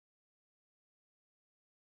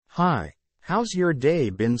 Hi, how's your day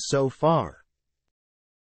been so far?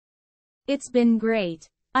 It's been great.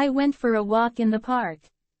 I went for a walk in the park.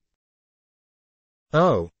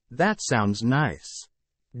 Oh, that sounds nice.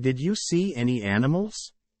 Did you see any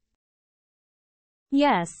animals?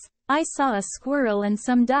 Yes, I saw a squirrel and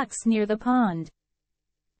some ducks near the pond.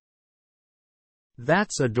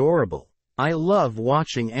 That's adorable. I love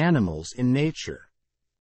watching animals in nature.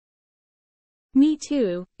 Me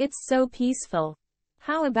too, it's so peaceful.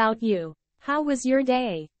 How about you? How was your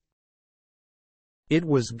day? It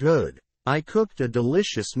was good. I cooked a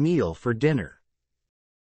delicious meal for dinner.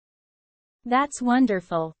 That's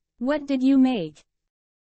wonderful. What did you make?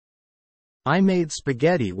 I made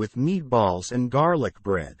spaghetti with meatballs and garlic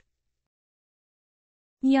bread.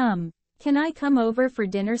 Yum. Can I come over for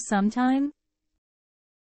dinner sometime?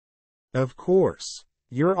 Of course.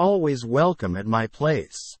 You're always welcome at my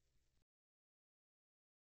place.